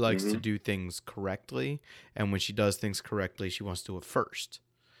she likes to do things correctly. And when she does things correctly, she wants to do it first.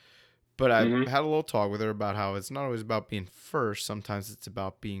 But I had a little talk with her about how it's not always about being first. Sometimes it's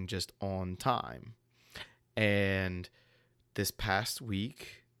about being just on time. And this past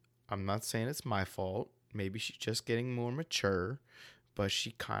week, I'm not saying it's my fault. Maybe she's just getting more mature, but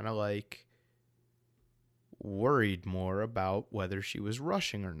she kind of like worried more about whether she was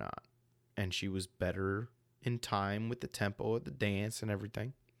rushing or not. And she was better in time with the tempo of the dance and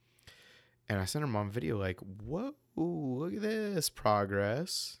everything. And I sent her mom a video like, whoa, look at this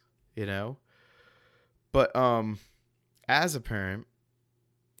progress, you know? But as a parent,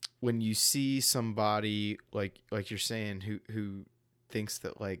 when you see somebody like you're saying who thinks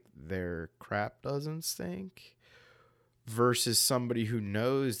that like their crap doesn't stink versus somebody who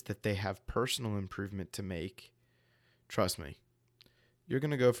knows that they have personal improvement to make, trust me, you're going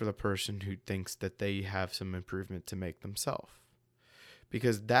to go for the person who thinks that they have some improvement to make themselves,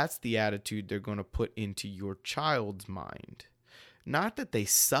 because that's the attitude they're going to put into your child's mind. Not that they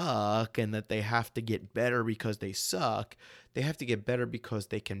suck and that they have to get better because they suck. They have to get better because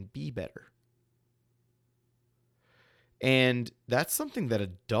they can be better. And that's something that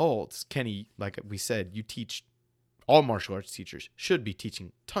adults, Kenny, like we said, you teach, all martial arts teachers should be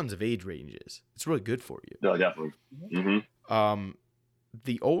teaching tons of age ranges. It's really good for you. No, definitely.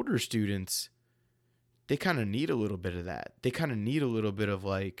 The older students, they kind of need a little bit of that. They kind of need a little bit of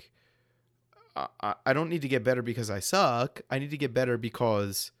like, I don't need to get better because I suck. I need to get better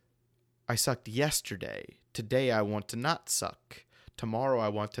because I sucked yesterday. Today I want to not suck. Tomorrow I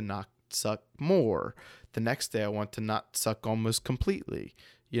want to not suck more. The next day I want to not suck almost completely.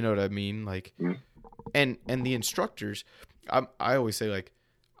 You know what I mean? Like, and the instructors, I always say like,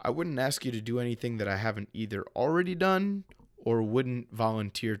 I wouldn't ask you to do anything that I haven't either already done or wouldn't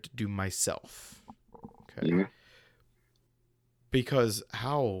volunteer to do myself. Okay. Mhm. Because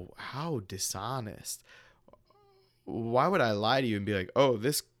how dishonest. Why would I lie to you and be like, "Oh,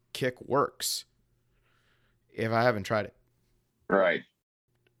 this kick works," if I haven't tried it? Right.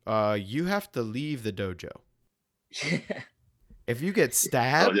 You have to leave the dojo. Yeah. If you get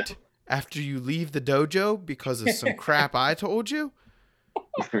stabbed after you leave the dojo because of some crap I told you,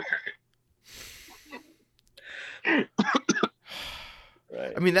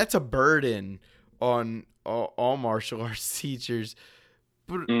 Right. I mean, that's a burden on all martial arts teachers.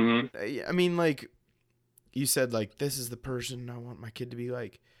 But Mhm. I mean, like you said, like, this is the person I want my kid to be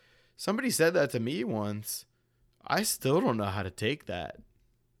like. Somebody said that to me once. I still don't know how to take that.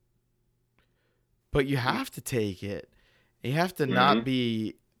 But you have to take it. You have to not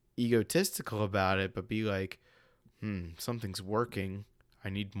be egotistical about it, but be like, something's working. I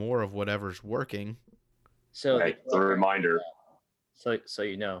need more of whatever's working. So Right. It's a reminder. So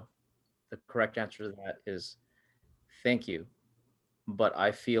you know, the correct answer to that is thank you, but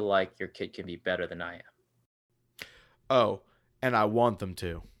I feel like your kid can be better than I am. Oh, and I want them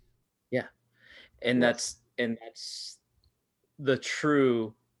to. Yeah. And Yes. that's the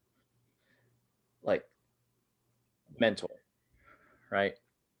true like mentor, right?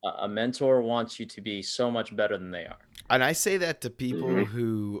 A mentor wants you to be so much better than they are. And I say that to people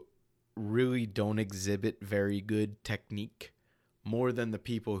who really don't exhibit very good technique more than the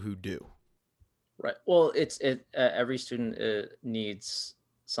people who do. Right. Well, every student needs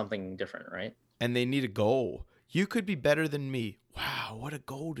something different, right? And they need a goal. You could be better than me. Wow, what a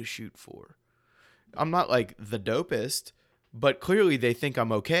goal to shoot for. I'm not like the dopest, but clearly they think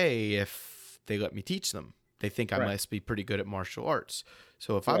I'm okay if they let me teach them. They think I Right. must be pretty good at martial arts.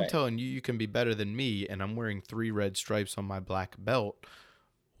 So if I'm telling you you can be better than me and I'm wearing 3 red stripes on my black belt,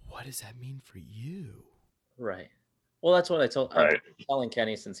 what does that mean for you? Right. Well, that's what I've Right. been telling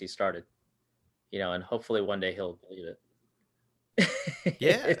Kenny since he started. You know, and hopefully one day he'll believe it.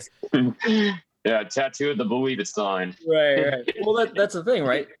 Yeah. Yeah, tattoo the believe it sign. Right. Well, that's the thing,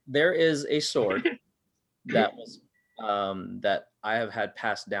 right? There is a sword that was that I have had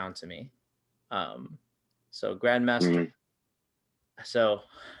passed down to me. So Grandmaster. Mhm. So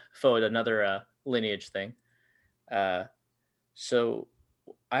for another lineage thing. So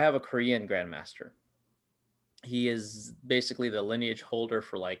I have a Korean Grandmaster. He is basically the lineage holder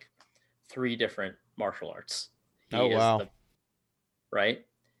for like 3 different martial arts. Oh, wow. Right?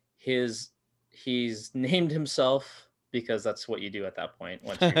 He's named himself because that's what you do at that point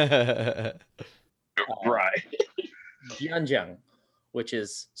once you Right. Jianjiang, which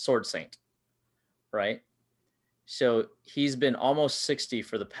is Sword Saint, right? So he's been almost 60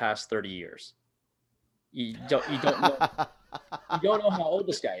 for the past 30 years. You don't know how old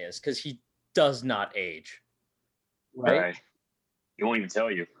this guy is because he does not age. Right? He won't even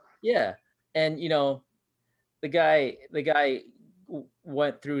tell you. Yeah. And you know, the guy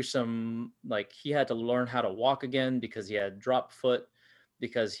went through some, like, he had to learn how to walk again because he had dropped foot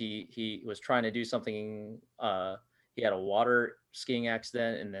because he was trying to do something. He had a water skiing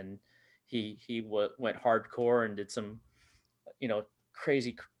accident, and then he went hardcore and did some, you know,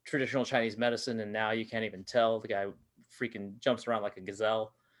 crazy traditional Chinese medicine, and now you can't even tell. The guy freaking jumps around like a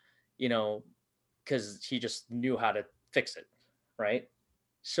gazelle, you know, because he just knew how to fix it, right?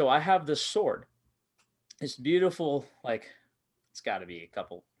 So I have this sword. It's beautiful, like, it's got to be a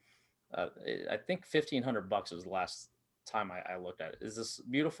couple. I think $1,500 was the last time I looked at it. Is this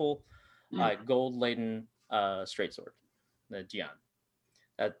beautiful gold laden straight sword, the Jian,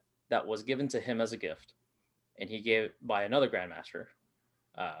 that was given to him as a gift, and he gave it by another grandmaster,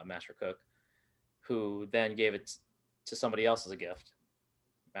 Master Cook, who then gave it to somebody else as a gift,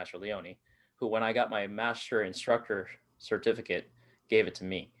 Master Leone, who, when I got my master instructor certificate, gave it to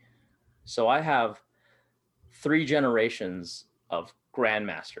me. So I have 3 generations of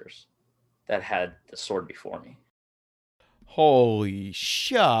grandmasters that had the sword before me. Holy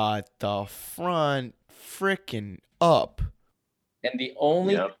shut the front frickin' up. And the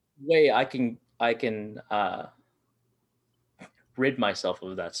only way I can rid myself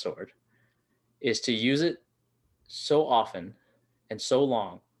of that sword is to use it so often and so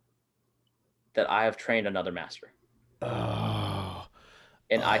long that I have trained another master. Oh.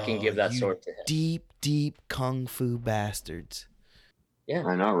 And I can give that sword to him. Deep kung fu bastards. Yeah.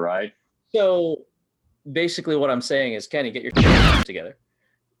 I know, right? So basically what I'm saying is, Kenny, get your together.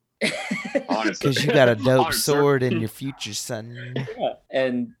 Honestly. Because you got a dope sword in your future, son. Yeah.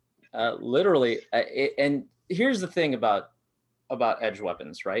 And literally, and here's the thing about edge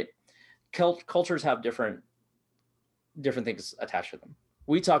weapons, right? Cultures have different things attached to them.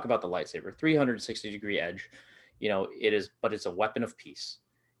 We talk about the lightsaber, 360-degree edge. You know, but it's a weapon of peace.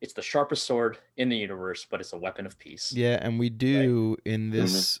 It's the sharpest sword in the universe, but it's a weapon of peace. Yeah, and we do in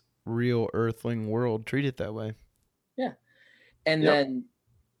this real earthling world treat it that way. Yeah. And then,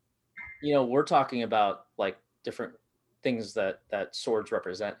 we're talking about like different things that swords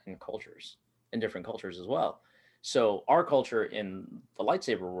represent in cultures, in different cultures as well. So our culture in the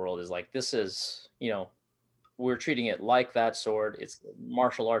lightsaber world is like, this is, we're treating it like that sword. It's a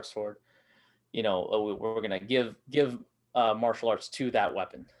martial arts sword. We're going to give martial arts to that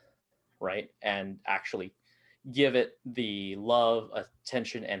weapon, right? And actually give it the love,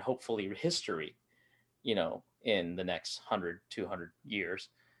 attention, and hopefully history, in the next 100, 200 years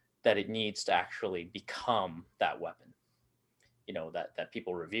that it needs to actually become that weapon, that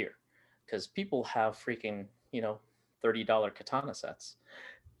people revere. Because people have freaking, $30 katana sets,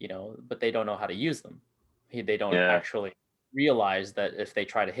 but they don't know how to use them. They don't actually realize that if they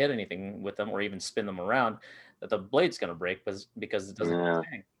try to hit anything with them or even spin them around, that the blade's going to break because it doesn't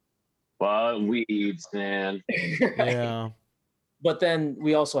hang. Well, weeds, man. Yeah. But then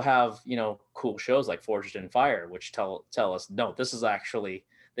we also have, cool shows like Forged in Fire, which tell us, no, this is actually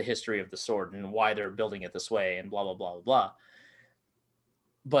the history of the sword and why they're building it this way and blah, blah, blah, blah, blah.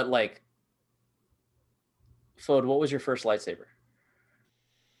 But like, Fode, what was your first lightsaber?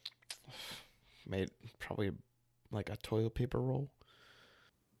 Made probably like a toilet paper roll.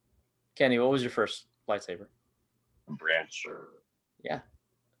 Kenny, what was your first lightsaber? A branch. Yeah.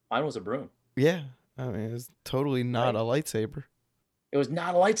 Mine was a broom. Yeah. I mean, it's totally not a lightsaber. It was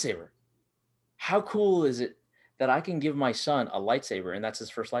not a lightsaber. How cool is it that I can give my son a lightsaber and that's his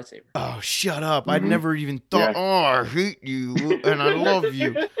first lightsaber? Oh, shut up. I never even thought, I hate you and I love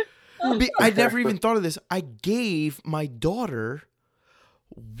you. I never even thought of this. I gave my daughter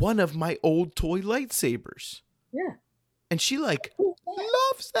one of my old toy lightsabers. Yeah. And she loves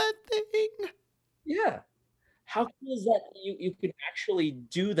that thing. Yeah. How cool is that you can actually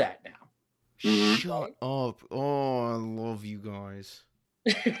do that now? Shut up. Oh, I love you guys.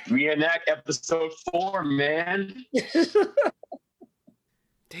 Reenact episode 4, man.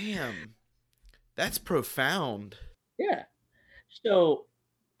 Damn. That's profound. Yeah. So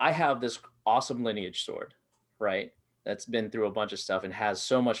I have this awesome lineage sword, right? That's been through a bunch of stuff and has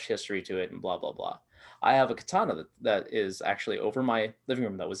so much history to it and blah, blah, blah. I have a katana that is actually over my living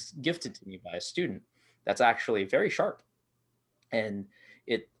room that was gifted to me by a student that's actually very sharp. And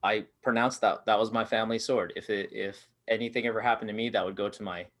I pronounced that was my family sword. If anything ever happened to me, that would go to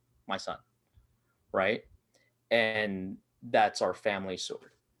my son, right? And that's our family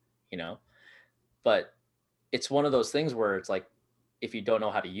sword, But it's one of those things where it's like, if you don't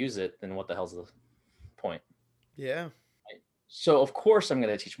know how to use it, then what the hell's the point? Yeah. So of course I'm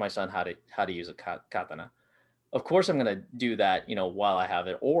going to teach my son how to use a katana. Of course I'm going to do that, while I have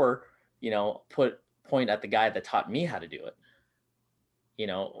it, or point at the guy that taught me how to do it,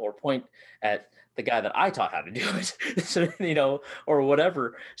 or point at the guy that I taught how to do it, so, or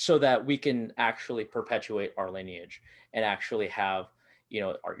whatever, so that we can actually perpetuate our lineage and actually have,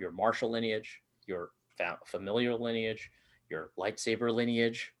 your martial lineage, your familial lineage, your lightsaber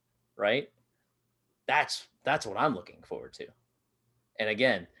lineage, right? That's what I'm looking forward to. And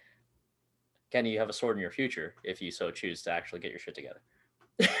again, Kenny, you have a sword in your future if you so choose to actually get your shit together.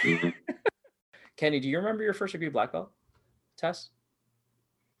 Kenny, do you remember your first degree black belt test?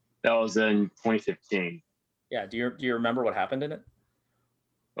 That was in 2015. Yeah. Do you remember what happened in it?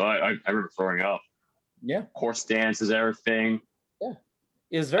 Well, I remember throwing up. Yeah. Horse dances, everything. Yeah.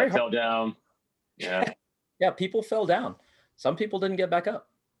 It was very hard. Fell down. Yeah. Yeah. People fell down. Some people didn't get back up.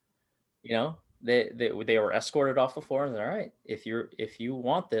 They were escorted off the floor and all right, if you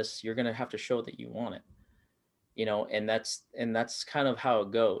want this, you're going to have to show that you want it, and that's kind of how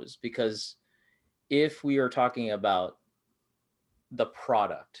it goes. Because if we are talking about the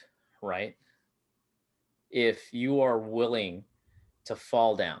product, right? If you are willing to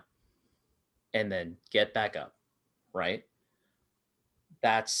fall down and then get back up, right?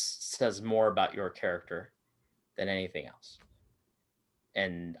 That says more about your character than anything else.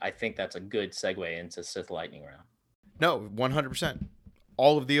 And I think that's a good segue into Sith Lightning Round. No, 100%.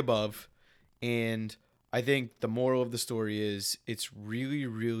 All of the above. And I think the moral of the story is it's really,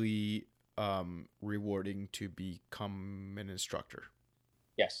 really rewarding to become an instructor.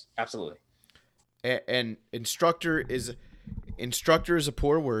 Yes, absolutely. And instructor is a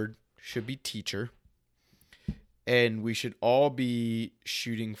poor word. Should be teacher. And we should all be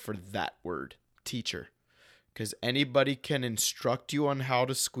shooting for that word, teacher. Because anybody can instruct you on how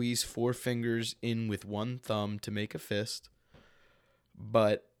to squeeze 4 fingers in with 1 thumb to make a fist.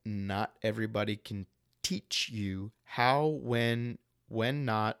 But not everybody can teach you how, when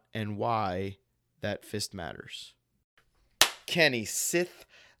not, and why that fist matters. Kenny, Sith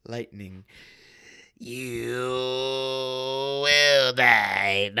lightning. You will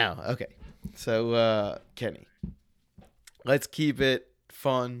die. No, okay. So, Kenny, let's keep it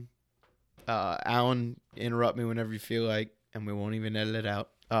fun. Alan, interrupt me whenever you feel like, and we won't even edit it out.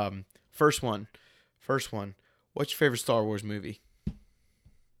 First one. What's your favorite Star Wars movie?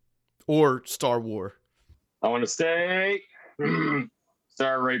 Or Star War? I want to say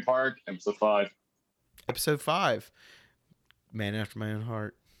Starray Park, episode 5. Episode 5. Man after my own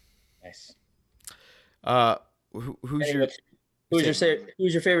heart. Nice. Who's Anyway, your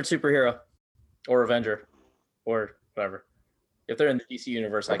who's your favorite superhero or Avenger or whatever? If they're in the DC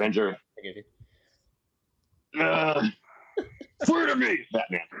universe, Avenger. I give you. Swear to me,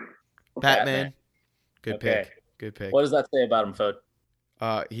 Batman. Batman? Good Okay. pick. Good pick. What does that say about him, Fode?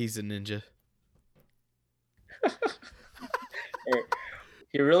 He's a ninja.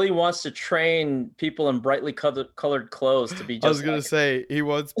 He really wants to train people in brightly colored clothes to be just I was gonna like say he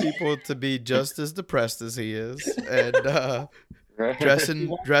wants people to be just as depressed as he is, and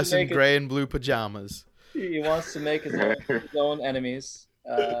dressing gray and blue pajamas. He wants to make his own enemies.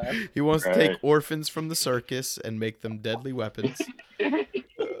 He wants to take orphans from the circus and make them deadly weapons.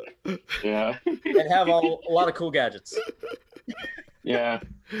 Yeah. And have a lot of cool gadgets. Yeah.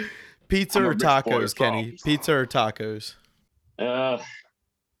 Pizza I'm a or rich boy tacos, from- Kenny? Pizza or tacos?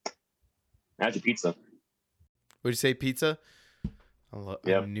 Magic pizza. Would you say pizza?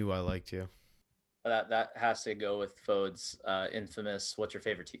 Yep. I knew I liked you. That has to go with Fode's infamous "What's your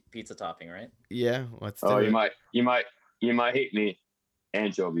favorite pizza topping?" Right? Yeah, let's do Oh, it. you might hate me.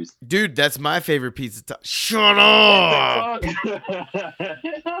 Anchovies. Dude, that's my favorite pizza. Shut up!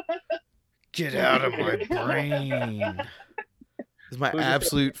 Get out of my brain. It's my Who's your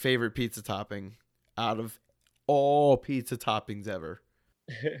absolute favorite pizza topping out of all pizza toppings ever.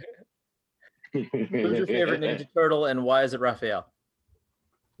 Who's your favorite Ninja Turtle and why is it Raphael?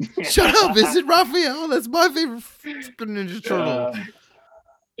 Shut up! Is it Raphael? That's my favorite freaking Ninja Turtle.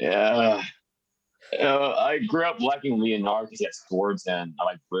 Yeah. I grew up liking Leonardo because he had swords and I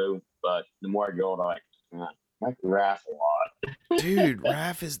like blue, but the more I go older, I like Raph a lot. Dude,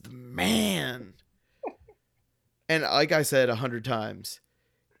 Raph is the man. And like I said 100 times,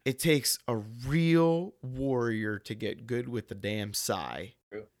 it takes a real warrior to get good with the damn sai.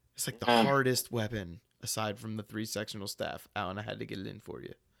 True. It's like the hardest weapon aside from the 3-sectional staff. Alan, I had to get it in for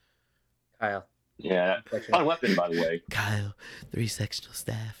you. Kyle. Yeah. Fun weapon, by the way. Kyle, 3-sectional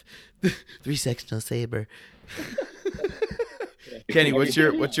staff, 3-sectional saber. Kenny, what's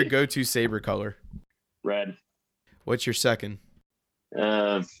your go-to saber color? Red. What's your second?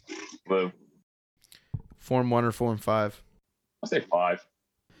 Blue. Form 1 or Form 5? I'll say 5.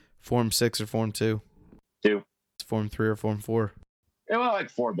 Form 6 or Form 2? 2. Form 3 or Form 4? Yeah, well, I like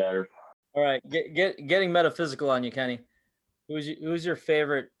 4 better. All right, getting metaphysical on you, Kenny. Who's your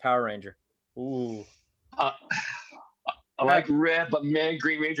favorite Power Ranger? Ooh. I like red, but man,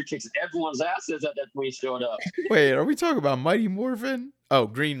 Green Ranger kicks everyone's asses at that when he showed up. Wait, are we talking about Mighty Morphin? Oh,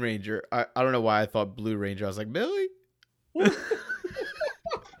 Green Ranger. I don't know why I thought Blue Ranger. I was like, Billy?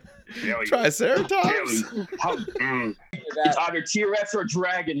 Triceratops? It's either T-Rex or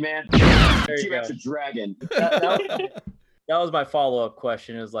Dragon, man. There you T-Rex go. or Dragon. That was my follow-up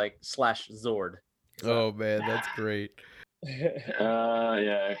question. Is like / Zord. Oh, man, that's great.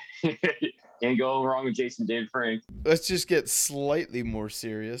 Yeah. Can't go wrong with Jason David Frank. Let's just get slightly more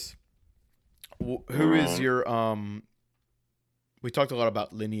serious. Who is your we talked a lot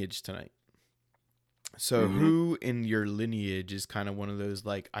about lineage tonight. So who in your lineage is kind of one of those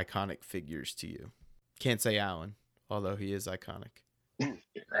like iconic figures to you? Can't say Alan, although he is iconic.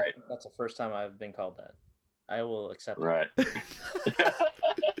 Right. That's the first time I've been called that. I will accept it. Right.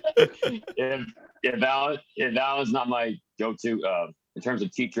 if Alan's not my go-to in terms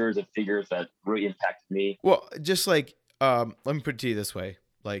of teachers and figures that really impacted me. Well, just like let me put it to you this way.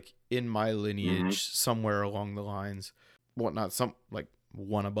 Like in my lineage, somewhere along the lines, well, not some like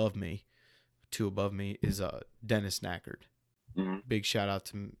one above me, 2 above me is Dennis Knackard. Big shout out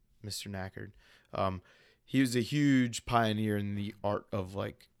to Mr. Knackard. He was a huge pioneer in the art of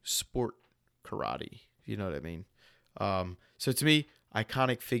like sport karate. You know what I mean? So to me,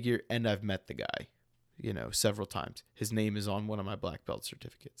 iconic figure, and I've met the guy, several times. His name is on one of my black belt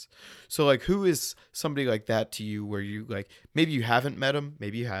certificates. So like, who is somebody like that to you where you like, maybe you haven't met him,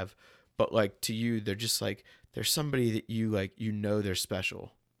 maybe you have, but like to you, they're just like, there's somebody that you like, they're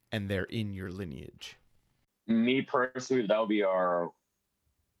special and they're in your lineage. Me personally, that would be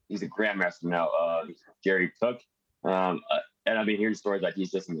he's a grandmaster now, Gary Cook. And I've been hearing stories that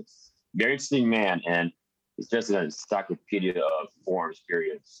he's just a very interesting man, and he's just an encyclopedia of forms,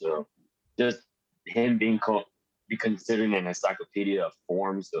 period. So just him being be considered an encyclopedia of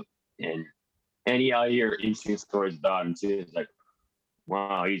forms of, and any I hear interesting stories about him too. It's like,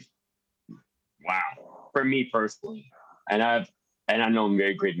 wow, wow. For me personally, and I know him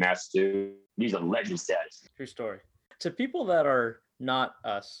very great master too. He's a legend status. True story. To people that are not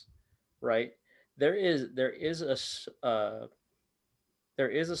us, right? There is a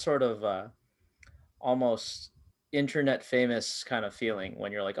sort of almost internet famous kind of feeling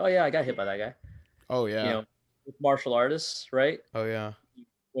when you're like, oh yeah, I got hit by that guy. Oh yeah. You know, with martial artists, right? Oh yeah.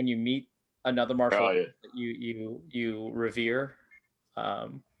 When you meet another martial Oh, yeah. artist that you revere,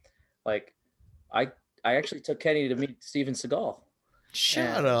 like I actually took Kenny to meet Steven Seagal.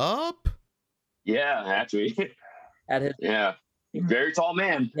 Shut up. Yeah, actually. At his Yeah. Very tall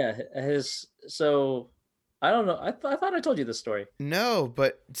man. yeah his so I don't know. I thought I told you this story. No,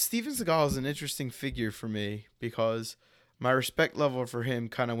 but Steven Seagal is an interesting figure for me because my respect level for him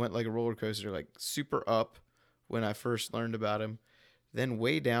kind of went like a roller coaster, like super up when I first learned about him, then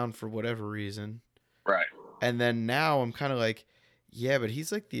way down for whatever reason. Right. And then now I'm kind of like, yeah, but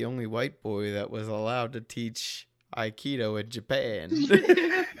he's like the only white boy that was allowed to teach Aikido in Japan.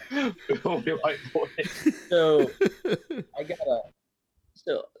 Only white boy. So I gotta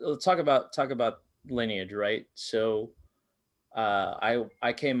let's talk about lineage, right? So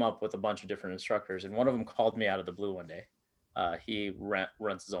I came up with a bunch of different instructors, and one of them called me out of the blue one day. He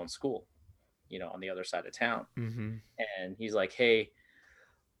runs his own school, on the other side of town. Mm-hmm. And he's like, hey,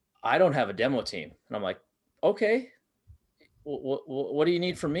 I don't have a demo team. And I'm like, okay, what do you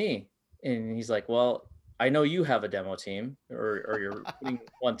need from me? And he's like, well, I know you have a demo team or you're putting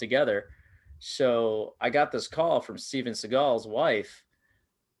one together. So I got this call from Steven Seagal's wife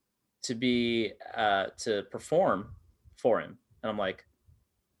to perform for him. And I'm like,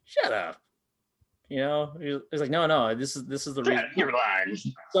 shut up. He's like, no, this is the reason. You're lying.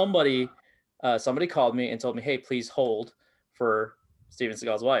 Somebody called me and told me, hey, please hold for Steven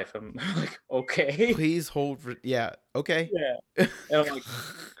Seagal's wife. I'm like, okay. Please hold for, yeah, okay. Yeah. And I'm like,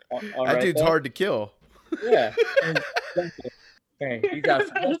 all that right, dude's then. hard to kill. Yeah. Okay. He's out.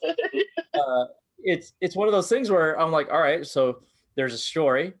 It's one of those things where I'm like, all right, so there's a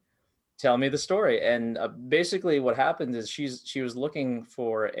story. Tell me the story. And basically what happened is she was looking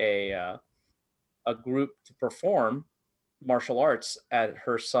for a group to perform martial arts at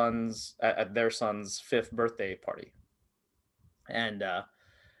their son's 5th birthday party. And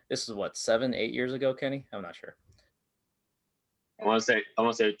this is what, 7-8 years ago, Kenny? I'm not sure. I want to say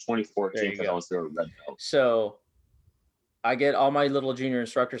 2014 There you because I go. was still a red belt. So I get all my little junior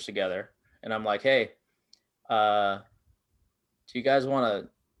instructors together and I'm like, hey, do you guys want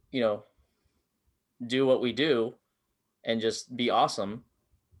to, do what we do and just be awesome,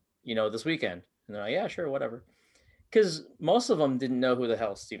 this weekend? And they're like, yeah, sure, whatever. Because most of them didn't know who the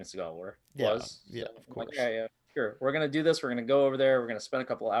hell Steven Seagal was. Yeah, So of I'm course. like, yeah, sure. We're going to do this. We're going to go over there. We're going to spend a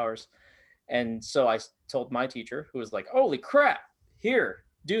couple of hours. And so I told my teacher, who was like, holy crap, here,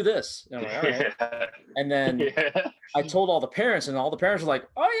 do this. And I'm like, all right. Yeah. And then I told all the parents, and all the parents were like,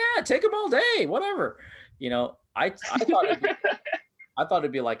 oh yeah, take them all day, whatever. I thought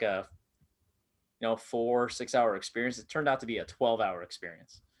it'd be like a 4-6 hour experience. It turned out to be a 12-hour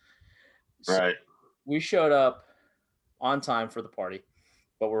experience. So Right. we showed up on time for the party,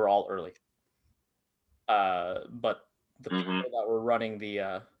 but we were all early. But the people that were running they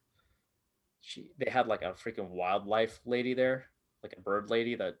had like a freaking wildlife lady there, like a bird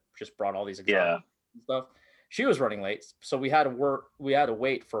lady that just brought all these exotic stuff. She was running late, so we had to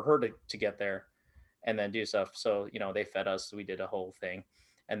wait for her to get there and then do stuff. So they fed us, we did a whole thing,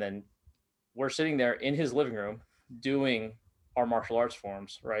 and then we're sitting there in his living room doing our martial arts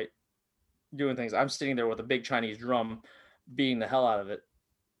forms, right? Doing things. I'm sitting there with a big Chinese drum, beating the hell out of it.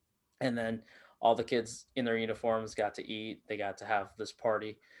 And then all the kids in their uniforms got to eat. They got to have this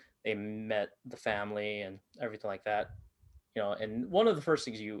party. They met the family and everything like that. And one of the first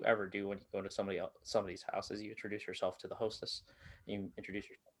things you ever do when you go to somebody's house is you introduce yourself to the hostess. You introduce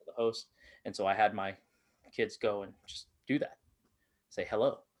yourself to the host. And so I had my kids go and just do that. Say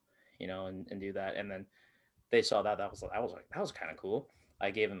hello, and do that. And then they saw that. That was kind of cool.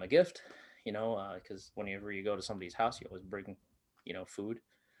 I gave them a gift, because whenever you go to somebody's house, you always bring, food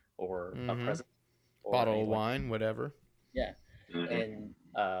or a present. Or bottle of wine, whatever. Yeah. And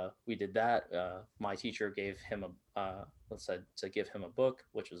we did that. My teacher gave him to give him a book,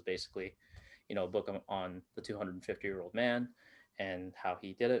 which was basically, a book on the 250-year-old man and how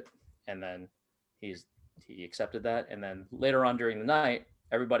he did it. And then he accepted that. And then later on during the night,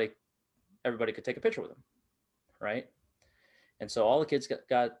 everybody could take a picture with him, right? And so all the kids got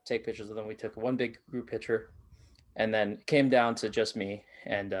to take pictures with him. We took one big group picture, and then it came down to just me.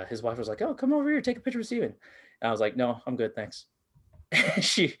 And his wife was like, "Oh, come over here, take a picture with Steven." And I was like, no, I'm good, thanks.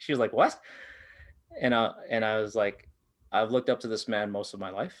 she was like, what? And I was like, I've looked up to this man most of my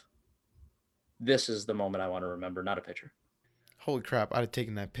life. This is the moment I want to remember, not a picture. Holy crap! I'd have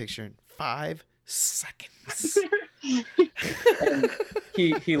taken that picture in 5 seconds. And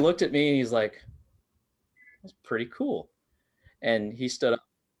he looked at me and he's like, that's pretty cool. And he stood up.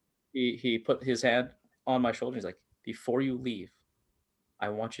 He put his hand on my shoulder. He's like, before you leave, I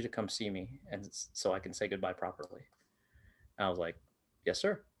want you to come see me, and so I can say goodbye properly. And I was like, yes,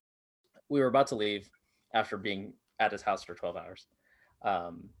 sir. We were about to leave after being at his house for 12 hours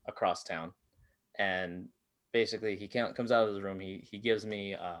across town. And basically he comes out of his room. He gives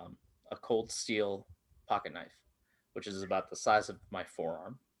me a cold steel pocket knife, which is about the size of my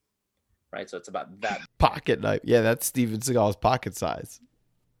forearm. Right. So it's about that. Pocket knife. Yeah, that's Steven Seagal's pocket size.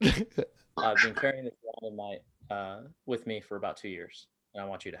 I've been carrying this around in my with me for about 2 years, and I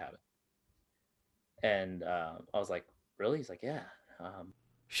want you to have it. And I was like, really? He's like, yeah.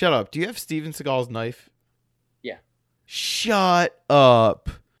 Shut up. Do you have Steven Seagal's knife? Yeah. Shut up.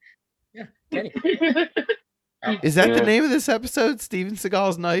 Yeah, Kenny. Is that the name of this episode? Steven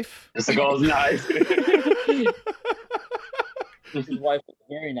Seagal's knife? Seagal's knife. His wife was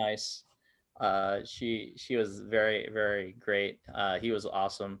very nice. She was very, very great. He was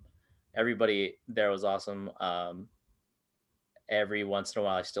awesome. Everybody there was awesome. Every once in a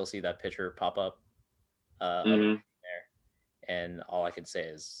while, I still see that picture pop up there, and all I can say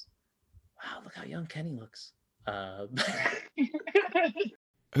is, "Wow, look how young Kenny looks."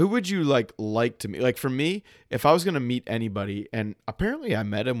 Who would you like to meet? Like for me, if I was gonna meet anybody, and apparently I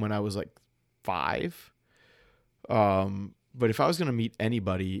met him when I was like 5. But if I was gonna meet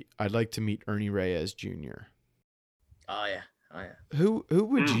anybody, I'd like to meet Ernie Reyes Jr. Oh yeah. Who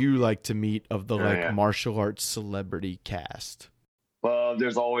would you like to meet of the martial arts celebrity cast? Well,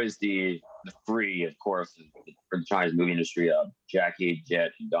 there's always the three, of course, for the Chinese movie industry. Jackie,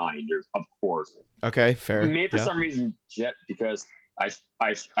 Jet, and Donnie. There's, of course. Okay, fair. Maybe for some reason Jet, because I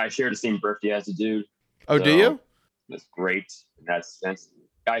share the same birthday as the dude. Oh, so do you? That's great in that sense.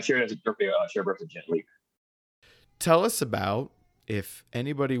 I share birthday with Jet Li. Tell us about, if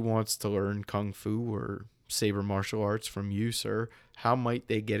anybody wants to learn Kung Fu or saber martial arts from you, sir, how might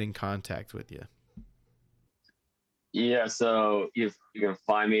they get in contact with you? Yeah, so if you can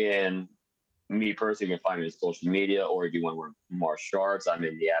find me, and me personally, you can find me on social media, or if you want to learn martial arts, I'm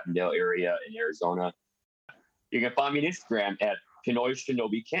in the Avondale area in Arizona. You can find me on Instagram at Pinoy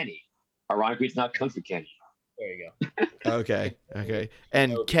Shinobi Kenny. Ironically, it's not Kung Fu Kenny. There you go. Okay.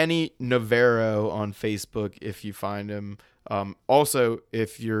 And Kenny Navarro on Facebook, if you find him. Also,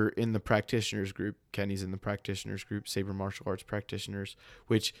 if you're in the practitioners group, Kenny's in the practitioners group, Saber Martial Arts Practitioners,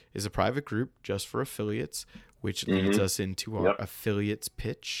 which is a private group just for affiliates, which leads us into our affiliates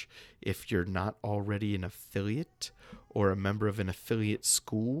pitch. If you're not already an affiliate or a member of an affiliate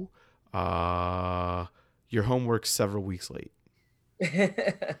school, your homework's several weeks late.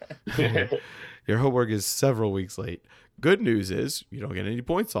 Your homework is several weeks late. Good news is you don't get any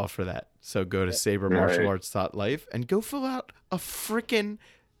points off for that. So go to sabermartialarts.life and go fill out a freaking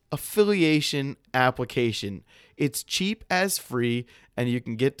affiliation application. It's cheap as free, and you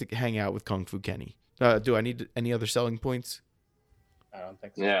can get to hang out with Kung Fu Kenny. Do I need any other selling points? I don't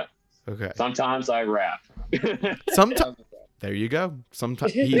think so. Yeah. Okay. Sometimes I rap. Sometimes. There you go.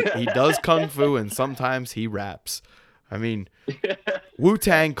 Sometimes he does Kung Fu, and sometimes he raps. I mean,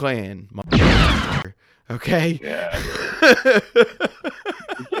 Wu-Tang Clan. Okay. Yeah.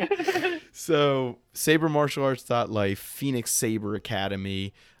 So, sabermartialarts.life, Phoenix Saber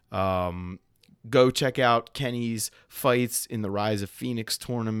Academy. Go check out Kenny's fights in the Rise of Phoenix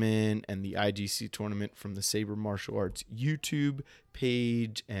tournament and the IGC tournament from the Saber Martial Arts YouTube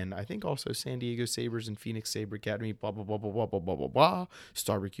page, and I think also San Diego Sabers and Phoenix Saber Academy, blah, blah, blah, blah, blah, blah, blah, blah, blah.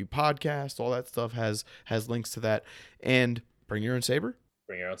 Starbecue podcast, all that stuff has links to that. And bring your own saber.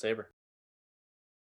 Bring your own saber.